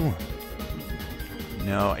new.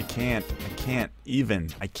 No, I can't. I can't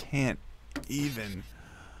even.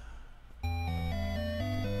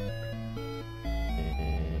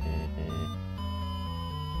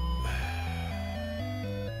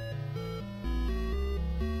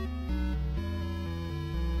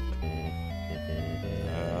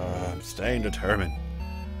 I'm staying determined.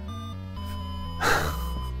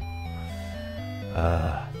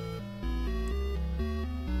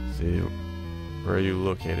 See, where are you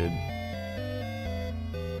located? I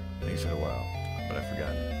think you said a while, but I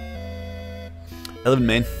forgot. I live in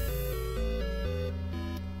Maine.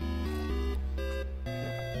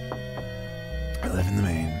 I live in the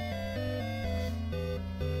Maine.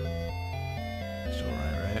 Still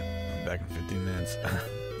right? I'm back in 15 minutes.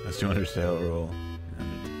 Let's do undertale roll.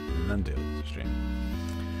 And untail stream.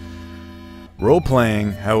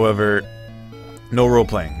 Role-playing, however, no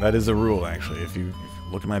role-playing. That is a rule, actually. If you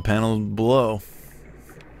look at my panel below,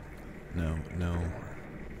 no,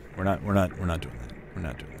 we're not doing that. We're not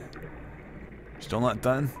doing that. Still not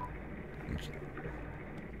done.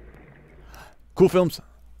 Cool films.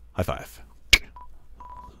 High five.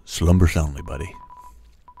 Slumber soundly, buddy.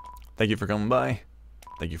 Thank you for coming by.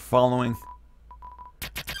 Thank you for following.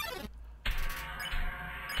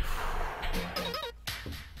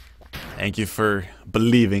 Thank you for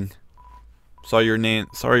believing. Sorry your name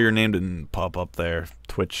didn't pop up there.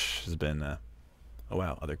 Twitch has been oh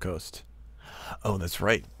wow, other coast. Oh, that's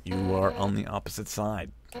right. You are on the opposite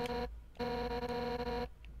side.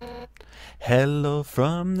 Hello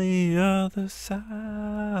from the other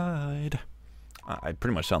side. I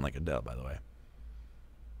pretty much sound like Adele, by the way.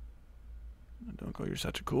 Don't go, you're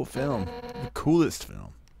such a cool film. The coolest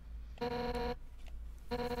film.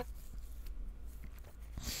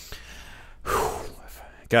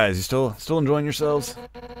 Guys, you still enjoying yourselves?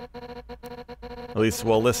 At least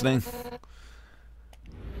while listening?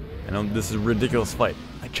 I know this is a ridiculous fight.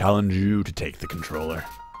 I challenge you to take the controller.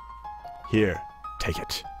 Here, take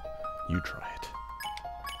it. You try it.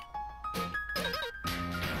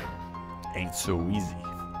 Ain't so easy.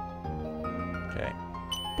 Okay.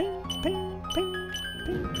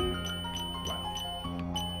 Wow.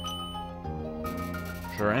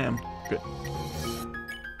 Sure am. Good.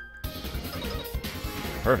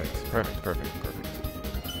 Perfect.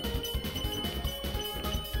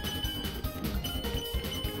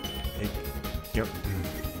 Hey, yep.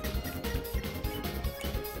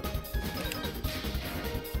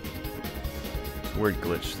 Weird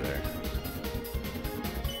glitch there.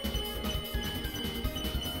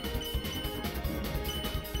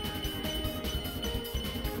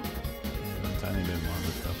 Tiny bit more,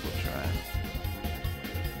 but we'll try.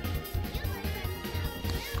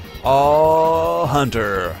 Oh,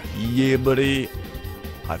 Hunter. Yeah, buddy.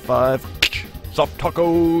 High five. Soft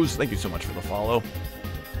tacos. Thank you so much for the follow.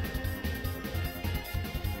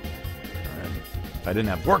 Alright. If I didn't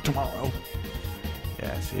have work tomorrow.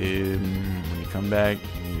 Yeah, see, when you come back,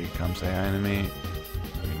 you need to come say hi to me.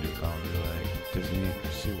 We can do a comedy like Disney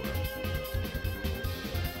or SeaWorld.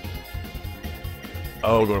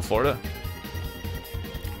 Oh, go to Florida?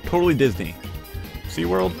 Totally Disney.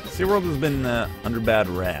 SeaWorld? SeaWorld has been under bad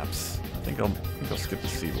raps. I think I'll skip to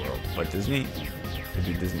SeaWorld. But Disney? Could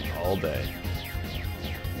do Disney all day.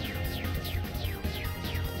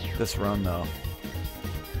 This run, though.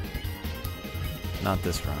 Not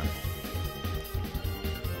this run.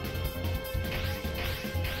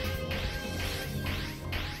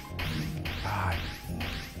 God.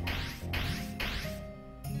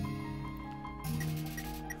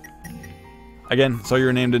 Again, so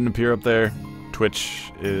your name didn't appear up there.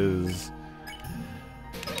 Twitch is...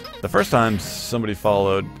 The first time somebody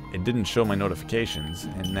followed, it didn't show my notifications,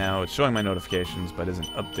 and now it's showing my notifications, but isn't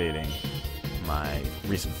updating my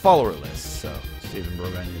recent follower list. So Stephen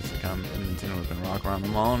Brogan needs to come and Nintendo we can rock around the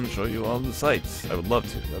mall and show you all the sites. I would love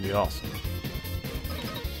to. That'd be awesome.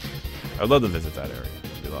 I'd love to visit that area.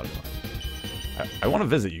 It'd be a lot of fun. I want to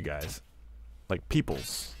visit you guys. Like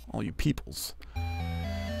peoples. All you peoples.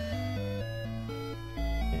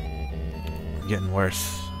 I'm getting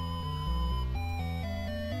worse.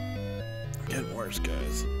 I'm getting worse,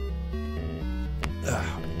 guys.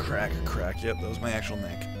 Ugh, crack. Yep, that was my actual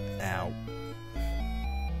neck. Ow.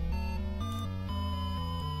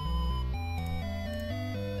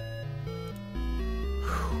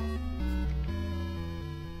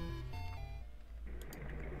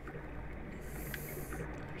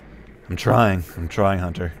 I'm trying,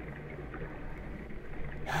 Hunter.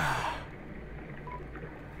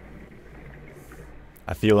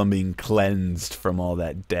 I feel I'm being cleansed from all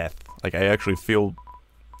that death. Like, I actually feel...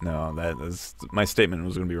 No, my statement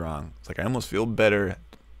was going to be wrong. It's like, I almost feel better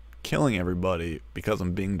killing everybody because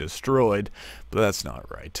I'm being destroyed, but that's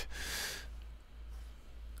not right.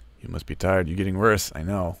 You must be tired. You're getting worse. I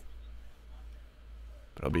know.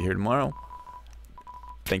 But I'll be here tomorrow.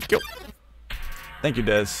 Thank you. Thank you,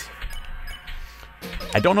 Des.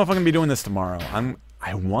 I don't know if I'm going to be doing this tomorrow.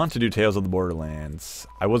 I want to do Tales of the Borderlands.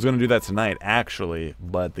 I was going to do that tonight, actually,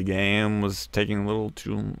 but the game was taking a little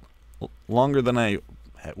too longer than I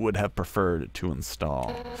would have preferred to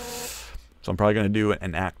install. So I'm probably going to do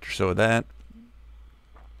an act or so of that.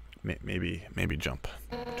 Maybe jump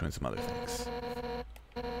between some other things.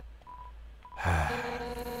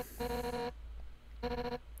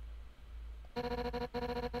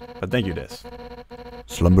 But thank you, Des.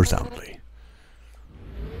 Slumber soundly.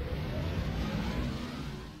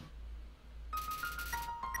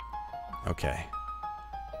 Okay.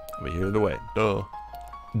 We hear the way. Duh.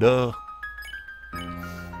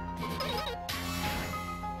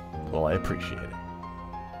 Well, I appreciate it.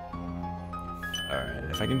 Alright,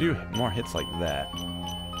 if I can do more hits like that.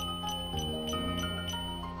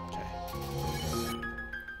 Okay.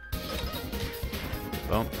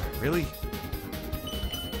 Well, really?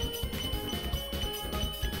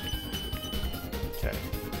 Okay.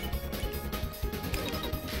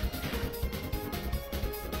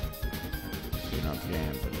 Not the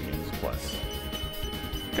game, but the game's plus.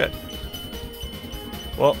 Good.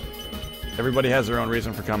 Well, everybody has their own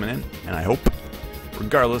reason for coming in, and I hope,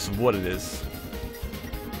 regardless of what it is,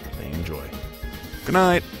 they enjoy. Good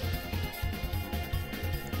night!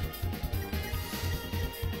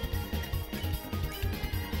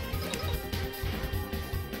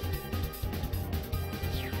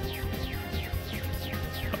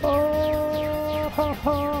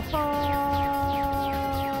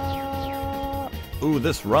 Ooh,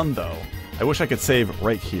 this run, though. I wish I could save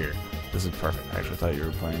right here. This is perfect. I actually thought you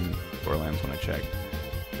were playing Borderlands when I checked.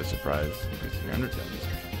 The surprise. Your Undertale music.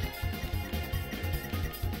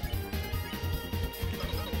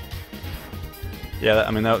 Yeah,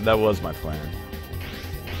 I mean, that was my plan.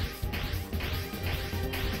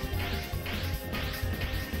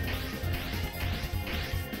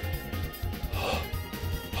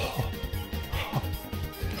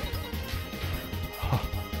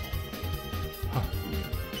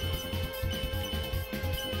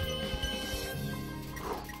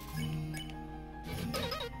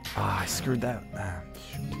 Ah, I screwed that. Ah,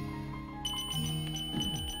 shoot.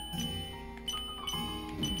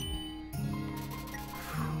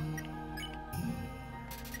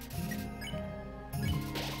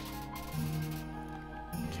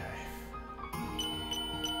 Okay.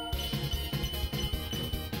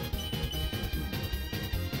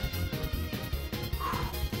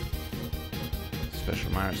 Special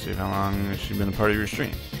reminder, Steve, how long has she been a part of your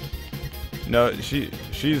stream? No,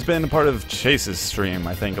 she's been a part of Chase's stream,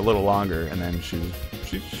 I think, a little longer, and then she's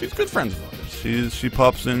good friends with others. She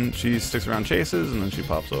pops in, she sticks around Chase's, and then she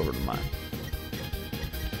pops over to mine.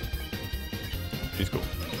 She's cool.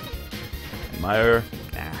 Admire her?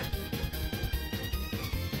 Nah.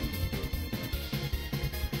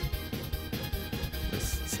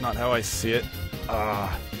 It's not how I see it.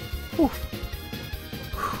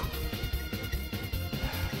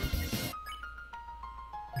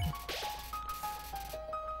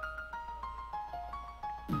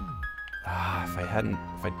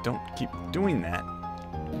 If I don't keep doing that,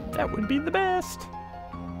 that would be the best.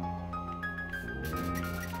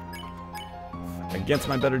 Against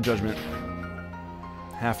my better judgment,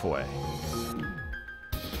 halfway.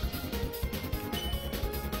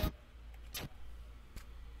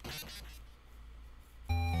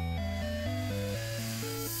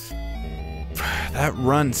 That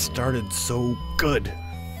run started so good.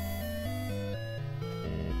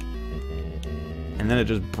 And then it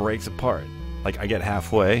just breaks apart. Like, I get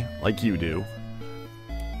halfway, like you do.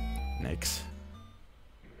 Nix.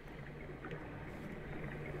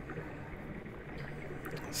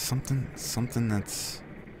 Something that's...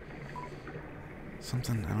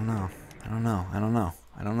 Something, I don't know. I don't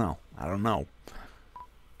know.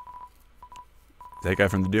 That guy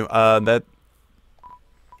from the Doom? That...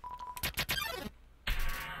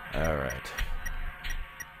 Alright.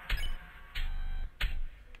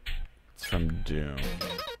 It's from Doom.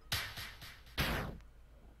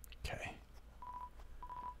 Okay.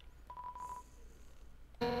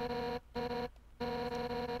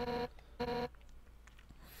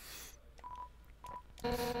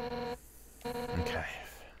 Okay.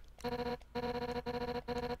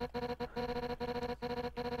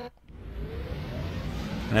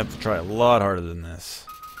 I have to try a lot harder than this.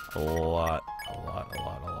 A lot.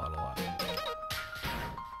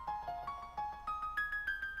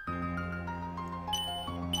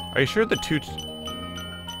 Are you sure the two...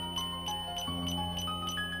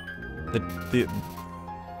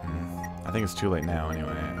 I think it's too late now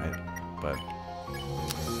anyway, but...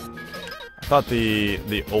 I thought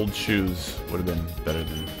the old shoes would have been better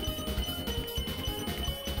than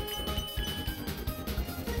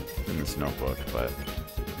this notebook, but...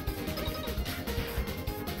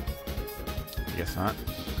 I guess not.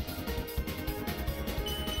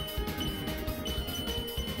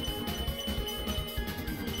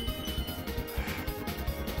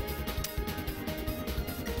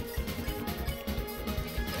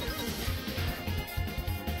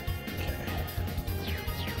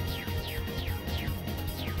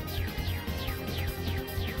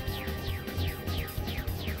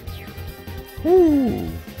 Woo!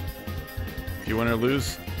 If you win or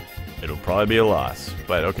lose, it'll probably be a loss.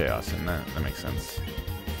 But okay, Austin, that makes sense.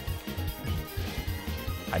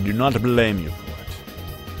 I do not blame you for it.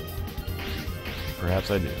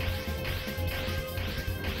 Perhaps I do.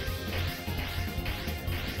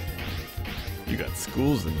 You got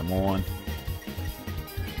schools in the morning.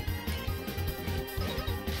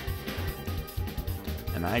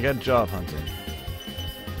 And I got job hunting.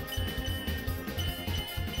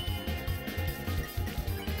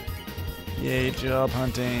 Yay, job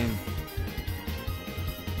hunting.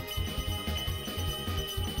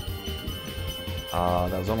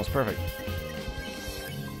 That was almost perfect.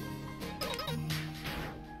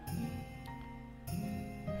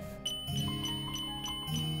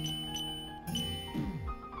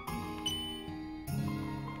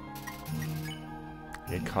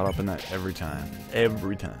 Get caught up in that every time.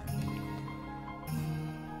 Every time.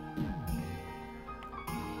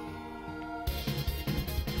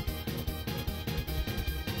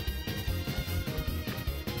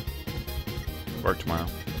 Work tomorrow.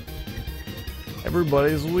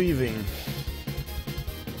 Everybody's leaving.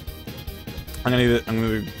 I'm gonna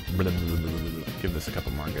give this a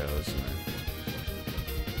couple more goes and then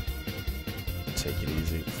take it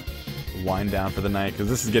easy. Wind down for the night because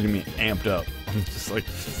this is getting me amped up. I'm just like,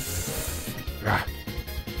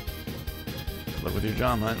 good luck with your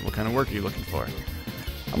job hunt. What kind of work are you looking for?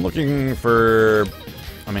 I'm looking for,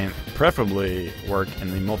 I mean, preferably work in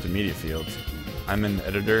the multimedia field. I'm an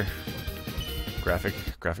editor. Graphic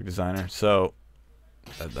designer, so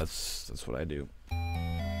that's what I do.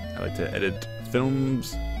 I like to edit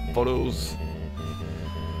films, photos,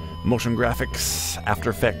 motion graphics, After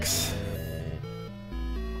Effects,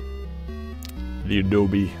 the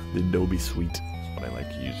Adobe suite is what I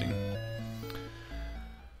like using.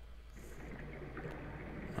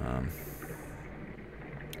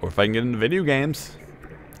 Or if I can get into video games,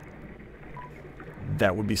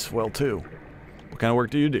 that would be swell too. What kind of work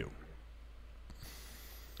do you do?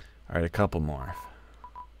 Alright, a couple more.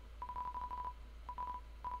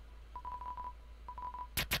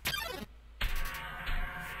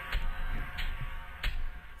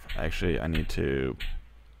 Actually, I need to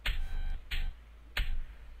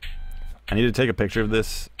take a picture of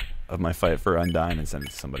this, of my fight for Undyne, and send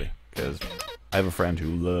it to somebody. Because I have a friend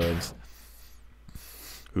who loves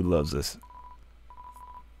this.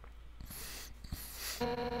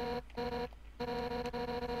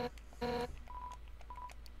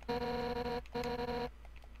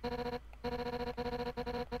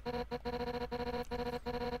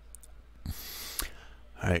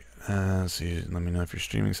 Alright, let's see. Let me know if you're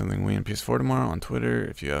streaming something Wii and PS4 tomorrow on Twitter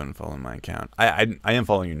if you haven't followed my account. I am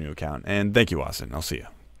following your new account, and thank you, Austin. I'll see you.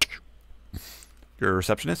 You're a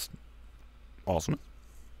receptionist? Awesome.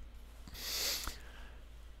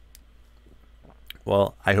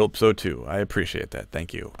 Well, I hope so too. I appreciate that.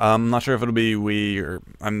 Thank you. I'm not sure if it'll be Wii or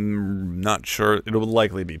I'm not sure. It'll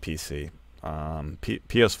likely be PC.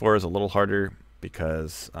 PS4 is a little harder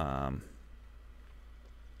because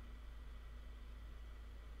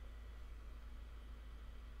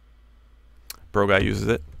bro guy uses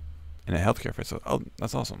it in a healthcare facility. Oh,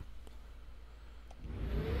 that's awesome.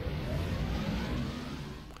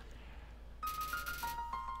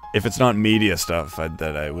 If it's not media stuff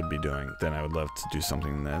that I would be doing, then I would love to do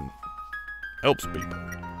something that helps people.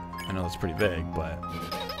 I know that's pretty vague, but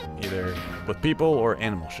either with people or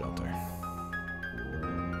animal shelter.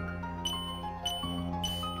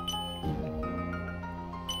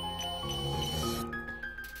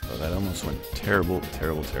 Oh, that almost went terrible,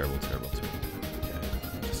 terrible, terrible, terrible, terrible. Okay,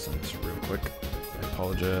 just send this real quick. I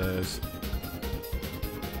apologize.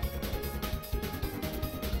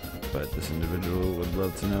 But this individual would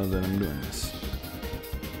love to know that I'm doing this.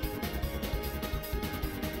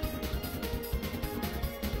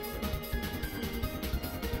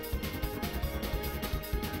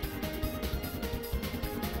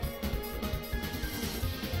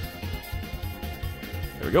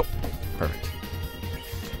 There we go. Perfect.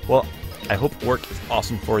 Well, I hope work is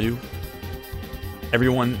awesome for you.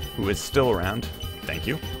 Everyone who is still around, thank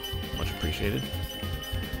you. Much appreciated.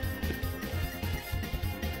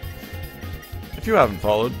 If you haven't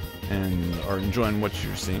followed and are enjoying what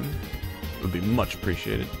you're seeing, it would be much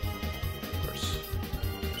appreciated. Of course,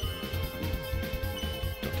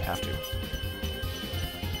 don't have to.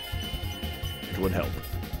 It would help.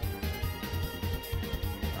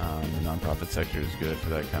 The nonprofit sector is good for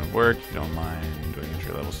that kind of work. If you don't mind doing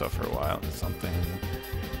entry-level stuff for a while, it's something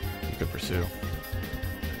you could pursue.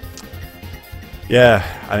 Yeah,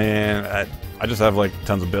 I mean, I just have like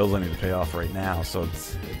tons of bills I need to pay off right now, so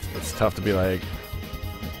it's tough to be like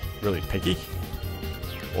really picky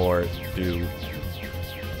or do.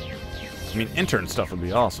 I mean, intern stuff would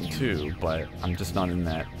be awesome too, but I'm just not in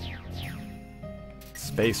that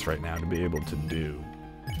space right now to be able to do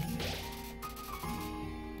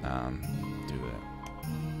that.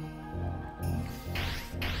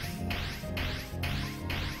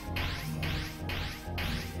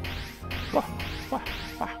 Wah, wah,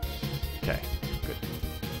 wah. Okay, good.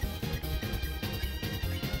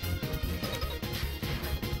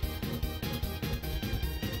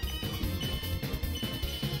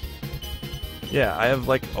 Yeah, I have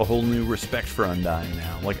like a whole new respect for Undying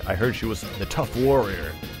now. Like, I heard she was the tough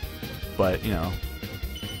warrior, but you know,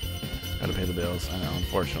 gotta pay the bills. I know,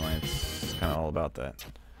 unfortunately, it's kind of all about that.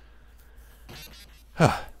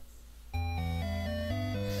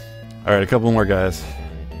 Alright, a couple more guys.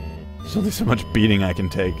 There's only so much beating I can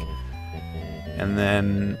take. And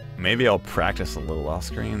then maybe I'll practice a little off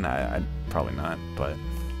screen. I'd probably not, but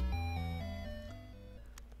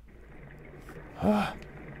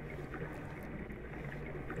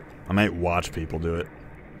I might watch people do it.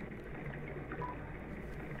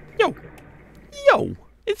 Yo! Yo!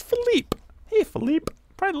 It's Philippe! Hey, Philippe.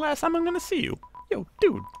 Probably the last time I'm gonna see you. Yo,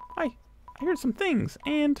 dude. I heard some things,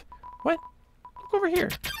 and... What? Look over here.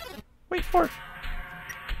 Wait for it.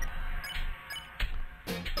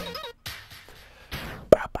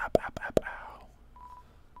 Bow, bow, bow, bow, bow.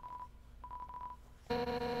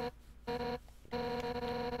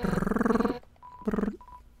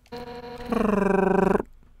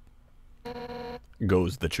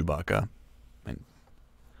 Goes the Chewbacca.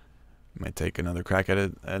 Might take another crack at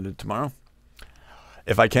it tomorrow.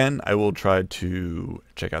 If I can, I will try to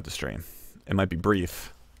check out the stream. It might be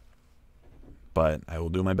brief, but I will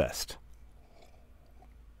do my best.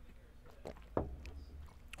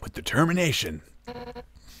 With determination.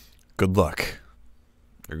 Good luck.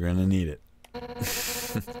 You're gonna need it.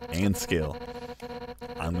 And skill.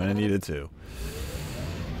 I'm gonna need it too.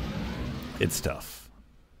 It's tough.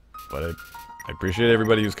 But I appreciate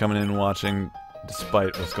everybody who's coming in and watching,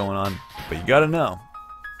 despite what's going on. But you gotta know,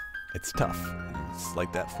 it's tough. It's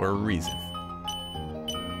like that for a reason.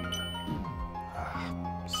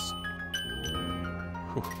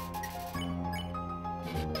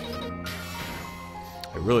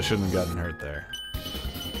 I really shouldn't have gotten hurt there.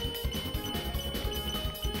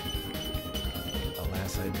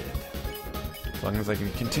 Alas, I did. As long as I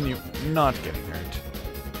can continue not getting hurt.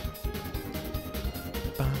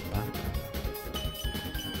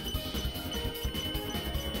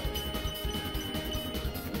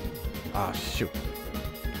 Ah, shoot.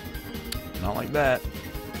 Not like that.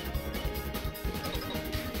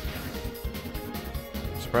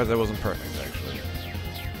 Surprised that wasn't perfect, actually.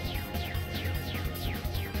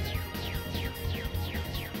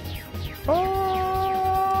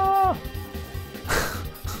 Oh!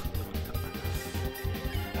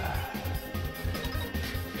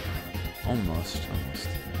 Almost.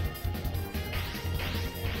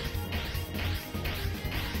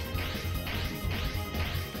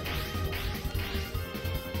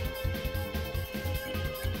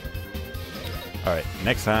 Alright,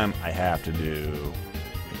 next time I have to do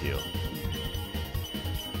a heal.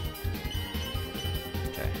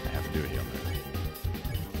 Okay, I have to do a heal now.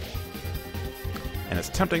 And as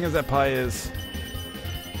tempting as that pie is,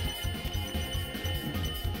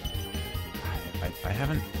 I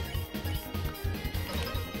haven't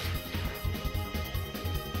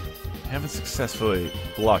successfully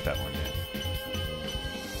blocked that one yet.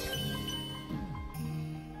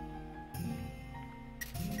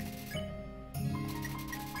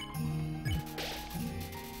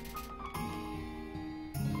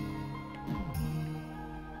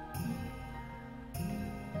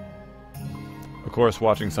 Of course,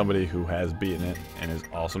 watching somebody who has beaten it and is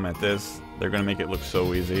awesome at this, they're gonna make it look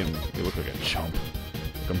so easy, and you look like a chump.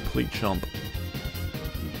 A complete chump.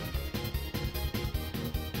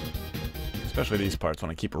 Especially these parts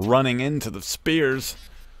when I keep running into the spears.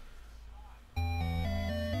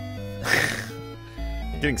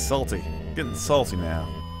 Getting salty. Getting salty now.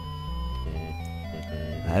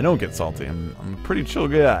 I don't get salty. I'm a pretty chill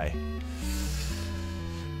guy.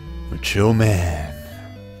 I'm a chill man.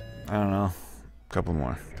 I don't know. Couple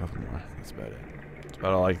more. That's about it.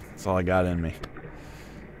 That's all I got in me.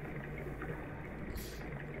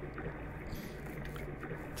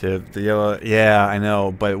 To the yellow, yeah, I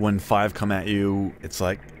know. But when 5 come at you, it's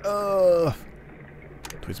like,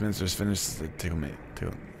 Tweetsminster's finished. It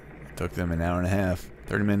took them an hour and a half,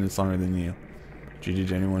 30 minutes longer than you. GG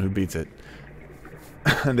to anyone who beats it.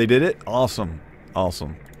 They did it. Awesome.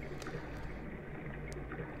 I'm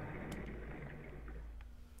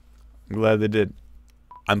glad they did.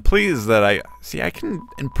 I'm pleased that I can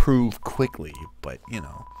improve quickly, but you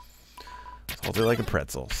know, salty like a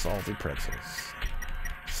pretzel, salty pretzels,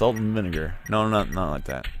 salt and vinegar. No, not like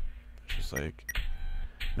that. Just like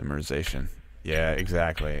memorization. Yeah,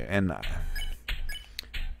 exactly. And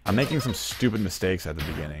I'm making some stupid mistakes at the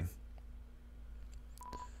beginning.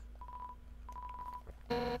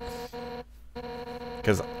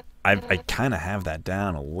 Because I kind of have that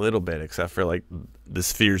down a little bit, except for like the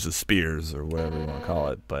spheres of spears or whatever you want to call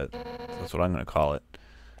it, but that's what I'm going to call it.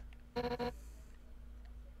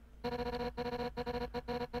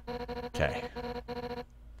 Okay.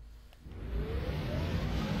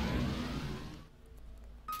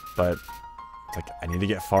 But it's like I need to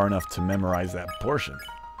get far enough to memorize that portion.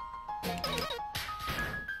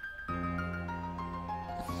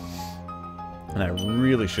 And I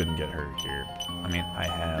really shouldn't get hurt here. I mean, I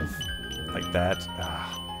have like that.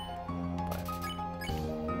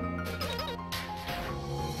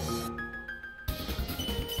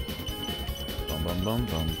 But bum bum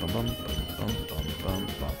bum bum bum bum bum bum bum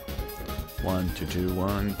bum. 1 2 2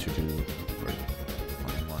 1 2 2 1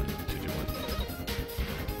 1 2 2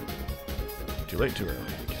 1. Too late, too early.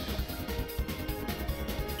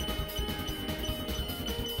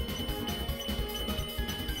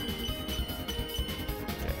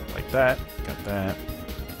 That, got that.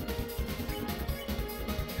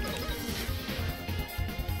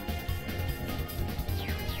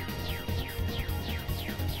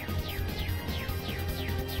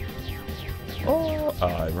 Oh,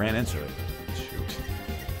 I ran into it. Shoot.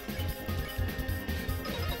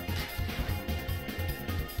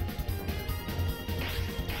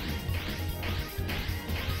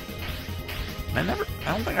 I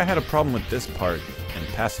don't think I had a problem with this part in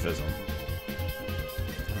pacifism.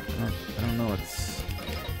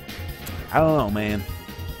 I don't know, man.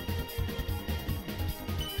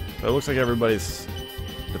 But it looks like everybody's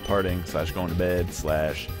departing / going to bed /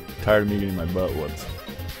 tired of me getting my butt whooped.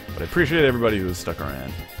 But I appreciate everybody who's stuck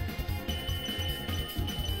around.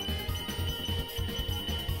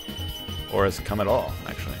 Or has come at all,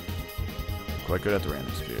 actually. I'm quite good at the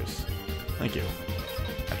random spheres. Thank you.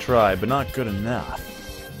 I tried, but not good enough.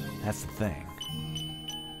 That's the thing.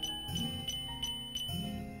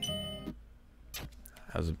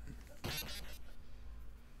 How's it?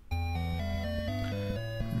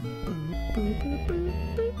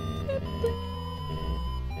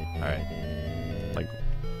 Alright. Like,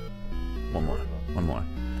 one more.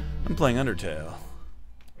 I'm playing Undertale.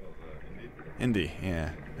 Indie,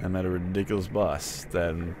 yeah. I'm at a ridiculous boss that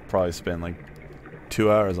I'd probably spend like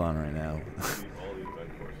 2 hours on right now.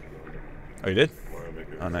 Oh, you did?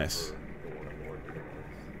 Oh, nice.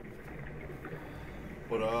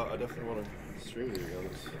 But I definitely want to stream you again.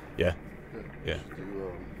 Yeah. Yeah. Yeah. Just do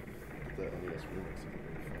get that NES remix.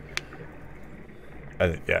 I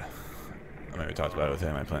think, yeah. I mean, we talked about it with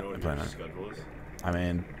him. I You know plan what on your it. schedule is? I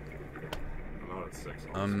mean, I'm out at 6.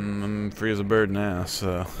 I'm free as a bird now,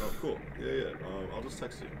 so. Oh, cool. Yeah. I'll just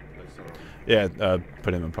text you. Yeah,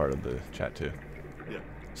 put him a part of the chat too. Yeah.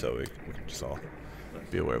 So we can just all Nice.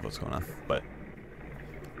 be aware of what's going on. But,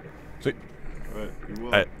 sweet. Alright, you will.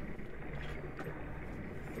 Alright,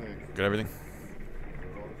 Thanks. got everything?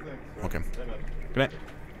 Okay. Hey, man. Good night.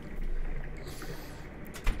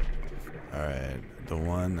 Alright, the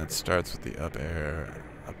one that starts with the up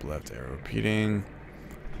left arrow repeating.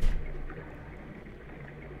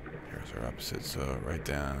 Arrows are opposite, so right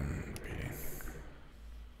down, repeating.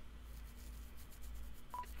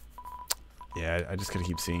 Yeah, I just gotta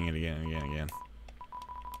keep seeing it again and again and again.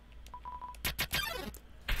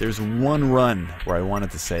 There's one run where I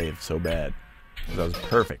wanted to save so bad. That was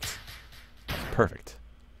perfect. That was perfect.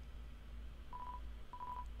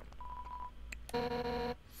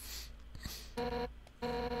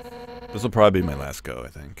 This will probably be my last go, I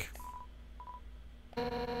think.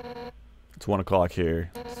 It's 1 o'clock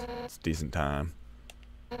here. It's a decent time.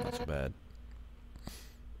 Not so bad.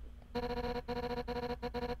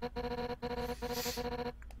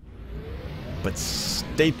 But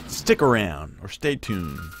stick around or stay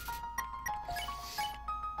tuned.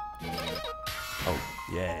 Oh,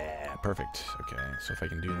 yeah, perfect. Okay, so if I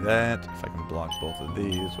can do that, if I can block both of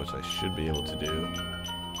these, which I should be able to do.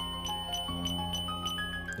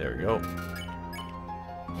 There we go.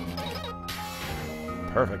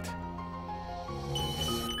 Perfect.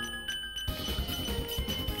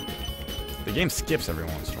 The game skips every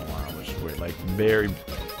once in a while, which is weird. Like, very...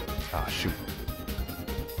 Ah, shoot.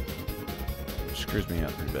 Which screws me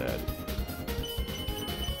up pretty bad.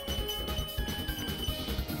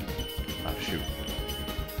 Ah, shoot.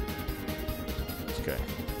 Okay.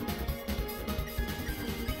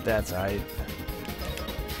 That's aight.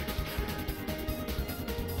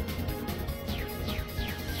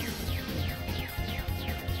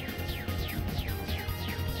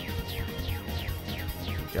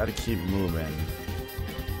 Gotta keep moving.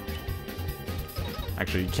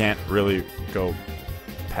 Actually, you can't really go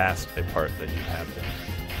past a part that you have been.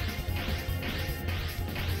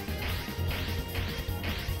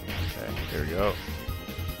 Okay, here we go.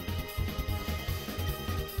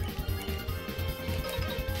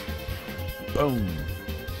 Boom.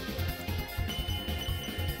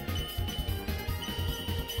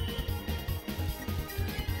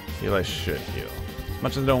 Feel I should heal. As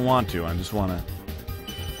much as I don't want to, I just want to.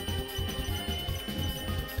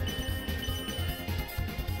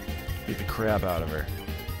 Beat the crap out of her.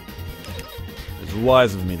 It's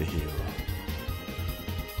wise of me to heal.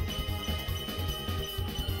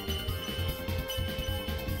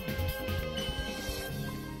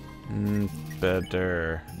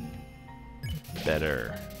 Better.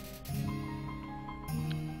 Better.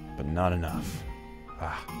 But not enough.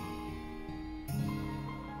 Ah.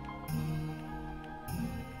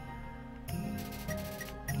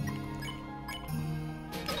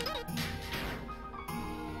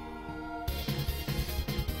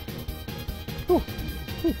 Whew.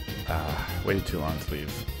 Whew. Ah, waited too long to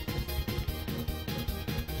leave.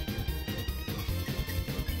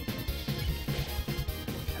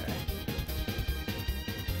 Okay.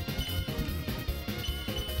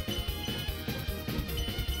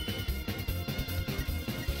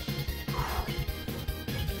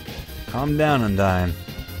 Calm down, Undyne.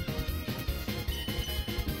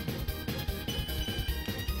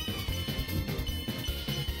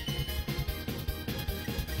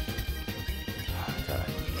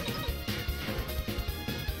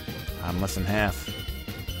 I'm less than half.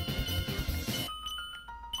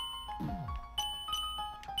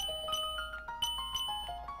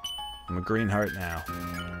 I'm a green heart now.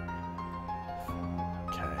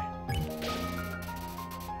 Okay.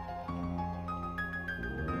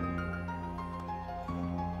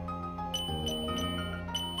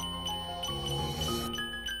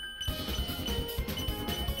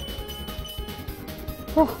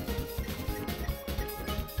 Whew.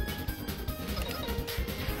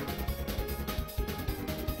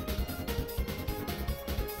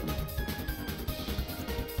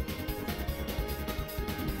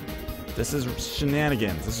 This is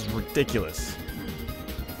shenanigans. This is ridiculous.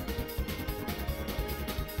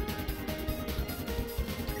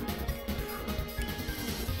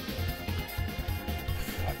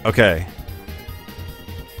 Okay.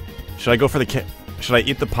 Should I go for the should I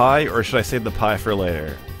eat the pie or should I save the pie for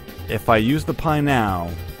later? If I use the pie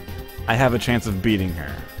now, I have a chance of beating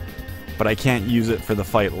her. But I can't use it for the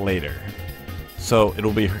fight later. So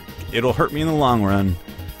it'll hurt me in the long run,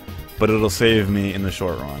 but it'll save me in the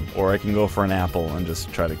short run. Or I can go for an apple and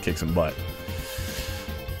just try to kick some butt.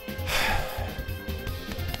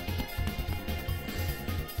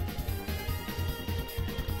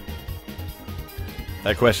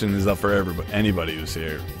 That question is up for anybody who's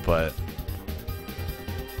here, but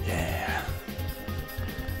yeah.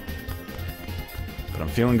 But I'm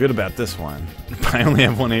feeling good about this one. I only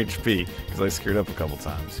have 1 HP because I screwed up a couple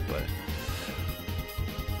times, but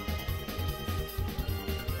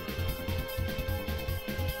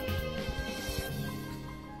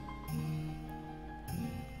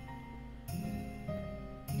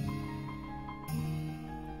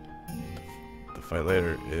the fight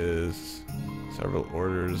later is several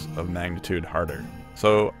orders of magnitude harder.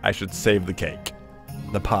 So I should save the cake.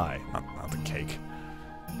 The pie, not the cake.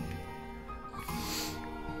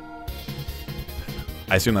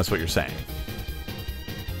 I assume that's what you're saying.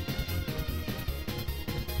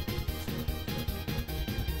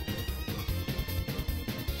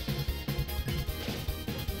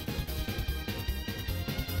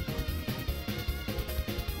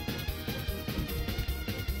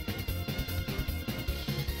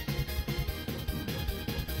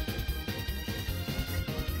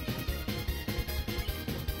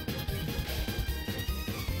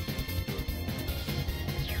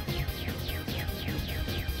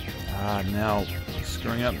 Ah, now.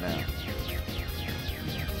 Screwing up now.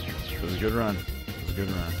 It was a good run. It was a good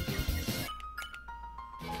run.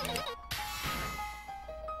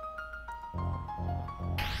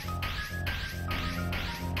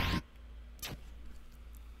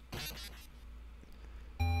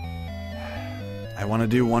 I want to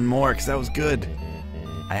do one more because that was good.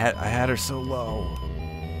 I had her so low.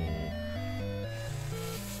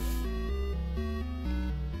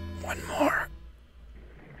 One more.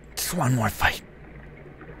 Just one more fight.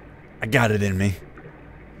 I got it in me.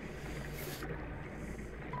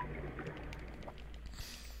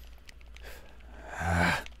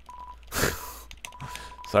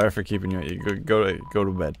 Sorry for keeping you. Go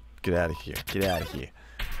to bed. Get out of here. Get out of here.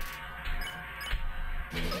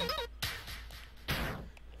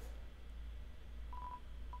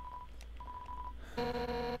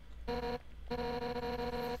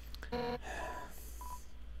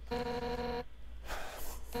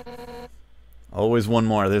 Always one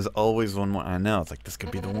more. There's always one more. I know. It's like this could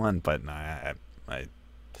be the one, but I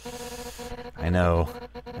know.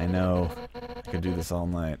 I know. I could do this all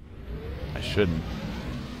night. I shouldn't.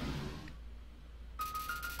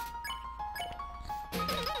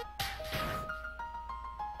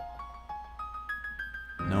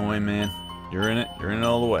 No way, man. You're in it. You're in it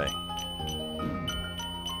all the way.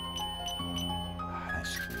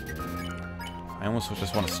 I almost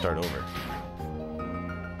just want to start over.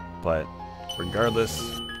 But regardless,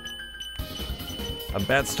 a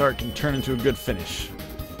bad start can turn into a good finish.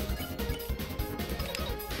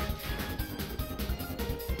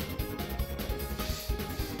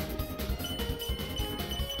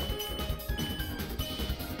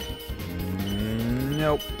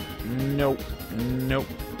 Nope. Nope. Nope.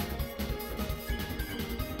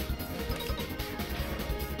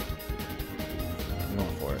 I'm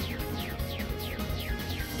going for it.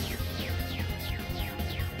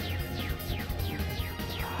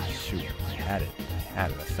 Ah, shoot. I had it. I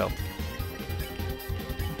had it. I felt it.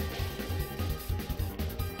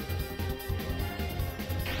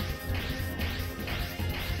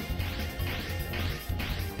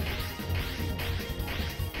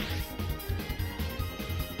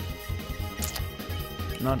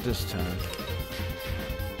 Not this time.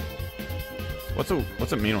 What's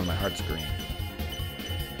it mean when my heart's green?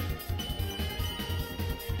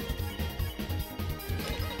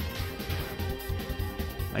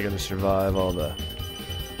 I gotta survive all that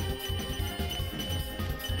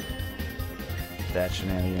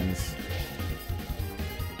shenanigans.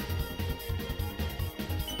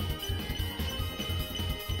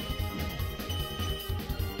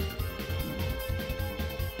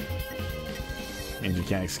 Means you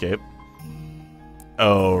can't escape.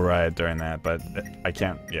 Oh, right, during that, but I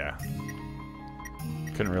can't, yeah.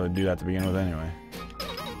 Couldn't really do that to begin with anyway.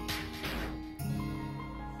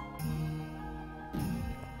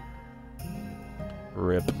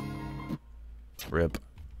 Rip. Rip.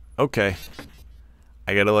 Okay.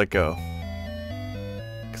 I gotta let go.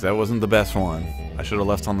 Because that wasn't the best one. I should have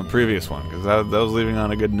left on the previous one, because that was leaving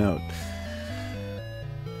on a good note.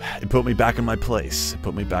 It put me back in my place. It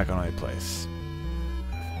put me back on my place.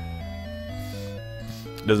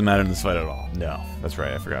 It doesn't matter in this fight at all. No, that's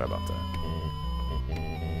right. I forgot about that.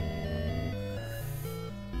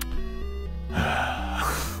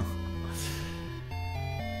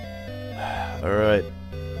 Alright,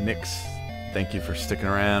 Nix, thank you for sticking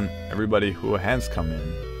around. Everybody who has come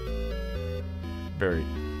in, very...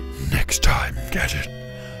 Next time, get it?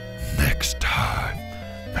 Next time.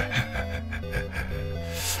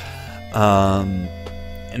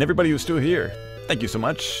 And everybody who's still here, thank you so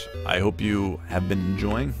much. I hope you have been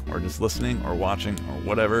enjoying, or just listening, or watching, or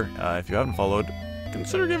whatever. If you haven't followed,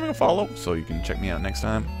 consider giving a follow, so you can check me out next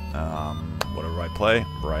time. Whatever I play,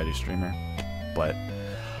 variety streamer. But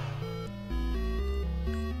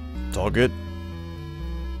it's all good.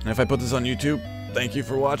 And if I put this on YouTube, thank you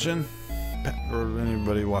for watching. Or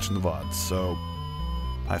anybody watching the VODs. So,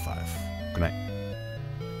 high five. Good night.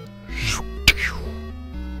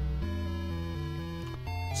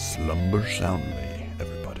 Slumber soundly,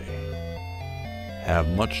 everybody. Have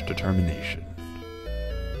much determination.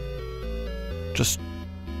 Just,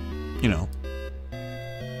 you know,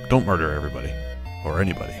 don't murder everybody. Or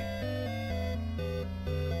anybody.